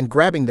room and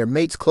grabbing their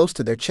mates close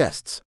to their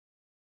chests.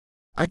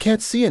 I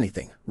can't see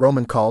anything,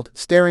 Roman called,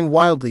 staring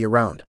wildly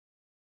around.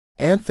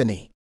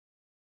 Anthony.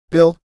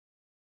 Bill.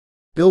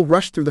 Bill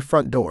rushed through the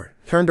front door,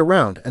 turned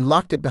around and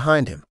locked it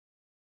behind him.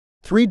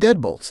 3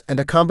 deadbolts and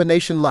a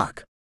combination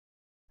lock.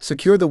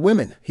 Secure the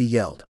women, he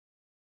yelled.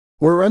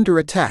 We're under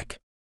attack.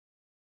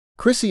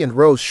 Chrissy and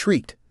Rose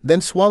shrieked, then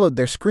swallowed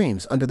their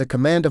screams under the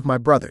command of my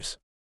brothers.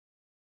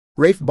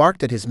 Rafe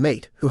barked at his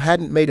mate, who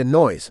hadn't made a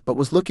noise but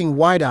was looking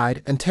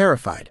wide-eyed and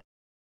terrified.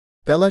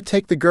 Bella,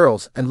 take the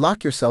girls and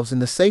lock yourselves in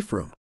the safe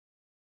room.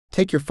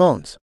 Take your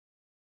phones.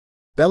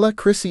 Bella,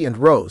 Chrissy and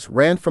Rose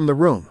ran from the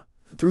room,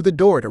 through the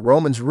door to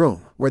Roman's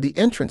room, where the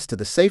entrance to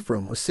the safe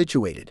room was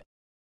situated.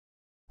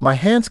 My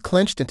hands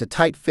clenched into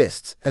tight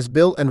fists as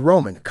Bill and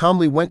Roman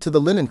calmly went to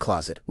the linen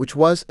closet, which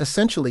was,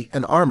 essentially,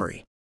 an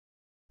armory.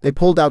 They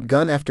pulled out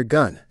gun after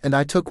gun, and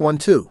I took one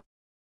too.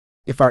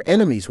 If our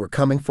enemies were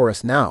coming for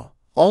us now,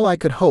 all I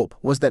could hope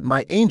was that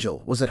my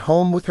angel was at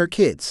home with her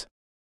kids.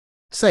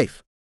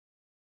 Safe.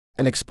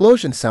 An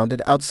explosion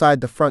sounded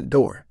outside the front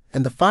door,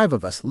 and the 5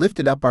 of us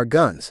lifted up our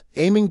guns,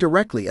 aiming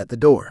directly at the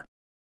door.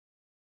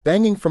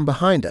 Banging from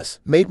behind us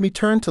made me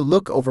turn to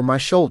look over my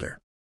shoulder.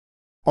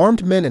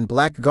 Armed men in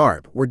black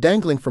garb were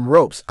dangling from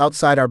ropes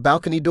outside our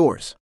balcony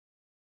doors.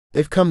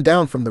 They've come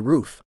down from the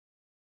roof.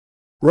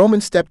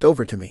 Roman stepped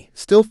over to me,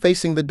 still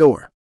facing the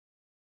door.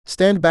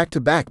 Stand back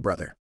to back,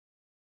 brother.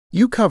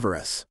 You cover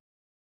us.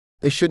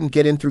 They shouldn't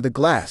get in through the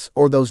glass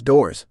or those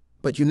doors,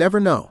 but you never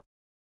know.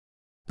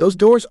 Those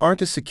doors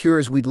aren't as secure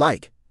as we'd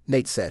like,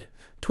 Nate said,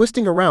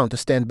 twisting around to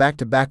stand back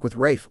to back with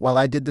Rafe while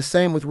I did the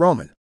same with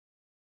Roman.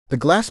 The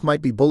glass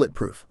might be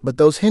bulletproof, but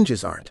those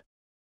hinges aren't.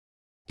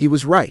 He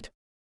was right.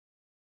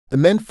 The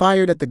men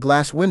fired at the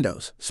glass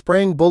windows,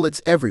 spraying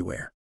bullets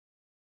everywhere.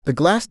 The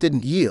glass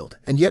didn't yield,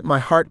 and yet my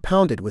heart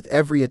pounded with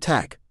every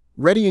attack,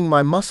 readying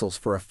my muscles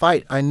for a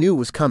fight I knew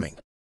was coming.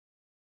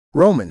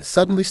 Roman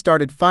suddenly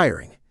started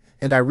firing,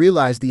 and I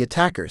realized the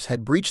attackers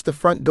had breached the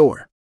front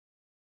door.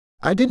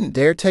 I didn't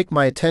dare take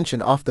my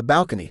attention off the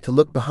balcony to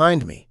look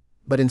behind me,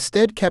 but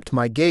instead kept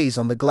my gaze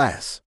on the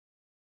glass.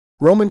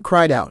 Roman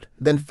cried out,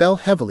 then fell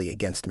heavily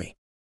against me.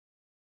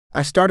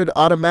 I started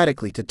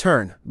automatically to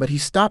turn, but he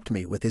stopped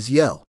me with his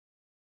yell.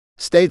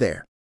 Stay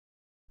there.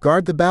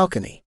 Guard the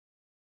balcony.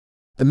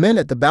 The men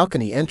at the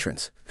balcony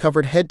entrance,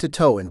 covered head to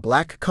toe in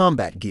black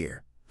combat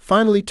gear,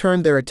 finally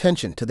turned their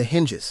attention to the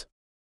hinges.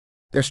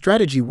 Their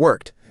strategy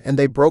worked, and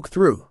they broke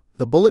through,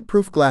 the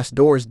bulletproof glass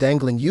doors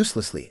dangling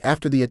uselessly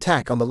after the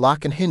attack on the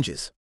lock and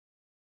hinges.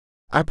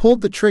 I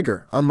pulled the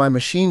trigger on my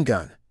machine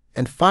gun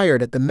and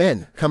fired at the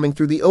men coming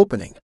through the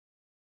opening.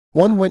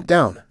 One went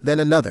down, then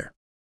another.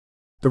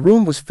 The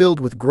room was filled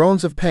with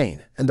groans of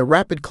pain and the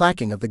rapid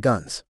clacking of the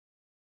guns.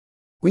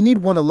 We need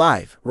one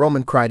alive,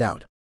 Roman cried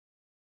out.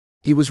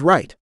 He was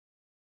right.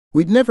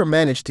 We'd never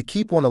managed to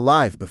keep one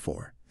alive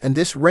before, and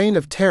this reign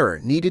of terror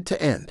needed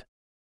to end.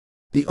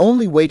 The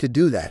only way to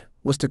do that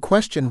was to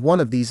question one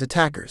of these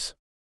attackers.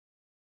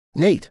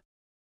 Nate.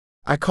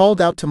 I called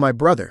out to my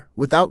brother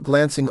without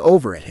glancing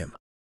over at him.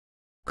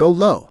 Go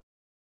low.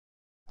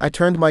 I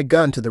turned my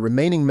gun to the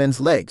remaining men's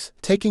legs,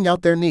 taking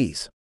out their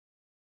knees.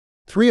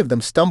 3 of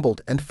them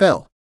stumbled and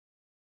fell.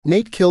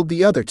 Nate killed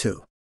the other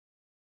 2.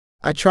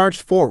 I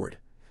charged forward,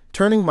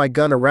 turning my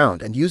gun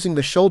around and using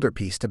the shoulder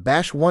piece to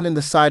bash one in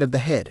the side of the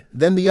head,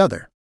 then the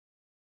other.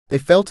 They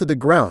fell to the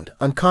ground,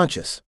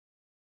 unconscious.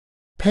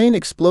 Pain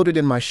exploded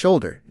in my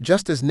shoulder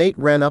just as Nate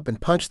ran up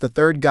and punched the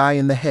 3rd guy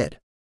in the head.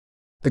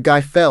 The guy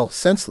fell,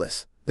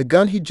 senseless, the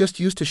gun he'd just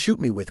used to shoot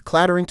me with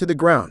clattering to the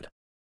ground.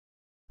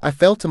 I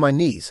fell to my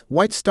knees,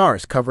 white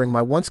stars covering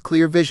my once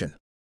clear vision.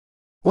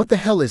 What the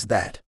hell is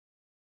that?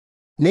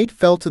 Nate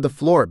fell to the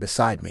floor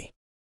beside me.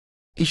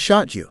 He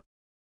shot you.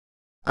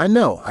 I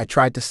know, I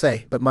tried to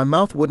say, but my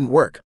mouth wouldn't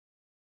work.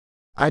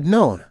 I'd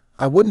known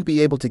I wouldn't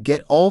be able to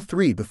get all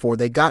 3 before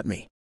they got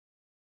me.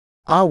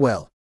 Ah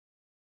well.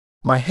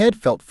 My head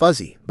felt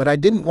fuzzy, but I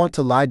didn't want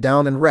to lie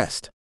down and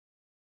rest.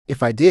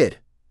 If I did,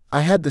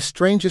 I had the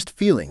strangest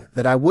feeling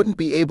that I wouldn't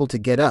be able to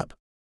get up.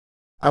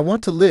 I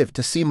want to live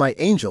to see my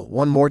angel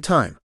one more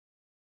time.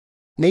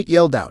 Nate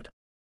yelled out.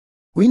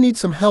 We need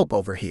some help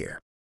over here.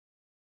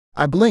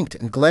 I blinked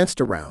and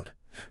glanced around,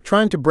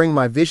 trying to bring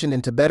my vision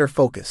into better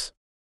focus.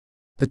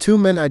 The 2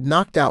 men I'd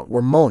knocked out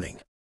were moaning.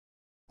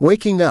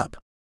 Waking up.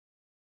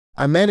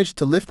 I managed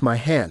to lift my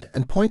hand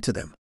and point to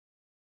them.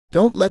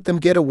 Don't let them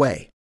get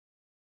away.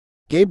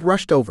 Gabe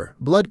rushed over,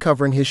 blood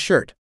covering his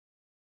shirt.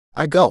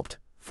 I gulped,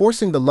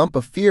 forcing the lump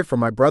of fear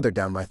from my brother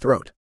down my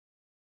throat.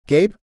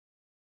 Gabe?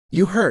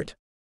 You hurt?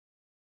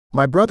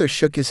 My brother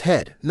shook his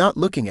head, not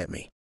looking at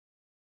me.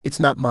 It's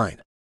not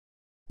mine.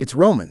 It's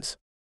Roman's.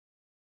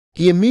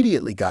 He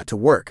immediately got to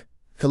work,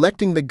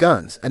 collecting the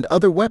guns and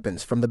other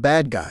weapons from the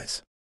bad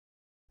guys.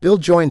 Bill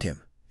joined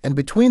him, and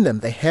between them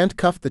they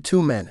handcuffed the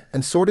 2 men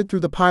and sorted through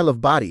the pile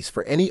of bodies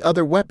for any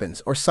other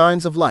weapons or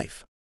signs of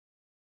life.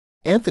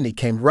 Anthony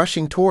came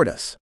rushing toward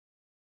us.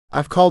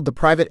 I've called the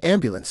private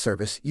ambulance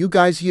service you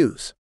guys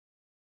use.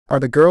 Are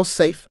the girls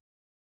safe?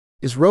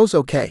 Is Rose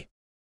okay?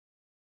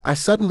 I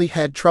suddenly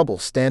had trouble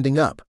standing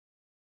up.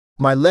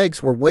 My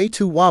legs were way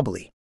too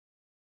wobbly.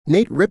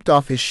 Nate ripped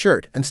off his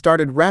shirt and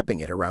started wrapping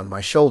it around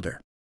my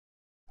shoulder.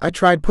 I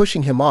tried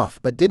pushing him off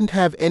but didn't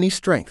have any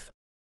strength.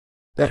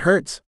 That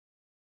hurts.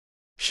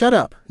 Shut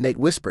up, Nate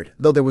whispered,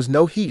 though there was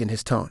no heat in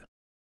his tone.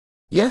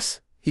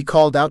 Yes, he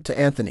called out to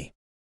Anthony.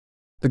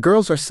 The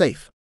girls are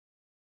safe.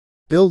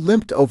 Bill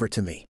limped over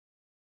to me.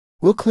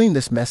 We'll clean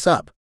this mess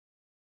up.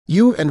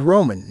 You and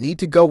Roman need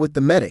to go with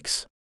the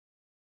medics.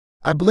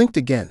 I blinked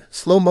again,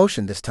 slow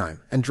motion this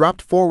time, and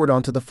dropped forward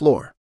onto the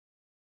floor.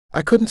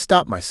 I couldn't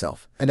stop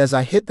myself, and as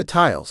I hit the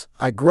tiles,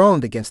 I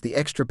groaned against the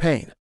extra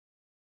pain.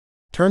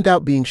 Turned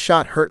out being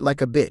shot hurt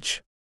like a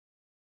bitch.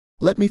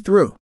 Let me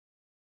through.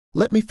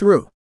 Let me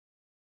through.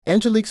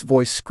 Angelique's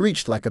voice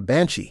screeched like a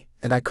banshee,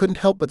 and I couldn't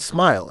help but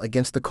smile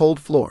against the cold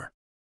floor.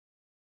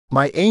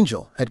 My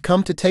angel had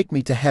come to take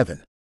me to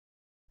heaven.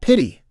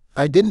 Pity,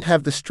 I didn't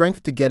have the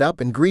strength to get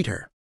up and greet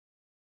her.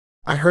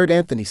 I heard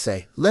Anthony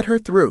say, "Let her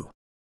through.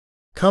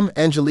 Come,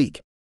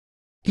 Angelique.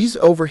 He's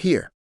over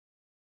here."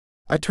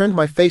 I turned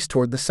my face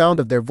toward the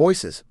sound of their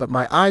voices, but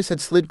my eyes had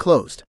slid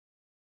closed.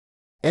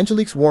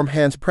 Angelique's warm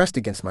hands pressed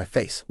against my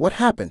face. What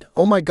happened?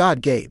 Oh my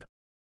God, Gabe.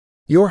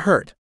 You're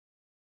hurt.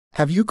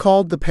 Have you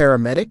called the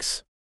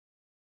paramedics?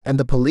 And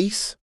the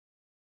police?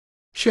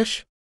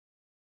 Shush.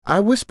 I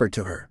whispered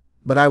to her,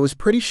 but I was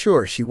pretty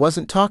sure she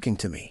wasn't talking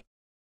to me.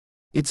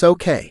 It's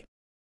okay.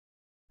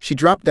 She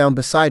dropped down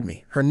beside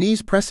me, her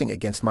knees pressing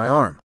against my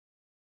arm.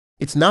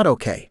 It's not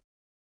okay.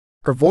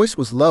 Her voice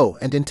was low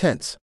and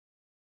intense.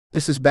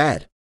 This is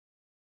bad.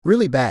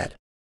 Really bad.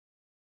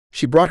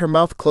 She brought her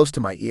mouth close to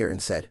my ear and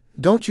said,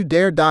 "Don't you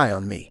dare die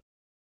on me.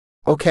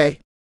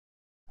 Okay?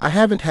 I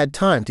haven't had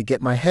time to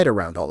get my head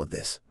around all of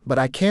this, but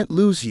I can't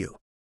lose you.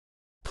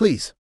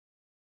 Please."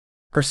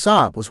 Her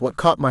sob was what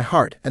caught my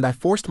heart, and I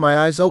forced my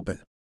eyes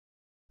open.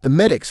 The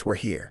medics were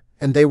here,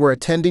 and they were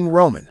attending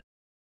Roman.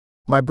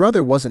 My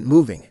brother wasn't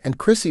moving, and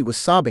Chrissy was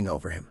sobbing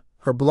over him,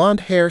 her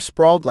blonde hair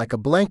sprawled like a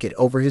blanket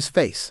over his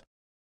face.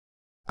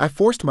 I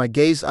forced my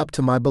gaze up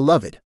to my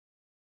beloved.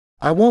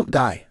 I won't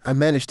die, I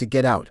managed to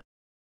get out.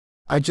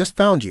 I just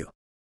found you.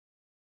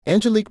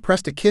 Angelique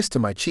pressed a kiss to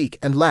my cheek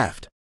and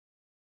laughed.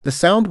 The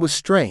sound was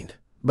strained,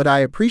 but I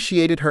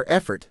appreciated her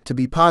effort to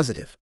be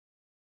positive.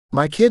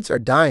 My kids are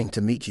dying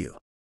to meet you.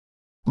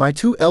 My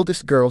 2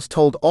 eldest girls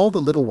told all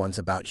the little ones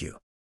about you.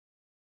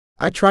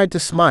 I tried to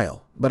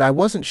smile, but I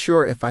wasn't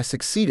sure if I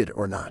succeeded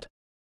or not.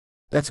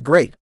 That's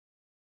great.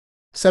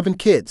 7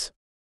 kids.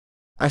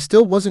 I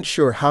still wasn't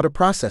sure how to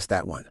process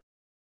that one.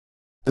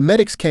 The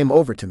medics came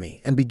over to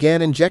me and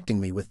began injecting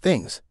me with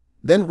things,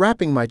 then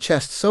wrapping my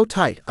chest so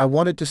tight I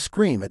wanted to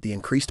scream at the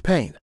increased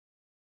pain.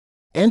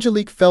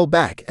 Angelique fell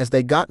back as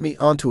they got me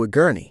onto a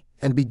gurney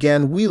and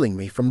began wheeling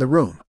me from the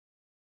room.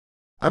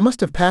 I must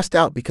have passed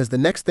out because the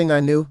next thing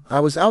I knew, I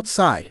was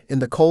outside in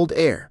the cold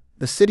air,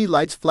 the city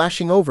lights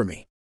flashing over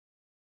me.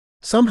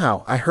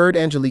 Somehow I heard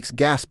Angelique's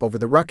gasp over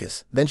the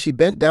ruckus, then she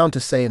bent down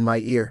to say in my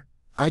ear,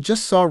 "I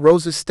just saw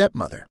Rose's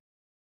stepmother.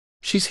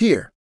 She's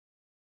here.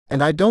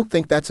 And I don't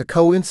think that's a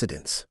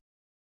coincidence."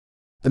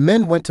 The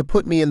men went to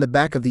put me in the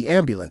back of the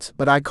ambulance,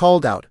 but I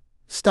called out,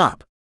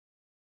 "Stop.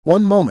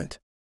 One moment."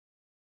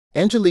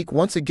 Angelique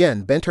once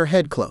again bent her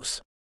head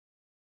close.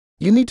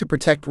 "You need to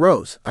protect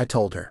Rose," I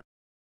told her.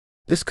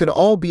 "This could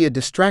all be a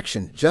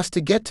distraction just to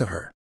get to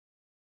her."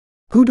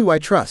 "Who do I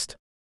trust?"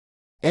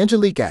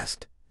 Angelique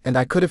asked, and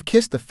I could have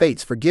kissed the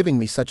fates for giving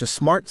me such a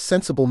smart,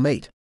 sensible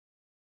mate.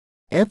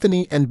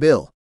 "Anthony and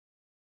Bill.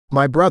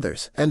 My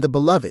brothers and the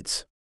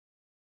beloveds.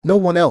 No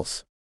one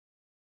else."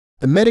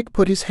 The medic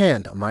put his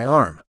hand on my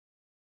arm.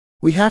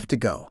 "We have to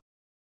go."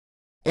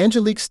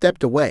 Angelique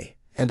stepped away,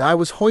 and I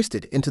was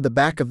hoisted into the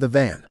back of the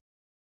van.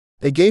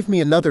 They gave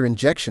me another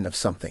injection of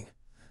something.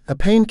 A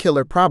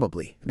painkiller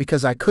probably,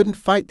 because I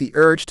couldn't fight the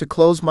urge to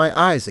close my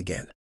eyes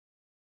again.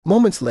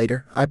 Moments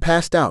later, I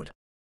passed out.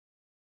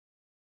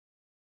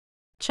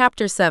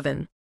 Chapter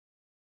 7.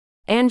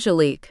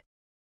 Angelique.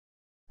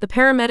 The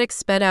paramedics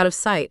sped out of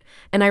sight,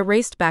 and I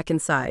raced back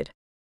inside.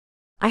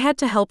 I had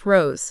to help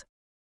Rose.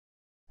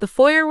 The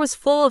foyer was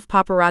full of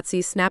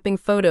paparazzi snapping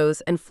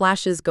photos and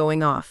flashes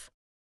going off.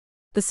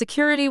 The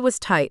security was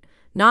tight,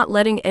 not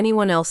letting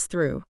anyone else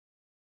through.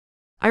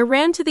 I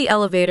ran to the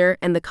elevator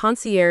and the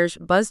concierge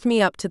buzzed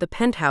me up to the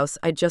penthouse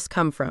I'd just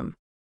come from.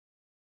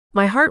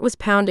 My heart was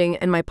pounding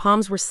and my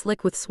palms were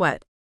slick with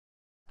sweat.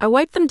 I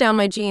wiped them down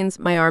my jeans,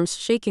 my arms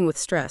shaking with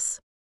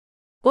stress.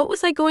 What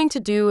was I going to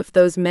do if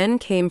those men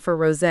came for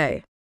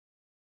Rosé?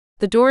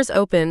 The doors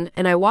opened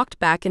and I walked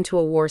back into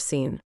a war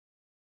scene.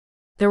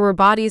 There were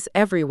bodies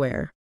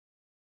everywhere.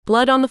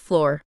 Blood on the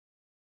floor.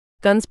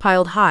 Guns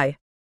piled high.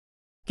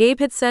 Gabe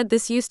had said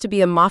this used to be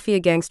a mafia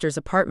gangster's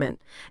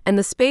apartment, and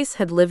the space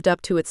had lived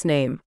up to its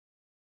name.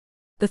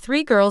 The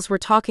 3 girls were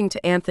talking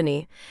to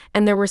Anthony,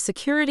 and there were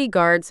security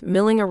guards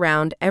milling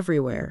around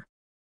everywhere.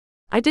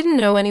 I didn't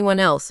know anyone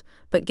else,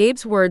 but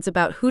Gabe's words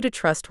about who to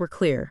trust were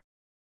clear.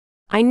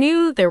 I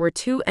knew there were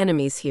 2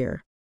 enemies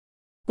here.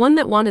 One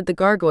that wanted the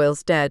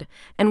Gargoyles dead,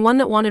 and one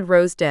that wanted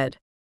Rose dead.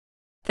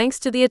 Thanks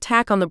to the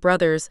attack on the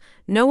brothers,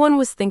 no one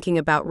was thinking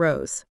about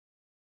Rose.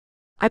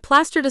 I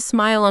plastered a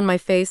smile on my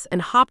face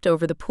and hopped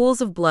over the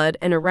pools of blood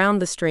and around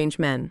the strange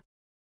men.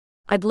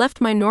 I'd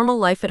left my normal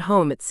life at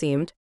home, it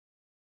seemed.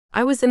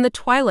 I was in the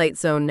twilight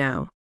zone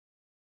now.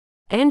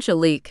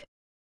 Angelique,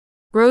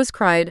 Rose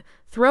cried,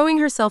 throwing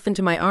herself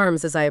into my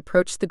arms as I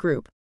approached the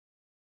group.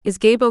 Is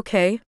Gabe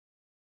okay?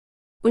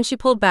 When she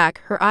pulled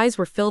back, her eyes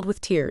were filled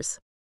with tears.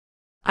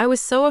 I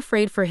was so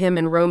afraid for him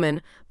and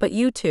Roman, but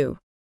you too.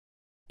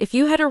 If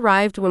you had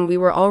arrived when we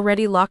were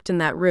already locked in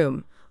that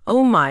room,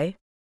 oh my.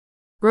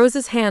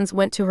 Rose's hands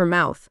went to her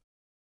mouth.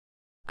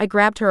 I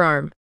grabbed her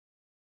arm.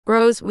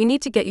 Rose, we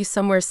need to get you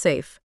somewhere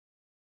safe.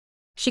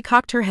 She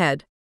cocked her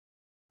head.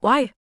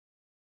 Why?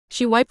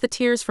 She wiped the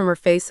tears from her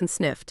face and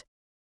sniffed.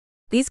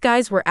 These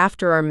guys were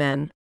after our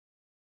men.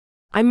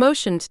 I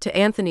motioned to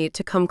Anthony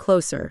to come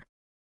closer.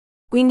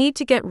 We need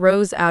to get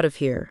Rose out of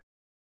here.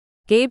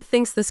 Gabe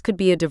thinks this could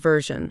be a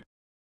diversion.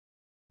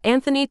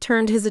 Anthony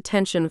turned his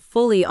attention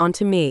fully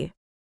onto me.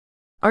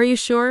 Are you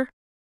sure?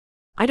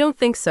 I don't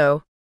think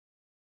so.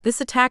 This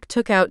attack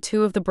took out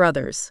 2 of the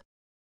brothers.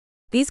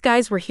 These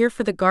guys were here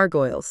for the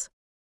gargoyles.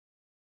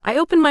 I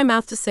opened my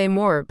mouth to say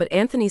more, but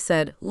Anthony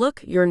said,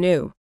 Look, you're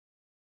new.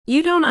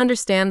 You don't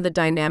understand the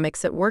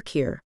dynamics at work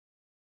here.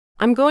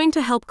 I'm going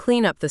to help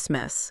clean up this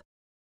mess.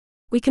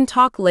 We can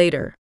talk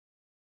later.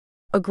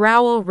 A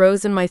growl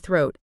rose in my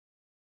throat.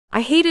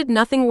 I hated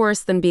nothing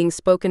worse than being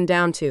spoken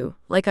down to,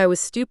 like I was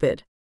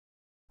stupid.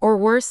 Or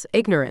worse,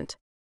 ignorant.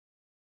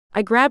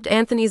 I grabbed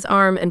Anthony's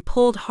arm and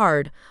pulled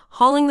hard,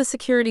 hauling the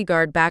security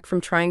guard back from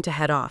trying to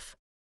head off.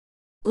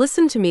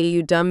 Listen to me,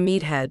 you dumb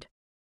meathead.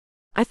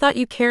 I thought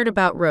you cared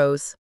about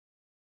Rose.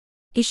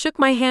 He shook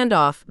my hand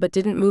off but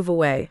didn't move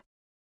away.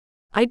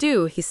 I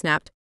do, he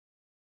snapped.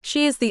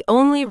 She is the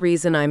only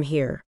reason I'm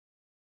here.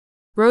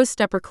 Rose,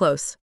 step her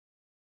close.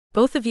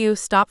 Both of you,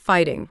 stop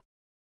fighting.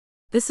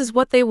 This is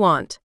what they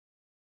want.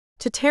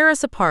 To tear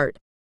us apart.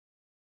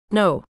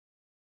 No.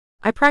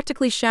 I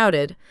practically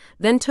shouted,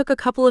 then took a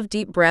couple of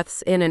deep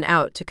breaths in and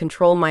out to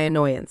control my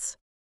annoyance.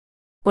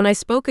 When I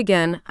spoke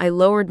again, I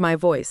lowered my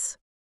voice.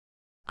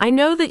 I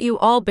know that you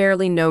all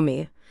barely know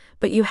me,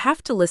 but you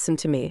have to listen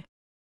to me.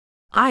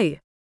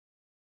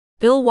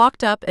 Bill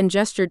walked up and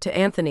gestured to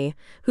Anthony,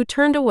 who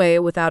turned away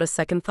without a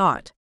second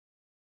thought.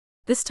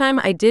 This time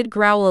I did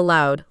growl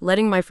aloud,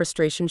 letting my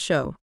frustration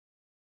show.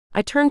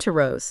 I turned to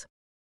Rose.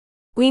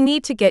 We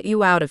need to get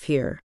you out of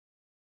here.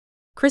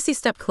 Chrissy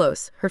stepped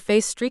close, her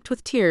face streaked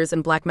with tears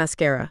and black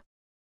mascara.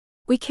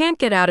 We can't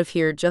get out of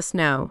here just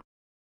now.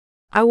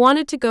 I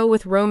wanted to go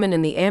with Roman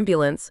in the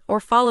ambulance or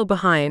follow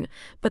behind,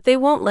 but they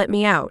won't let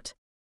me out.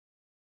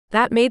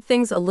 That made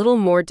things a little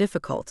more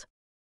difficult.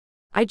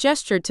 I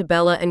gestured to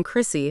Bella and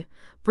Chrissy,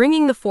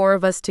 bringing the 4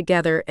 of us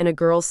together in a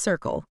girls'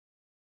 circle.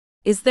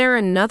 Is there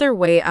another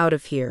way out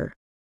of here?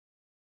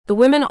 The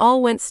women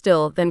all went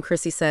still, then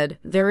Chrissy said,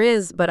 There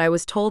is, but I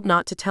was told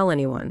not to tell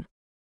anyone.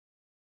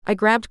 I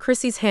grabbed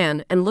Chrissy's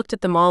hand and looked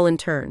at them all in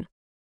turn.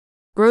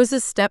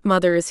 Rose's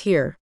stepmother is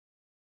here.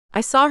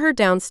 I saw her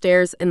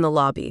downstairs in the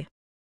lobby.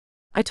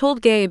 I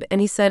told Gabe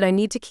and he said I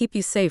need to keep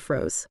you safe,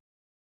 Rose.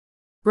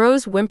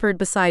 Rose whimpered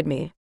beside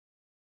me.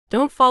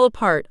 Don't fall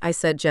apart, I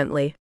said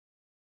gently.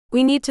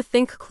 We need to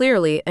think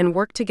clearly and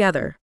work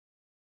together.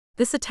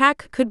 This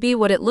attack could be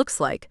what it looks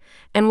like,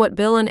 and what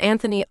Bill and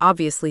Anthony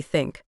obviously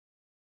think.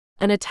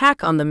 An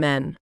attack on the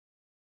men.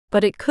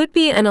 But it could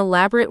be an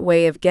elaborate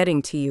way of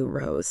getting to you,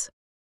 Rose.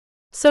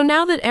 So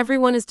now that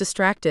everyone is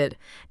distracted,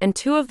 and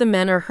 2 of the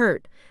men are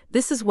hurt,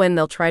 this is when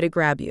they'll try to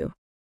grab you.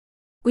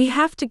 We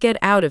have to get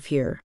out of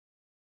here.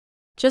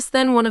 Just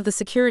then one of the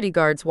security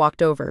guards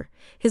walked over,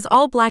 his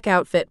all-black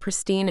outfit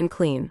pristine and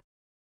clean.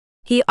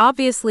 He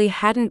obviously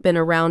hadn't been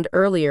around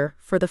earlier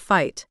for the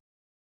fight.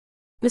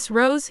 Miss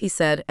Rose, he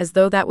said, as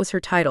though that was her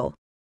title.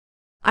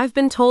 I've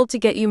been told to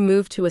get you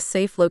moved to a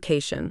safe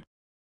location.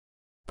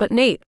 But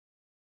Nate.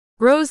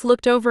 Rose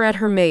looked over at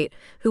her mate,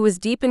 who was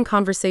deep in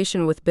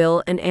conversation with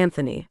Bill and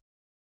Anthony.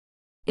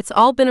 It's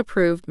all been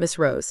approved, Miss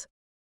Rose.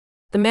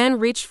 The man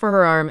reached for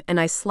her arm and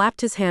I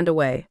slapped his hand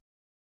away.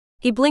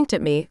 He blinked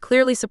at me,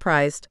 clearly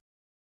surprised.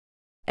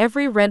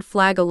 Every red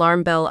flag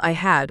alarm bell I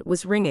had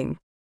was ringing.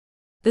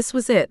 This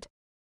was it.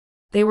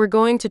 They were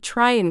going to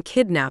try and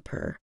kidnap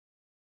her.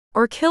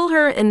 Or kill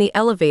her in the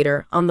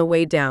elevator on the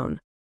way down.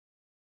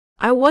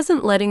 I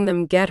wasn't letting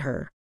them get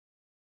her.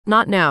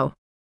 Not now.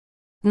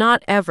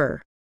 Not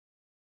ever.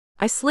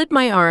 I slid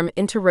my arm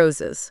into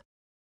Rose's.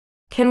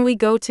 Can we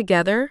go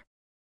together?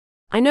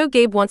 I know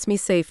Gabe wants me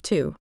safe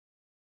too.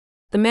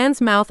 The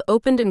man's mouth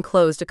opened and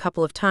closed a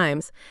couple of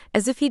times,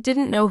 as if he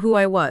didn't know who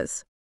I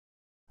was.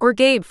 Or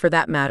Gabe, for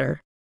that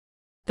matter.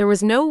 There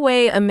was no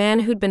way a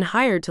man who'd been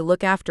hired to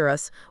look after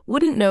us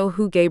wouldn't know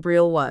who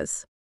Gabriel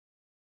was.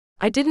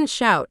 I didn't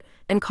shout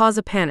and cause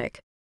a panic.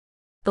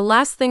 The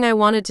last thing I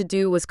wanted to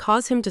do was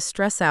cause him to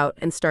stress out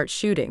and start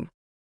shooting.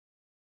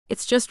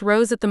 It's just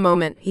Rose at the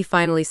moment, he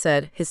finally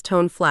said, his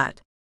tone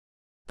flat.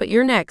 But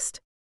you're next.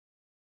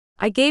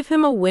 I gave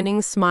him a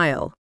winning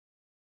smile.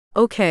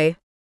 Okay.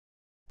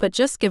 But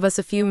just give us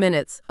a few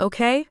minutes,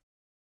 okay?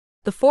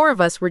 The four of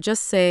us were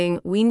just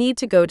saying we need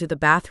to go to the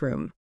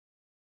bathroom.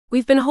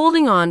 We've been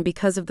holding on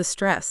because of the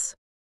stress.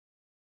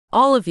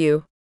 All of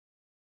you?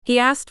 He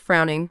asked,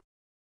 frowning.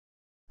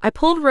 I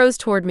pulled Rose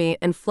toward me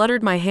and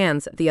fluttered my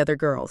hands at the other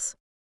girls.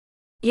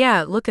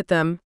 Yeah, look at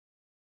them.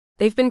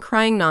 They've been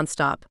crying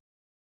nonstop.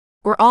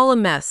 We're all a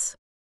mess.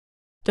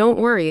 Don't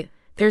worry,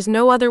 there's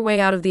no other way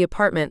out of the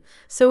apartment,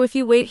 so if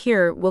you wait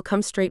here, we'll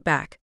come straight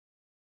back.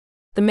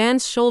 The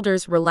man's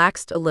shoulders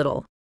relaxed a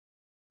little.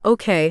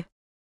 Okay.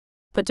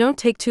 But don't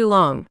take too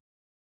long.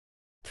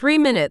 3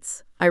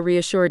 minutes, I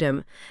reassured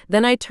him.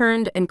 Then I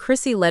turned and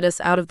Chrissy led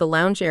us out of the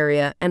lounge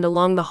area and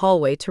along the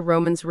hallway to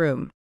Roman's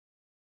room.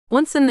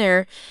 Once in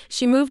there,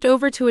 she moved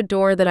over to a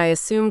door that I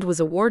assumed was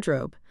a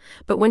wardrobe,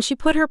 but when she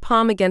put her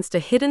palm against a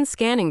hidden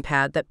scanning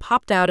pad that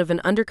popped out of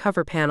an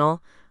undercover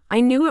panel,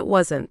 I knew it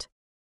wasn't.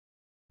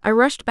 I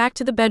rushed back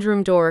to the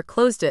bedroom door,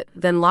 closed it,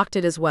 then locked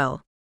it as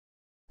well.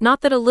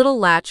 Not that a little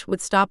latch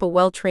would stop a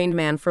well-trained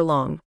man for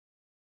long.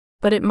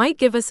 But it might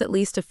give us at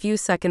least a few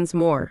seconds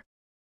more.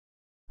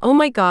 Oh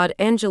my God,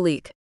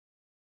 Angelique.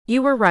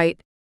 You were right.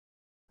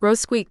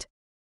 Rose squeaked.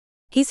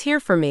 He's here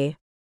for me.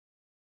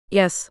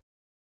 Yes.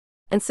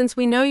 And since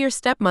we know your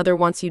stepmother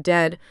wants you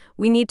dead,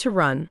 we need to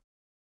run.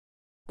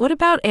 What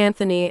about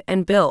Anthony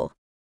and Bill?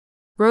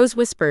 Rose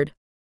whispered.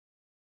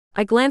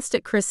 I glanced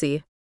at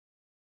Chrissy.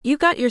 You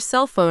got your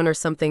cell phone or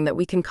something that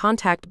we can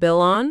contact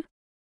Bill on?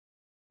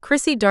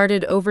 Chrissy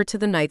darted over to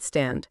the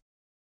nightstand.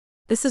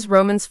 This is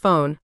Roman's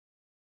phone.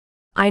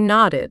 I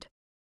nodded.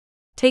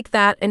 Take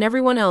that and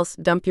everyone else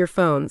dump your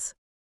phones.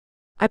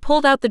 I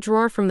pulled out the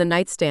drawer from the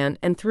nightstand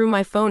and threw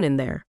my phone in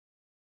there.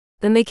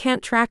 Then they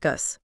can't track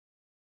us.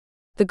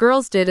 The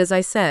girls did as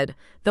I said,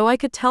 though I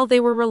could tell they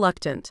were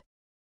reluctant.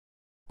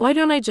 Why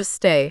don't I just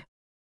stay?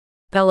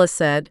 Bella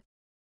said.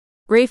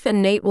 Rafe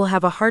and Nate will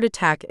have a heart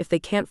attack if they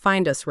can't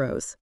find us,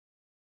 Rose.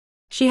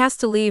 She has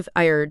to leave,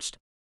 I urged.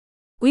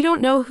 We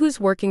don't know who's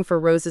working for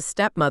Rose's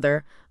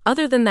stepmother,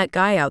 other than that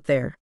guy out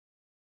there.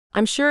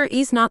 I'm sure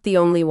he's not the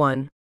only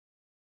one.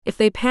 If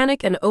they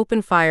panic and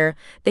open fire,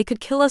 they could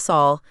kill us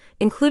all,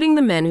 including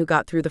the men who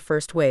got through the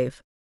first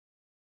wave.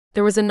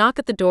 There was a knock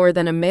at the door,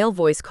 then a male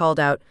voice called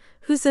out,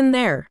 Who's in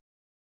there?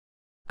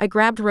 I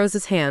grabbed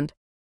Rose's hand.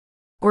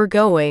 We're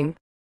going.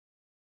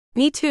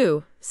 Me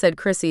too, said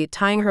Chrissy,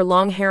 tying her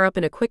long hair up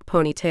in a quick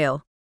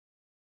ponytail.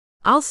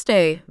 I'll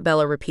stay,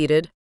 Bella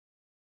repeated.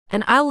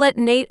 And I'll let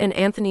Nate and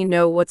Anthony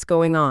know what's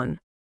going on.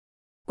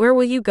 Where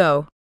will you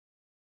go?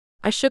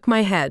 I shook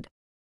my head.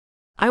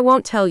 I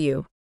won't tell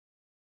you.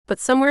 But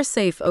somewhere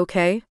safe,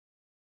 okay?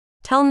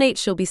 Tell Nate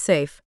she'll be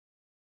safe.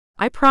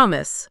 I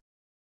promise.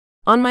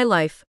 On my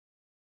life.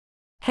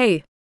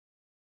 Hey.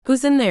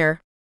 Who's in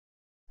there?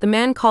 The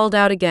man called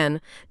out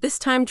again, this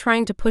time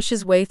trying to push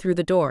his way through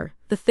the door,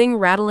 the thing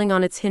rattling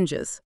on its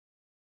hinges.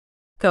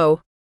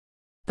 Go.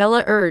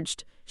 Bella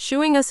urged,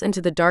 shooing us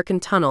into the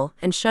darkened tunnel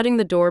and shutting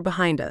the door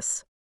behind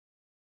us.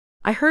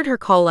 I heard her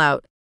call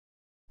out.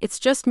 It's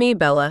just me,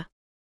 Bella.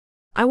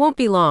 I won't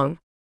be long.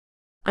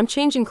 I'm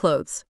changing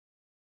clothes.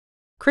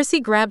 Chrissy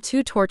grabbed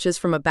 2 torches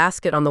from a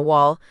basket on the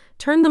wall,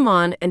 turned them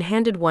on and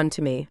handed one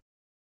to me.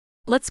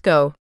 Let's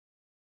go.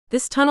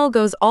 This tunnel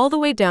goes all the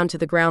way down to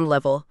the ground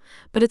level,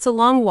 but it's a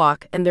long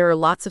walk and there are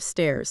lots of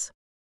stairs.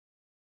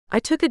 I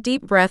took a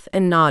deep breath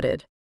and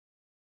nodded.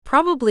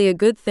 Probably a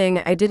good thing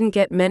I didn't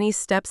get many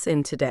steps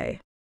in today.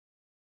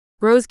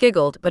 Rose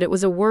giggled, but it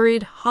was a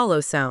worried, hollow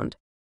sound.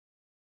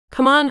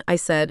 Come on, I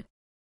said.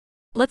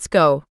 Let's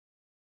go.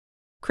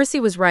 Chrissy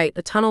was right,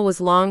 the tunnel was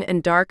long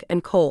and dark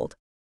and cold.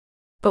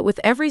 But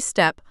with every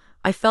step,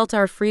 I felt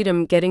our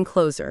freedom getting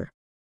closer.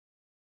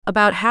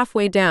 About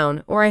halfway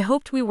down, or I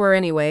hoped we were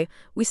anyway,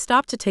 we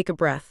stopped to take a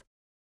breath.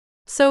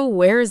 So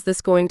where is this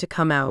going to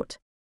come out?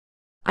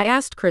 I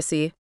asked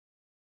Chrissy.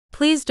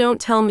 Please don't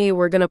tell me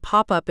we're gonna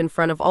pop up in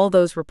front of all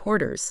those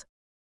reporters.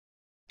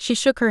 She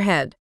shook her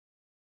head.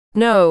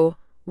 No,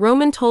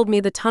 Roman told me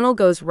the tunnel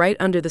goes right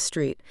under the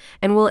street,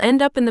 and we'll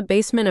end up in the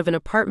basement of an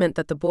apartment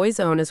that the boys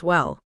own as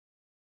well.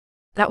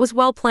 That was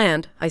well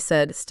planned, I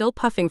said, still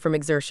puffing from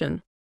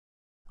exertion.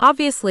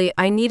 Obviously,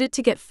 I needed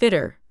to get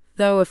fitter,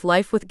 though if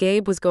life with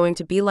Gabe was going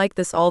to be like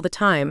this all the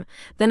time,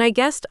 then I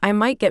guessed I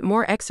might get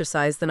more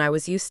exercise than I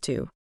was used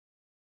to.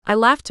 I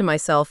laughed to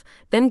myself,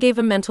 then gave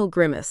a mental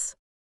grimace.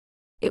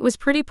 It was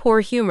pretty poor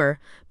humor,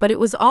 but it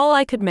was all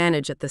I could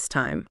manage at this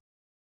time.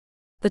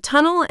 The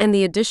tunnel and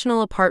the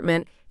additional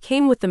apartment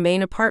came with the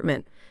main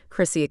apartment,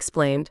 Chrissy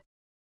explained.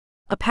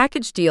 A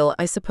package deal,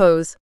 I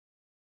suppose.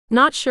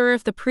 Not sure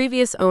if the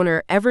previous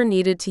owner ever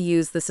needed to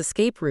use this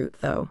escape route,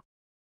 though.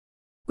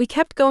 We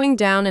kept going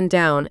down and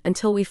down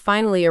until we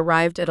finally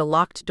arrived at a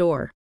locked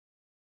door.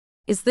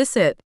 Is this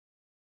it?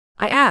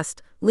 I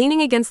asked,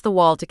 leaning against the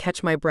wall to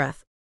catch my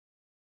breath.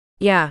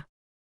 Yeah.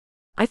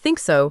 I think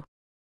so.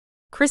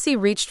 Chrissy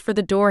reached for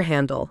the door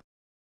handle.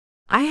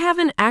 I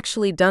haven't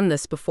actually done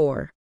this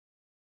before.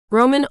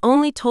 Roman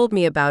only told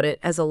me about it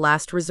as a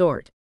last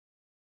resort.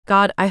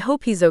 God, I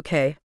hope he's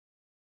okay.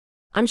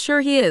 I'm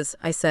sure he is,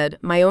 I said,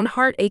 my own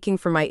heart aching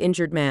for my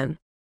injured man.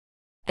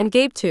 And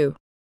Gabe too.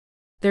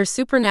 They're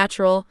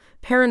supernatural,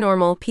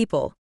 paranormal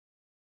people.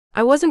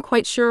 I wasn't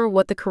quite sure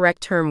what the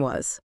correct term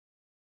was.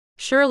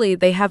 Surely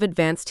they have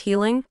advanced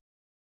healing?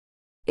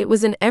 It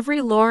was in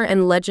every lore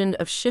and legend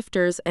of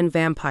shifters and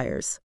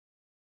vampires.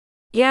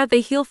 Yeah,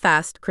 they heal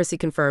fast, Chrissy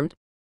confirmed.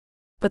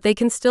 But they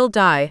can still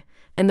die,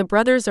 and the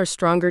brothers are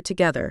stronger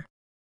together.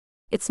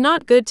 It's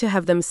not good to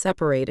have them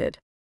separated.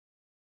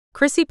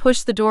 Chrissy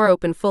pushed the door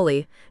open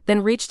fully,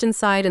 then reached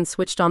inside and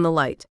switched on the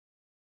light.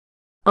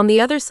 On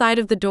the other side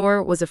of the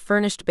door was a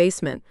furnished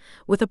basement,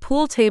 with a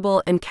pool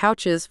table and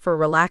couches for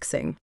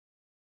relaxing.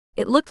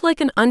 It looked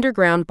like an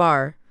underground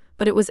bar,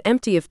 but it was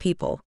empty of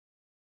people.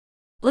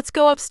 Let's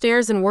go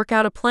upstairs and work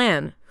out a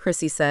plan,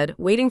 Chrissy said,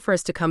 waiting for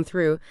us to come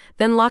through,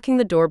 then locking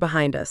the door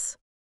behind us.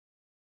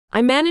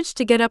 I managed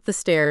to get up the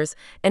stairs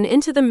and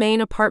into the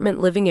main apartment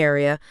living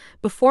area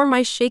before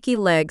my shaky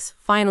legs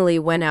finally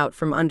went out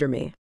from under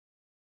me.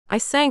 I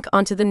sank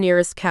onto the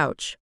nearest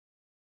couch.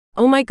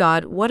 Oh my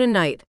God, what a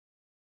night.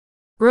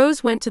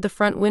 Rose went to the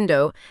front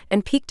window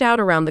and peeked out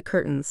around the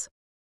curtains.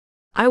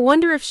 I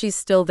wonder if she's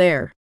still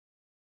there.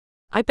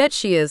 I bet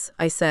she is,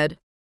 I said.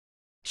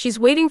 She's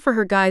waiting for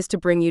her guys to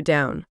bring you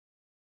down.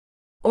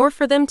 Or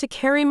for them to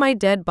carry my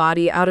dead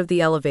body out of the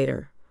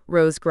elevator,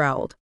 Rose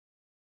growled.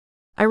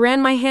 I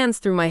ran my hands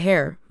through my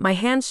hair, my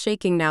hands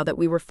shaking now that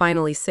we were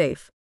finally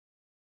safe.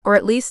 Or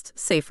at least,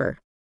 safer.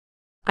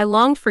 I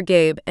longed for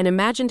Gabe and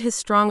imagined his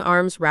strong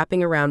arms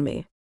wrapping around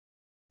me.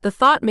 The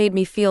thought made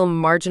me feel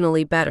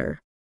marginally better.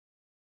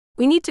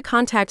 We need to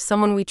contact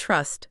someone we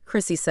trust,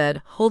 Chrissy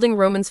said, holding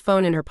Roman's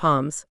phone in her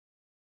palms.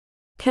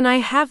 Can I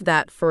have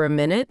that for a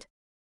minute?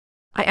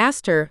 I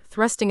asked her,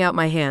 thrusting out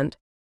my hand.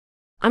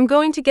 I'm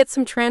going to get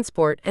some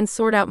transport and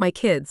sort out my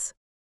kids.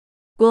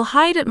 We'll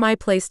hide at my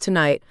place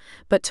tonight,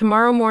 but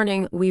tomorrow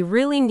morning we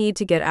really need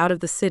to get out of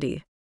the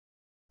city.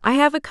 I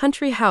have a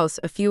country house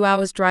a few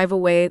hours' drive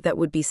away that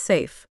would be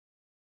safe.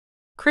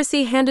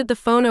 Chrissy handed the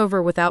phone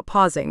over without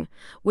pausing,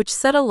 which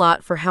said a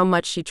lot for how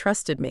much she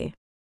trusted me.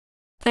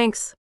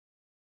 Thanks.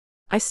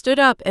 I stood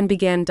up and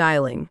began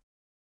dialing.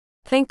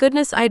 Thank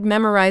goodness I'd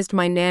memorized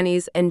my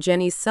nanny's and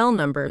Jenny's cell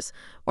numbers,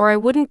 or I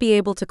wouldn't be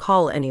able to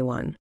call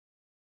anyone.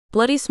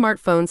 Bloody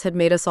smartphones had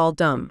made us all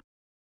dumb.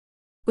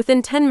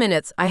 Within 10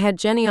 minutes, I had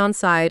Jenny on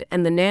side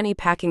and the nanny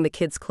packing the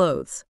kids'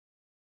 clothes.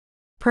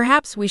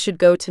 Perhaps we should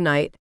go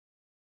tonight,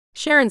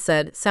 Sharon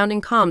said,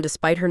 sounding calm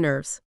despite her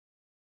nerves.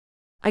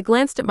 I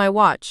glanced at my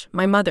watch,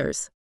 my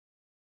mother's.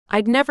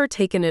 I'd never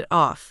taken it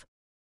off.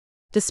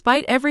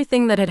 Despite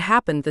everything that had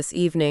happened this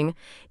evening,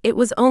 it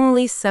was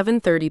only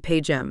 7:30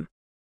 p.m.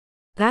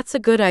 That's a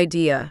good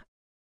idea.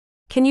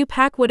 Can you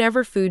pack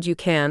whatever food you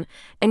can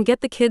and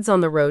get the kids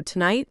on the road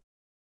tonight?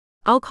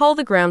 I'll call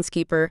the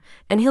groundskeeper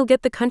and he'll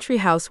get the country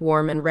house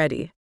warm and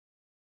ready.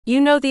 You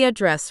know the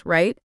address,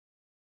 right?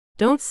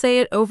 Don't say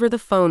it over the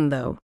phone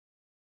though.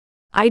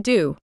 I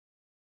do,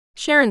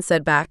 Sharon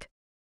said back.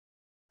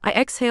 I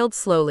exhaled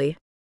slowly.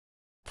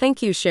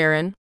 Thank you,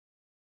 Sharon.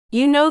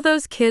 You know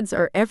those kids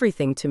are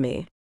everything to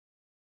me.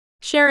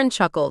 Sharon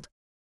chuckled.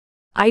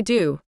 I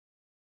do.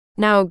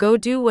 Now go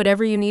do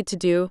whatever you need to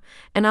do,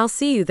 and I'll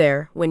see you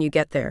there when you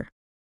get there.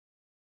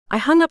 I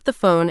hung up the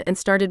phone and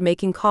started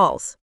making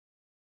calls.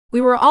 We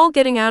were all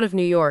getting out of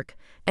New York,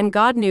 and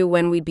God knew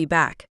when we'd be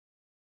back.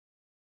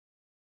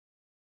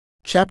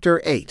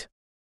 Chapter 8.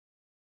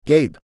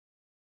 Gabe.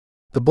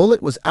 The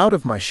bullet was out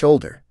of my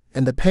shoulder,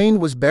 and the pain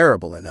was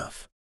bearable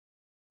enough.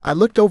 I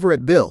looked over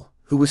at Bill,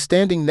 who was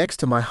standing next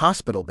to my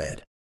hospital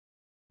bed.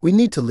 We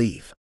need to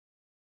leave.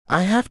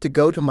 I have to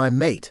go to my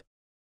mate.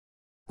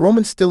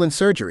 Roman's still in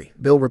surgery,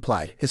 Bill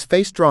replied, his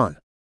face drawn.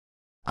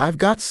 I've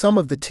got some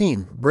of the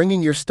team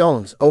bringing your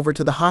stones over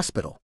to the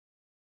hospital.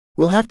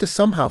 We'll have to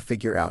somehow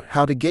figure out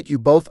how to get you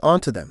both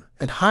onto them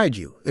and hide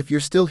you if you're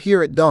still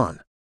here at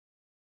dawn.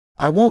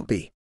 I won't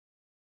be.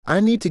 I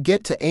need to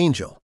get to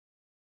Angel.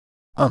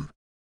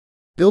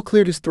 Bill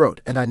cleared his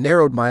throat and I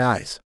narrowed my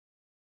eyes.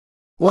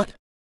 What?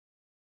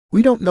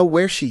 We don't know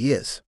where she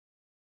is.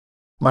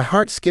 My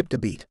heart skipped a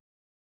beat.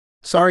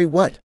 Sorry,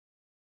 what?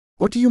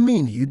 What do you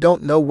mean you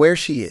don't know where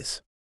she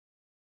is?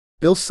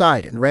 Bill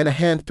sighed and ran a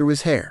hand through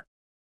his hair.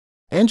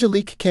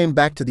 Angelique came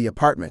back to the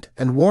apartment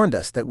and warned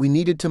us that we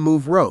needed to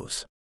move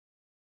Rose.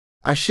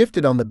 I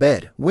shifted on the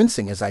bed,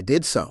 wincing as I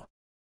did so.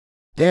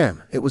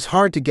 Damn, it was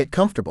hard to get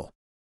comfortable.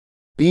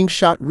 Being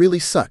shot really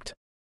sucked.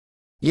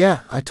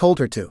 Yeah, I told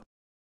her to.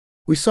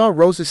 We saw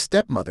Rose's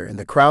stepmother in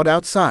the crowd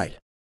outside.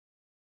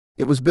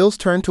 It was Bill's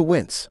turn to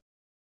wince.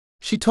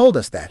 She told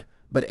us that,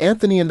 but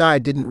Anthony and I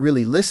didn't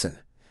really listen,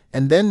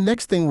 and then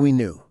next thing we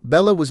knew,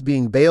 Bella was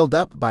being bailed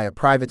up by a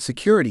private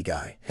security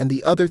guy and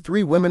the other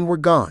 3 women were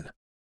gone.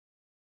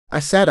 I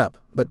sat up,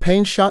 but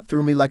pain shot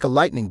through me like a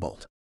lightning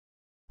bolt.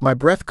 My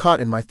breath caught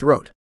in my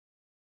throat.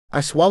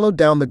 I swallowed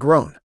down the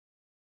groan.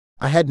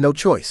 I had no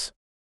choice.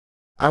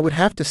 I would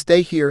have to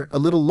stay here a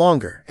little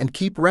longer and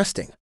keep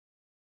resting.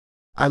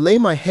 I lay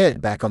my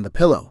head back on the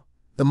pillow,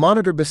 the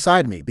monitor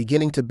beside me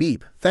beginning to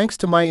beep thanks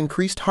to my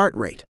increased heart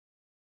rate.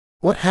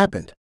 What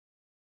happened?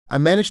 I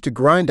managed to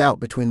grind out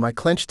between my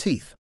clenched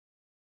teeth.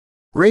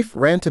 Rafe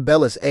ran to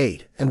Bella's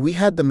aid and we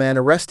had the man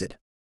arrested.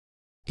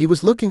 He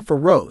was looking for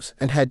Rose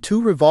and had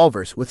 2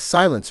 revolvers with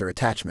silencer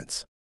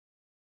attachments.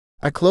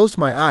 I closed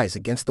my eyes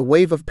against the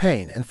wave of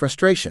pain and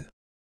frustration.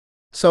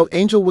 So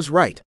Angel was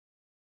right.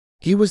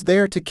 He was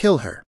there to kill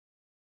her.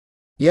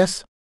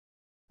 Yes.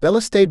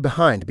 Bella stayed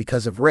behind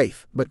because of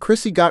Rafe, but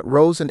Chrissy got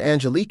Rose and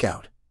Angelique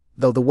out,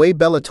 though the way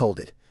Bella told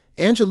it,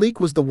 Angelique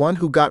was the one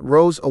who got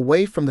Rose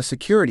away from the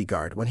security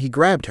guard when he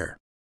grabbed her.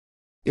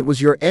 It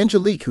was your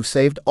Angelique who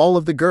saved all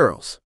of the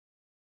girls.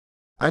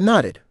 I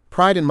nodded,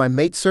 pride in my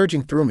mate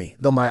surging through me,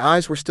 though my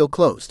eyes were still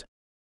closed.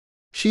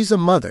 She's a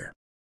mother.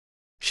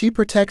 She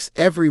protects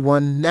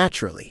everyone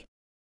naturally.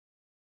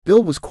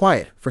 Bill was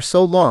quiet for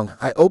so long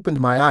I opened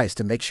my eyes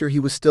to make sure he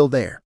was still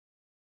there.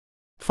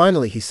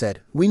 Finally he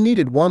said, "We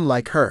needed one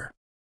like her.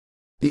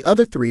 The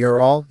other 3 are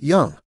all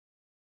young."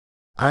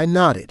 I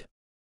nodded.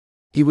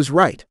 He was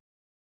right.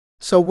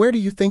 So where do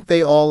you think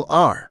they all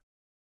are?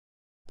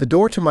 The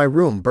door to my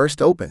room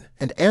burst open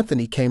and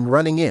Anthony came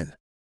running in.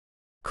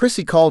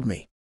 Chrissy called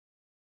me.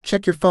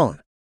 "Check your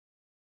phone."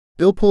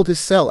 Bill pulled his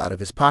cell out of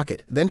his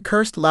pocket, then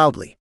cursed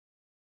loudly.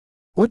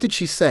 "What did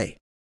she say?"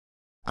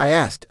 I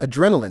asked,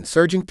 adrenaline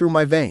surging through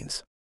my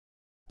veins.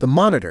 The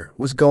monitor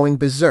was going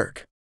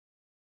berserk.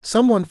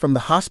 Someone from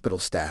the hospital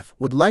staff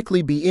would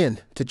likely be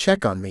in to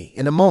check on me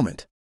in a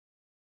moment.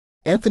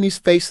 Anthony's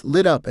face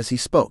lit up as he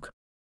spoke.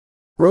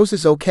 "Rose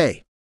is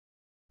okay.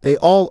 They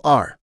all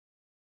are."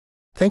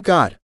 "Thank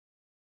God,"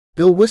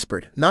 Bill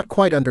whispered, not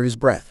quite under his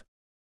breath.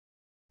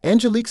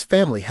 "Angelique's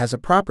family has a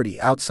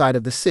property outside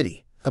of the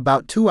city,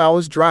 about 2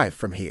 hours' drive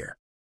from here.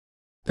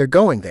 They're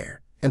going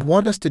there and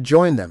want us to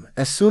join them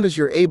as soon as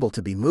you're able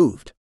to be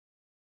moved."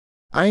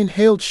 I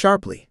inhaled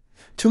sharply,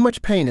 too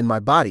much pain in my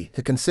body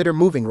to consider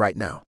moving right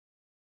now.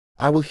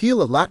 I will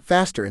heal a lot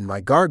faster in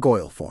my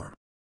gargoyle form.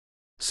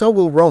 So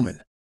will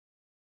Roman.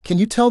 Can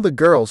you tell the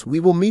girls we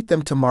will meet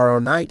them tomorrow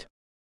night?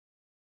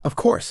 Of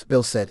course,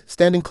 Bill said,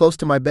 standing close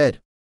to my bed.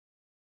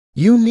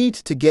 You need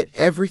to get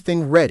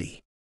everything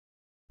ready.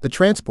 The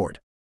transport.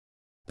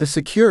 The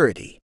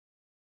security.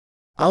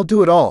 I'll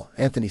do it all,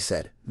 Anthony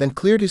said, then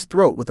cleared his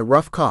throat with a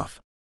rough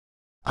cough.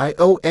 I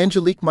owe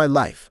Angelique my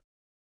life.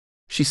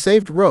 She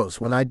saved Rose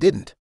when I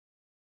didn't.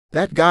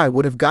 That guy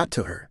would have got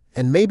to her,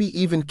 and maybe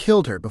even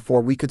killed her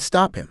before we could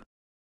stop him.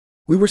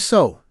 We were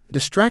so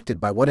distracted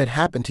by what had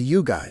happened to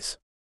you guys.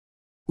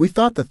 We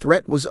thought the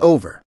threat was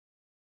over.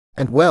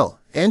 And well,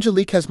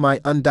 Angelique has my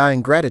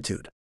undying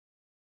gratitude.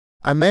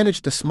 I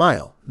managed to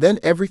smile, then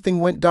everything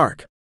went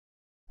dark.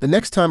 The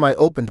next time I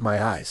opened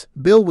my eyes,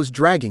 Bill was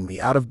dragging me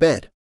out of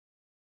bed.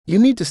 You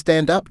need to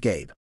stand up,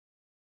 Gabe.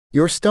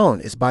 Your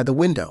stone is by the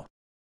window.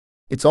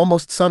 It's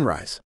almost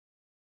sunrise.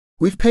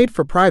 We've paid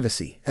for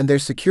privacy, and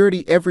there's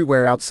security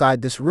everywhere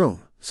outside this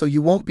room, so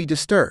you won't be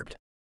disturbed.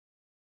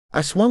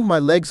 I swung my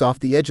legs off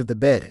the edge of the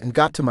bed and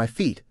got to my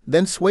feet,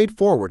 then swayed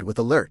forward with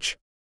a lurch.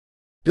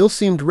 Bill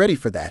seemed ready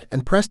for that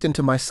and pressed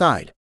into my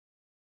side.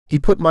 He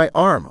put my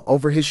arm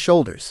over his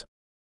shoulders.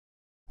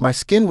 My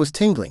skin was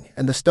tingling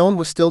and the stone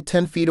was still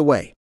 10 feet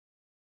away.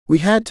 We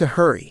had to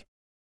hurry.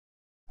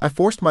 I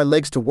forced my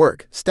legs to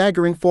work,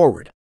 staggering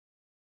forward.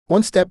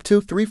 1 step, 2,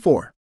 3,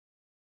 4.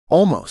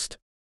 Almost.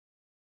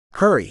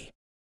 Hurry.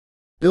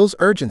 Bill's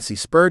urgency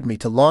spurred me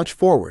to launch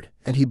forward,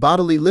 and he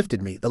bodily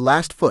lifted me the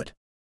last foot.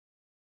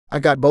 I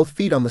got both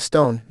feet on the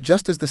stone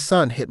just as the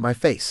sun hit my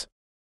face.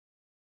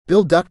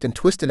 Bill ducked and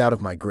twisted out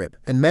of my grip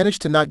and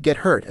managed to not get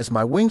hurt as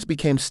my wings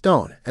became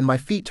stone and my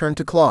feet turned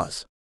to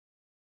claws.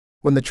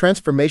 When the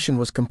transformation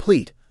was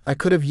complete, I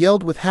could have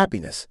yelled with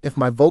happiness if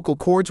my vocal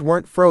cords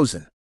weren't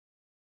frozen.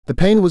 The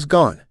pain was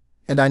gone,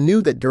 and I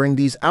knew that during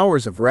these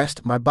hours of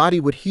rest my body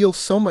would heal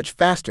so much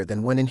faster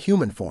than when in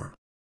human form.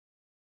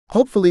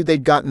 Hopefully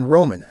they'd gotten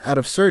Roman out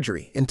of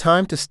surgery in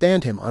time to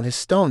stand him on his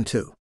stone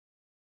too.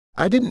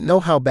 I didn't know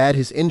how bad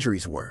his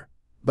injuries were,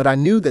 but I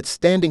knew that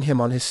standing him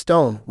on his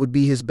stone would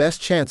be his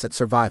best chance at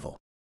survival.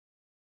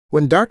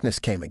 When darkness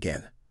came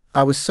again,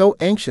 I was so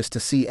anxious to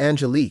see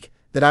Angelique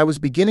that I was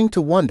beginning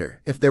to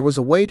wonder if there was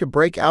a way to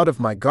break out of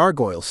my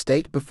gargoyle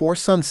state before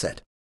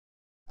sunset.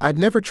 I'd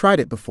never tried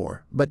it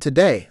before, but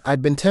today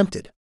I'd been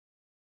tempted.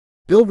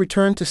 Bill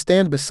returned to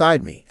stand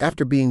beside me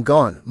after being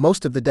gone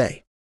most of the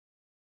day.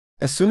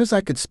 As soon as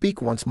I could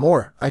speak once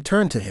more, I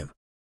turned to him.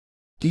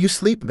 Do you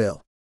sleep,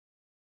 Bill?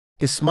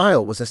 His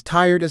smile was as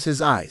tired as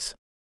his eyes.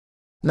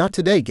 Not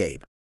today,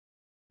 Gabe.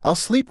 I'll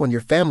sleep when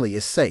your family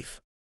is safe.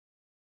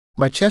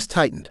 My chest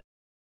tightened.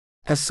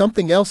 Has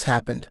something else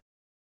happened?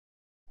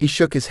 He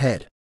shook his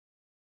head.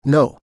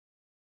 No.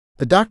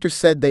 The doctors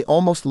said they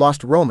almost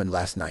lost Roman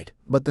last night,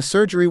 but the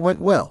surgery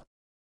went well.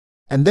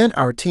 And then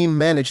our team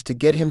managed to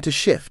get him to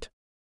shift.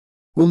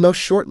 We'll know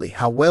shortly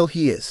how well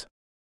he is.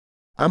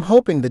 I'm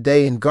hoping the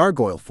day in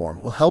gargoyle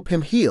form will help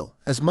him heal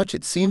as much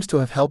it seems to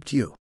have helped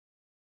you.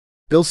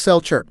 Bill's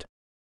cell chirped.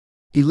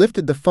 He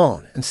lifted the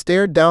phone and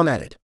stared down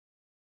at it.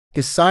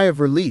 His sigh of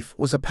relief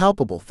was a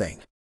palpable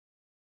thing.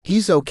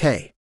 He's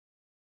okay.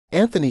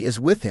 Anthony is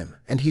with him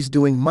and he's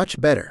doing much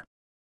better.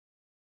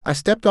 I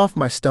stepped off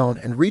my stone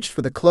and reached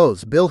for the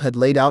clothes Bill had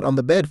laid out on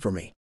the bed for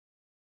me.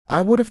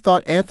 I would have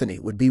thought Anthony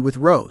would be with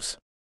Rose.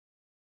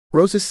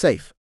 Rose is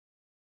safe.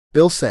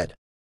 Bill said.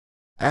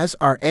 As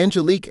are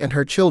Angelique and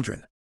her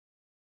children.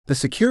 The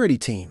security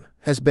team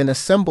has been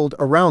assembled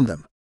around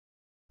them.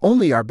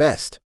 Only our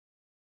best.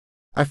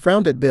 I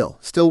frowned at Bill,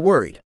 still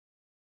worried.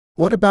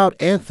 What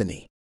about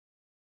Anthony?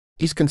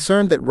 He's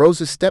concerned that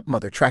Rose's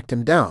stepmother tracked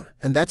him down,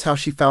 and that's how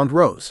she found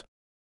Rose.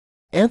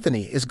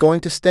 Anthony is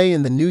going to stay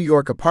in the New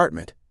York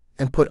apartment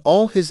and put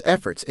all his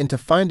efforts into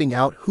finding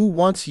out who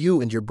wants you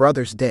and your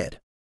brothers dead.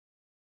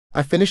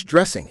 I finished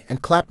dressing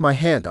and clapped my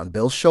hand on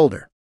Bill's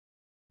shoulder.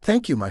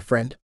 Thank you, my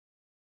friend.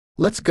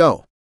 Let's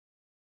go.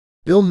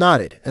 Bill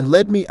nodded and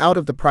led me out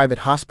of the private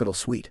hospital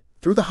suite,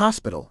 through the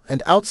hospital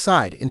and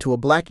outside into a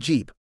black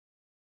Jeep.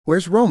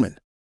 Where's Roman?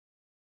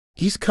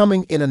 He's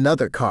coming in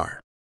another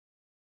car.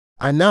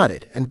 I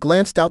nodded and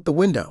glanced out the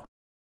window.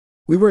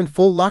 We were in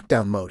full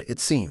lockdown mode, it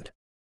seemed.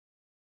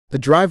 The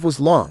drive was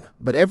long,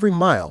 but every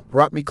mile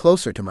brought me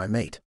closer to my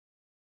mate.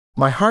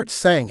 My heart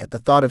sang at the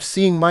thought of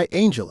seeing my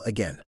angel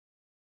again.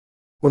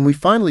 When we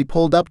finally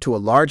pulled up to a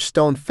large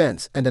stone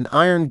fence and an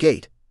iron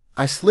gate,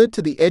 I slid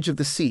to the edge of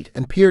the seat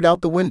and peered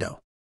out the window.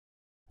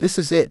 This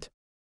is it.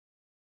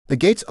 The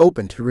gates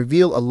opened to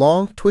reveal a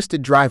long,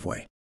 twisted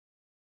driveway.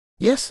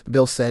 Yes,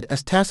 Bill said,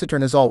 as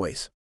taciturn as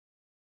always.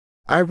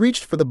 I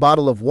reached for the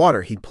bottle of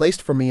water he'd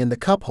placed for me in the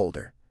cup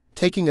holder,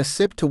 taking a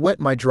sip to wet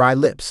my dry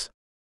lips.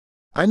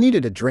 I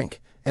needed a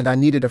drink, and I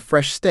needed a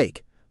fresh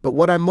steak, but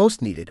what I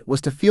most needed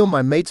was to feel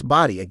my mate's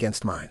body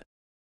against mine.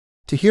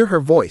 To hear her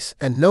voice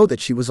and know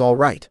that she was all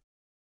right.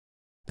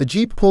 The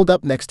Jeep pulled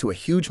up next to a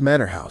huge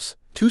manor house,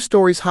 2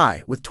 stories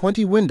high with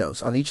 20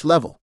 windows on each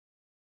level.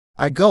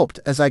 I gulped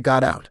as I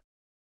got out,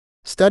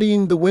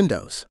 studying the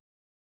windows.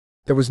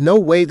 There was no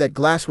way that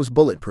glass was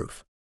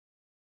bulletproof.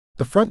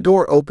 The front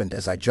door opened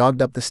as I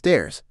jogged up the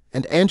stairs,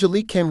 and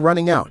Angelique came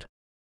running out.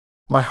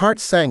 My heart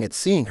sang at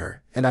seeing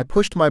her, and I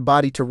pushed my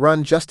body to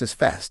run just as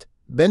fast,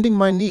 bending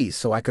my knees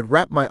so I could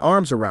wrap my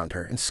arms around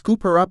her and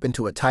scoop her up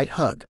into a tight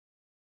hug.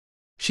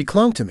 She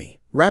clung to me,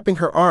 wrapping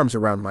her arms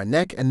around my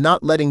neck and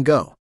not letting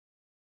go.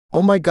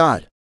 Oh my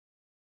God.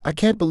 I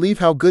can't believe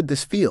how good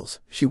this feels,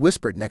 she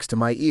whispered next to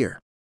my ear.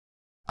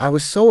 I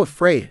was so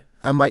afraid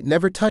I might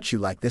never touch you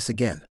like this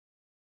again.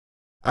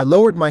 I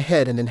lowered my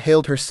head and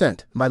inhaled her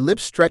scent, my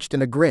lips stretched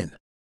in a grin.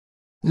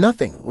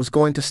 Nothing was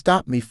going to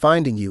stop me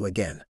finding you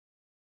again.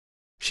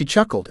 She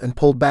chuckled and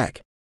pulled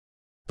back.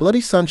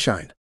 Bloody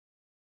sunshine.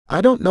 I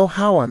don't know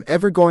how I'm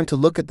ever going to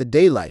look at the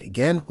daylight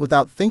again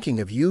without thinking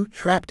of you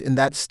trapped in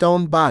that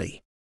stone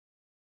body.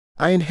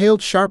 I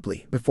inhaled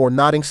sharply before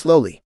nodding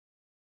slowly.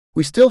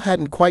 We still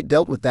hadn't quite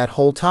dealt with that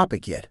whole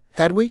topic yet,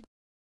 had we?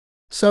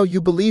 So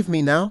you believe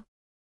me now?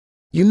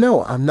 You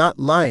know I'm not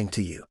lying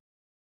to you.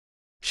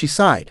 She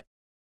sighed.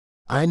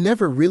 I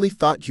never really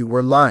thought you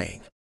were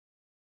lying.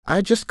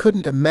 I just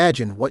couldn't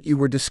imagine what you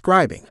were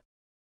describing.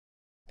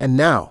 And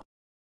now?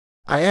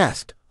 I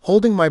asked,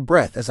 holding my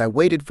breath as I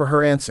waited for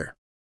her answer.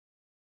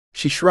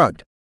 She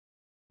shrugged.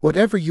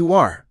 Whatever you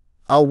are,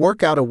 I'll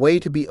work out a way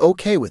to be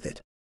okay with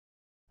it.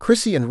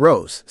 Chrissy and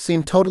Rose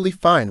seemed totally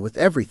fine with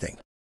everything.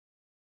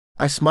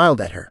 I smiled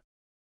at her.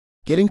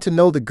 Getting to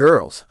know the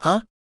girls,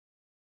 huh?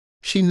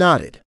 She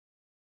nodded.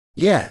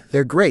 Yeah,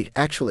 they're great,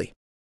 actually.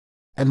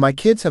 And my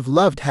kids have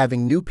loved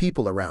having new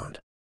people around.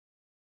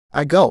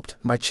 I gulped,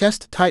 my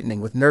chest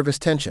tightening with nervous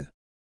tension.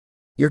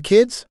 Your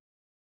kids?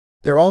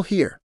 They're all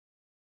here.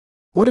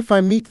 What if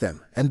I meet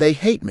them and they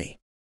hate me?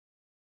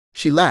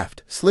 She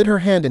laughed, slid her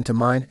hand into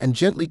mine and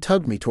gently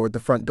tugged me toward the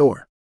front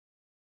door.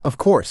 Of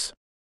course.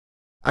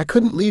 I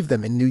couldn't leave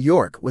them in New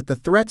York with the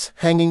threats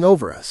hanging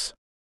over us.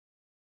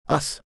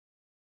 Us.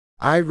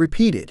 I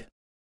repeated.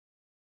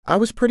 I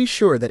was pretty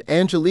sure that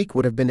Angelique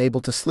would have been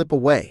able to slip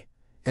away,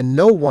 and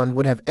no one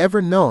would have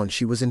ever known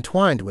she was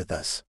entwined with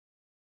us.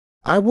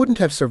 I wouldn't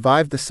have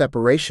survived the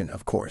separation,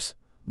 of course,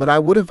 but I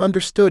would have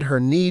understood her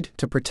need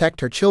to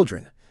protect her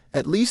children,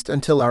 at least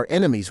until our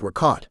enemies were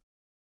caught.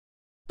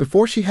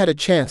 Before she had a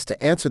chance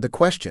to answer the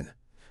question,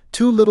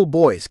 2 little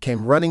boys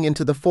came running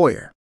into the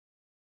foyer.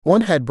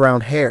 One had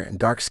brown hair and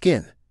dark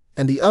skin,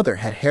 and the other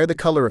had hair the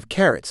color of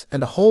carrots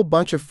and a whole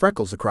bunch of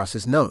freckles across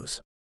his nose.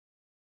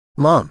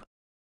 Mom.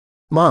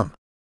 Mom.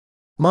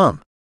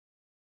 Mom.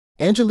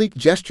 Angelique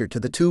gestured to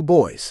the 2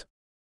 boys.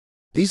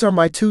 These are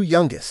my 2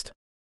 youngest.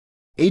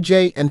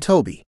 AJ and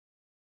Toby.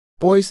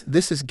 Boys,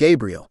 this is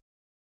Gabriel.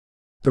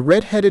 The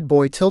red-headed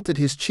boy tilted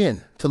his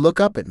chin to look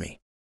up at me.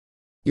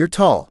 You're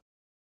tall.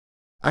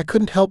 I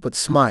couldn't help but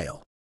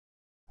smile.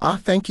 Ah,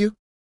 thank you.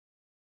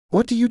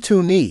 What do you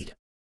 2 need?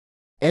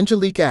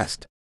 Angelique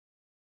asked.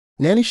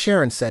 Nanny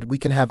Sharon said we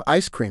can have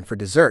ice cream for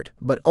dessert,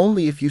 but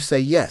only if you say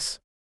yes.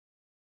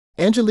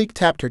 Angelique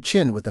tapped her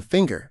chin with a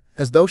finger,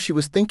 as though she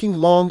was thinking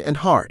long and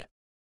hard.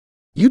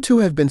 You 2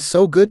 have been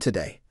so good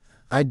today.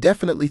 I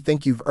definitely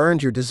think you've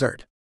earned your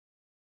dessert.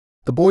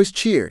 The boys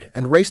cheered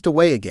and raced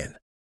away again.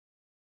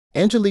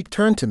 Angelique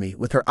turned to me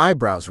with her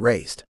eyebrows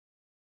raised.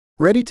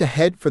 Ready to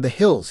head for the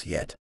hills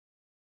yet?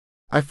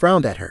 I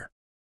frowned at her.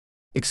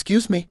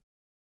 Excuse me?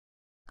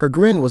 Her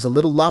grin was a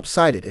little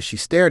lopsided as she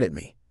stared at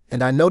me,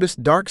 and I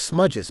noticed dark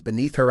smudges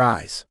beneath her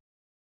eyes.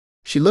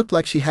 She looked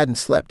like she hadn't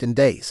slept in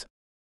days.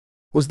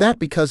 Was that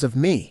because of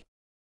me?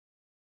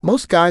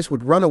 Most guys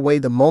would run away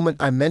the moment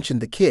I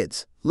mentioned the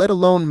kids, let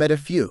alone met a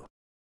few.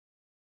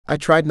 I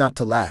tried not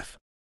to laugh.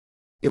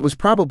 It was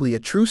probably a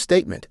true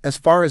statement as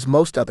far as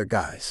most other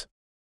guys.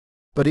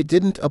 But it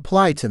didn't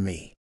apply to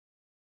me.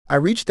 I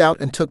reached out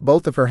and took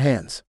both of her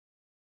hands.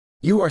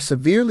 You are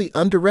severely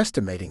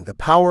underestimating the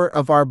power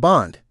of our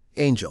bond,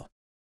 Angel.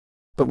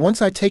 But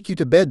once I take you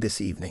to bed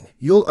this evening,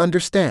 you'll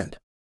understand.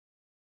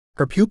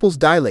 Her pupils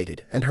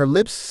dilated and her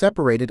lips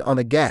separated on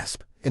a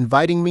gasp,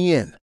 inviting me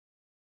in.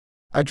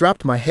 I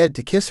dropped my head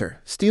to kiss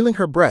her, stealing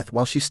her breath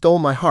while she stole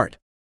my heart.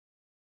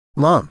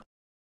 Mom.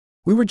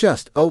 We were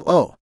just,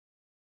 oh.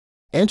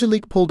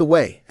 Angelique pulled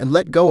away and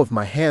let go of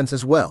my hands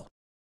as well.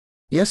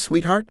 Yes,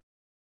 sweetheart?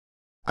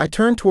 I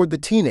turned toward the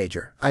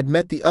teenager I'd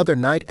met the other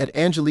night at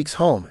Angelique's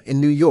home in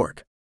New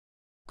York.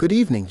 Good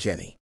evening,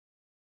 Jenny.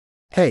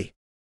 Hey.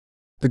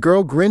 The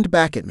girl grinned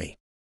back at me.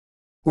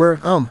 We're,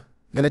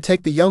 gonna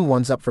take the young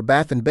ones up for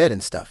bath and bed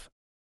and stuff.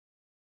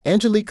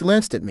 Angelique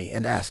glanced at me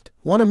and asked,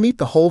 wanna meet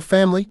the whole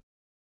family?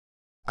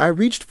 I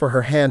reached for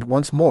her hand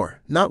once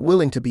more, not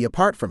willing to be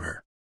apart from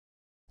her.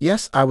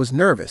 Yes, I was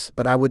nervous,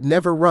 but I would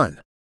never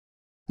run.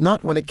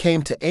 Not when it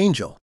came to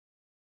Angel.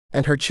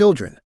 And her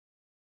children.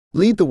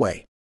 Lead the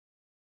way.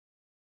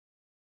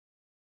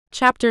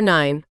 Chapter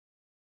 9.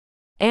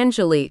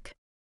 Angelique.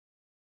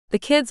 The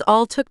kids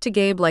all took to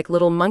Gabe like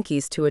little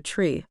monkeys to a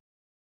tree.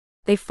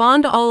 They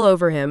fawned all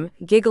over him,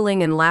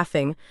 giggling and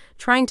laughing,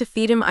 trying to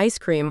feed him ice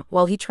cream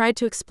while he tried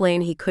to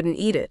explain he couldn't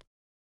eat it.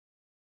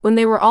 When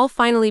they were all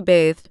finally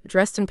bathed,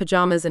 dressed in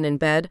pajamas and in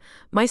bed,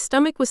 my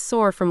stomach was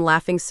sore from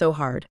laughing so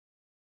hard.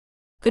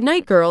 Good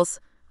night, girls,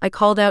 I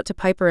called out to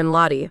Piper and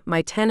Lottie,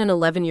 my 10 and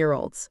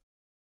 11-year-olds.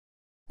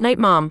 Night,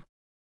 Mom.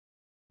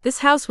 This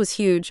house was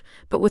huge,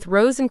 but with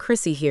Rose and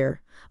Chrissy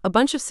here, a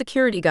bunch of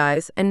security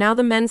guys, and now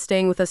the men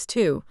staying with us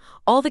too,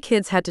 all the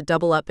kids had to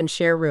double up and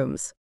share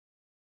rooms.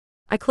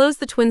 I closed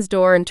the twins'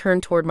 door and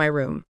turned toward my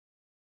room.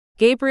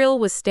 Gabriel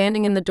was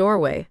standing in the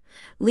doorway,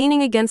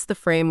 leaning against the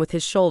frame with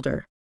his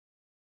shoulder.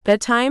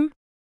 Bedtime?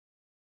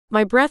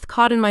 My breath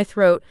caught in my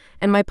throat,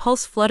 and my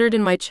pulse fluttered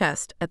in my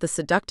chest at the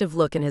seductive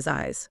look in his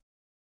eyes.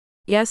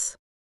 Yes.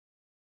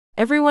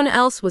 Everyone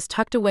else was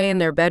tucked away in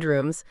their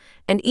bedrooms,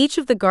 and each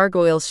of the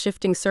gargoyles'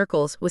 shifting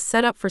circles was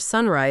set up for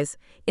sunrise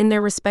in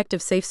their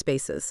respective safe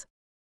spaces.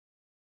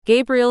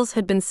 Gabriel's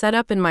had been set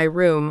up in my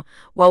room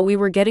while we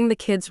were getting the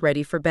kids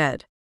ready for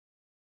bed.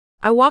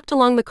 I walked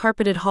along the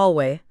carpeted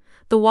hallway,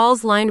 the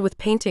walls lined with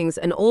paintings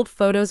and old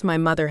photos my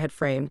mother had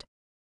framed.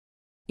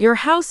 Your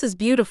house is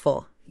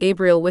beautiful,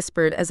 Gabriel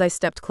whispered as I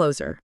stepped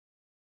closer.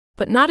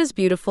 But not as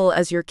beautiful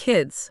as your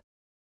kids.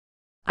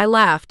 I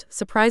laughed,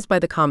 surprised by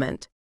the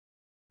comment.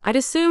 I'd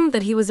assumed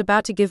that he was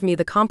about to give me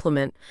the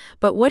compliment,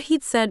 but what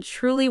he'd said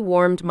truly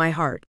warmed my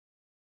heart.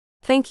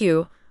 Thank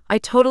you, I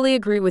totally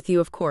agree with you,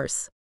 of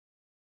course.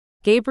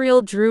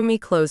 Gabriel drew me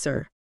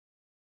closer.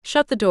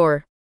 Shut the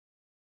door.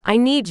 I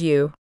need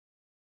you.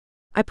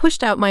 I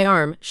pushed out my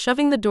arm,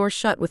 shoving the door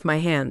shut with my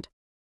hand.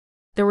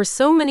 There were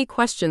so many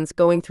questions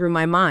going through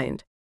my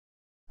mind.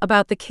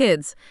 About the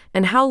kids,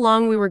 and how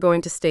long we were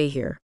going to stay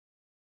here.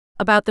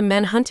 About the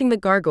men hunting the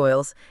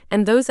gargoyles,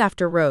 and those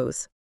after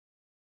Rose.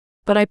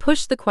 But I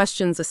pushed the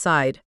questions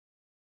aside.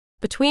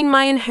 Between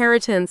my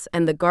inheritance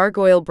and the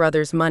Gargoyle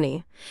brothers'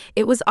 money,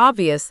 it was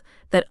obvious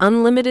that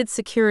unlimited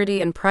security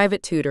and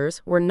private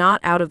tutors were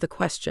not out of the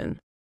question.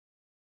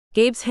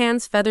 Gabe's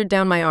hands feathered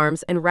down my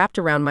arms and wrapped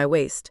around my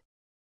waist.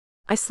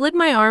 I slid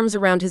my arms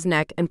around his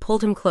neck and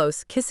pulled him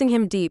close, kissing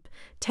him deep,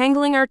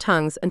 tangling our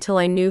tongues until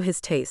I knew his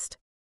taste.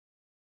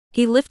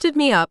 He lifted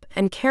me up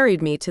and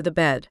carried me to the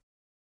bed.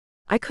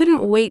 I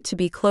couldn't wait to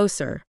be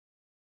closer.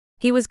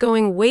 He was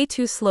going way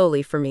too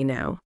slowly for me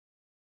now.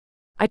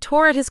 I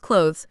tore at his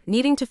clothes,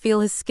 needing to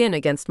feel his skin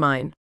against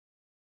mine.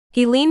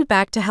 He leaned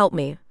back to help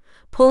me,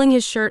 pulling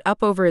his shirt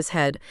up over his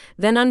head,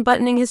 then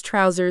unbuttoning his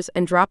trousers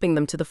and dropping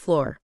them to the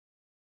floor.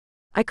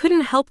 I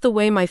couldn't help the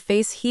way my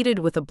face heated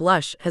with a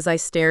blush as I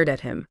stared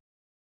at him.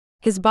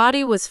 His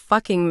body was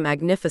fucking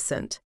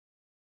magnificent.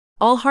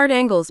 All hard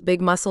angles,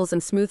 big muscles,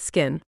 and smooth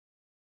skin.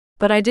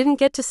 But I didn't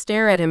get to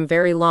stare at him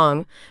very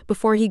long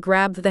before he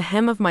grabbed the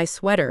hem of my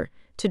sweater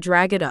to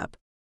drag it up.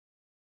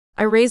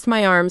 I raised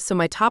my arms so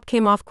my top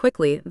came off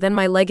quickly, then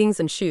my leggings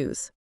and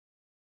shoes.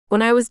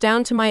 When I was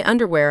down to my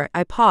underwear,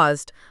 I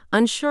paused,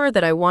 unsure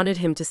that I wanted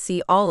him to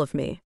see all of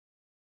me.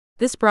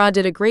 This bra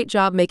did a great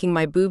job making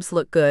my boobs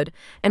look good,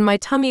 and my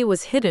tummy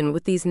was hidden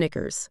with these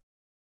knickers.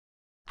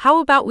 How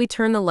about we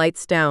turn the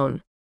lights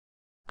down?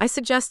 I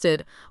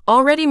suggested,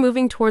 already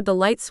moving toward the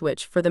light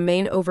switch for the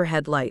main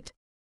overhead light.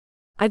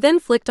 I then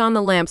flicked on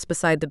the lamps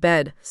beside the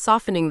bed,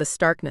 softening the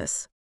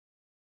starkness.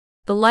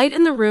 The light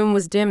in the room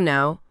was dim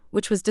now,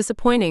 which was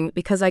disappointing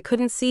because I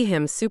couldn't see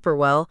him super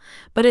well,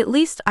 but at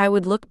least I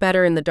would look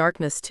better in the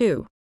darkness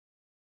too.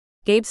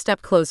 Gabe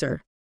stepped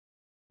closer.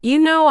 You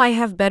know I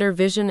have better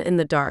vision in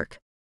the dark.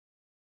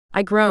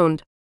 I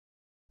groaned.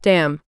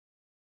 Damn.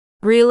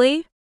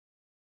 Really?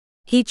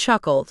 He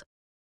chuckled.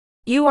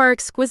 You are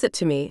exquisite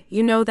to me,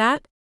 you know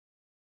that?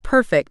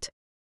 Perfect.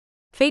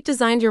 Fate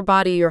designed your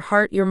body, your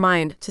heart, your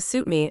mind to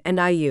suit me, and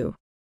I you.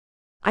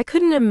 I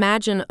couldn't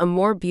imagine a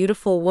more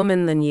beautiful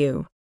woman than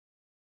you.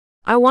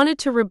 I wanted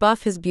to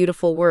rebuff his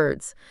beautiful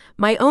words,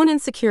 my own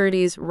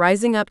insecurities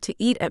rising up to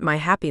eat at my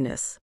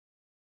happiness.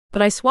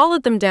 But I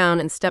swallowed them down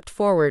and stepped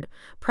forward,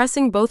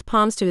 pressing both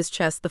palms to his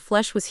chest. The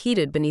flesh was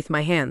heated beneath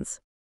my hands.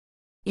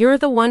 You're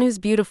the one who's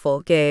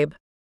beautiful, Gabe.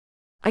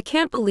 I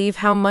can't believe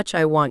how much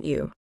I want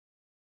you.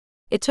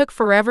 It took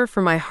forever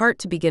for my heart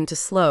to begin to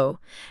slow,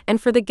 and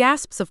for the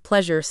gasps of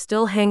pleasure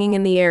still hanging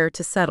in the air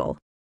to settle.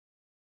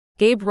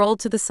 Gabe rolled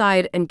to the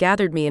side and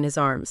gathered me in his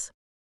arms.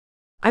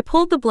 I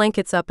pulled the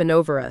blankets up and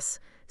over us,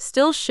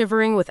 still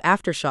shivering with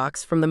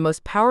aftershocks from the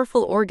most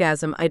powerful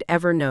orgasm I'd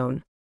ever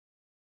known.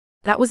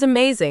 That was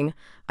amazing,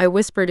 I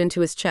whispered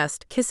into his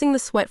chest, kissing the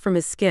sweat from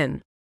his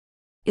skin.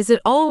 Is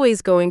it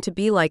always going to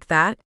be like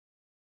that?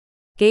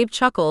 Gabe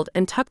chuckled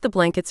and tucked the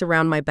blankets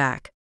around my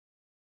back.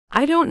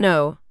 I don't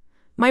know.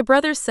 My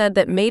brothers said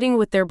that mating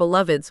with their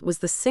beloveds was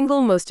the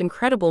single most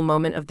incredible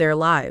moment of their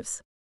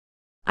lives.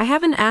 I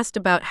haven't asked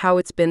about how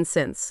it's been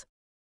since.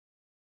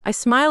 I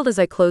smiled as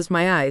I closed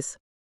my eyes.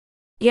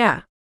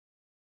 Yeah.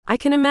 I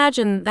can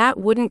imagine that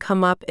wouldn't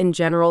come up in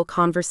general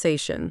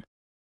conversation.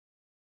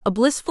 A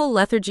blissful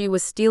lethargy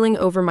was stealing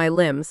over my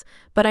limbs,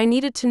 but I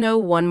needed to know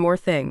one more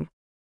thing.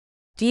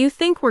 Do you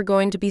think we're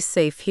going to be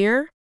safe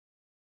here?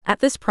 At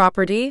this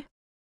property?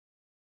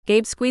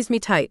 Gabe squeezed me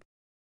tight.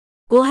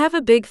 We'll have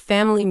a big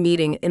family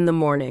meeting in the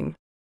morning.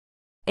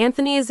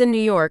 Anthony is in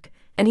New York,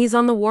 and he's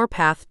on the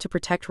warpath to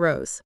protect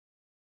Rose.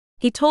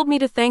 He told me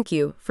to thank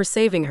you for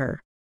saving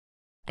her.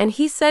 And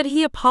he said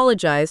he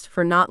apologized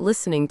for not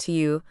listening to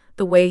you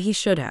the way he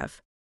should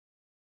have.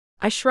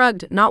 I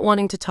shrugged, not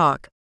wanting to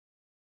talk.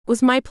 It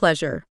was my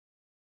pleasure.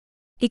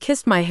 He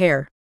kissed my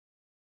hair.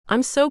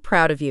 I'm so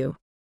proud of you.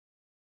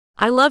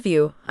 I love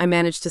you, I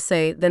managed to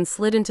say, then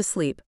slid into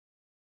sleep.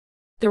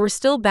 There were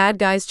still bad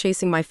guys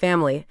chasing my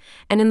family,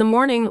 and in the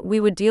morning we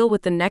would deal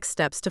with the next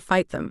steps to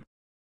fight them.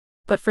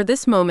 But for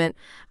this moment,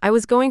 I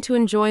was going to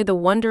enjoy the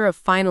wonder of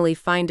finally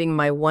finding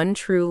my one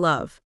true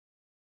love.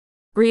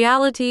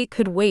 Reality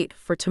could wait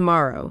for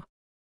tomorrow.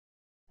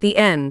 The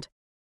end.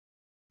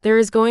 There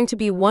is going to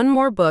be one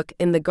more book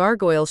in the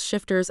Gargoyle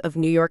Shifters of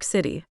New York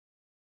City.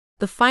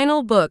 The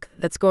final book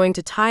that's going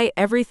to tie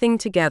everything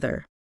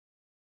together.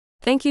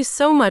 Thank you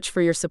so much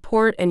for your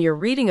support and your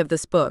reading of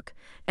this book,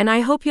 and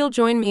I hope you'll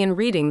join me in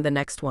reading the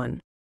next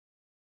one.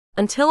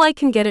 Until I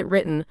can get it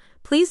written,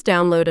 please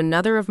download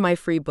another of my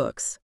free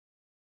books.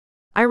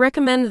 I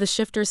recommend The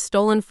Shifter's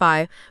Stolen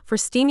Fi for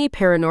steamy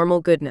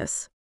paranormal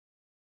goodness.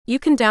 You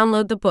can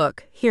download the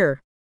book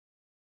here.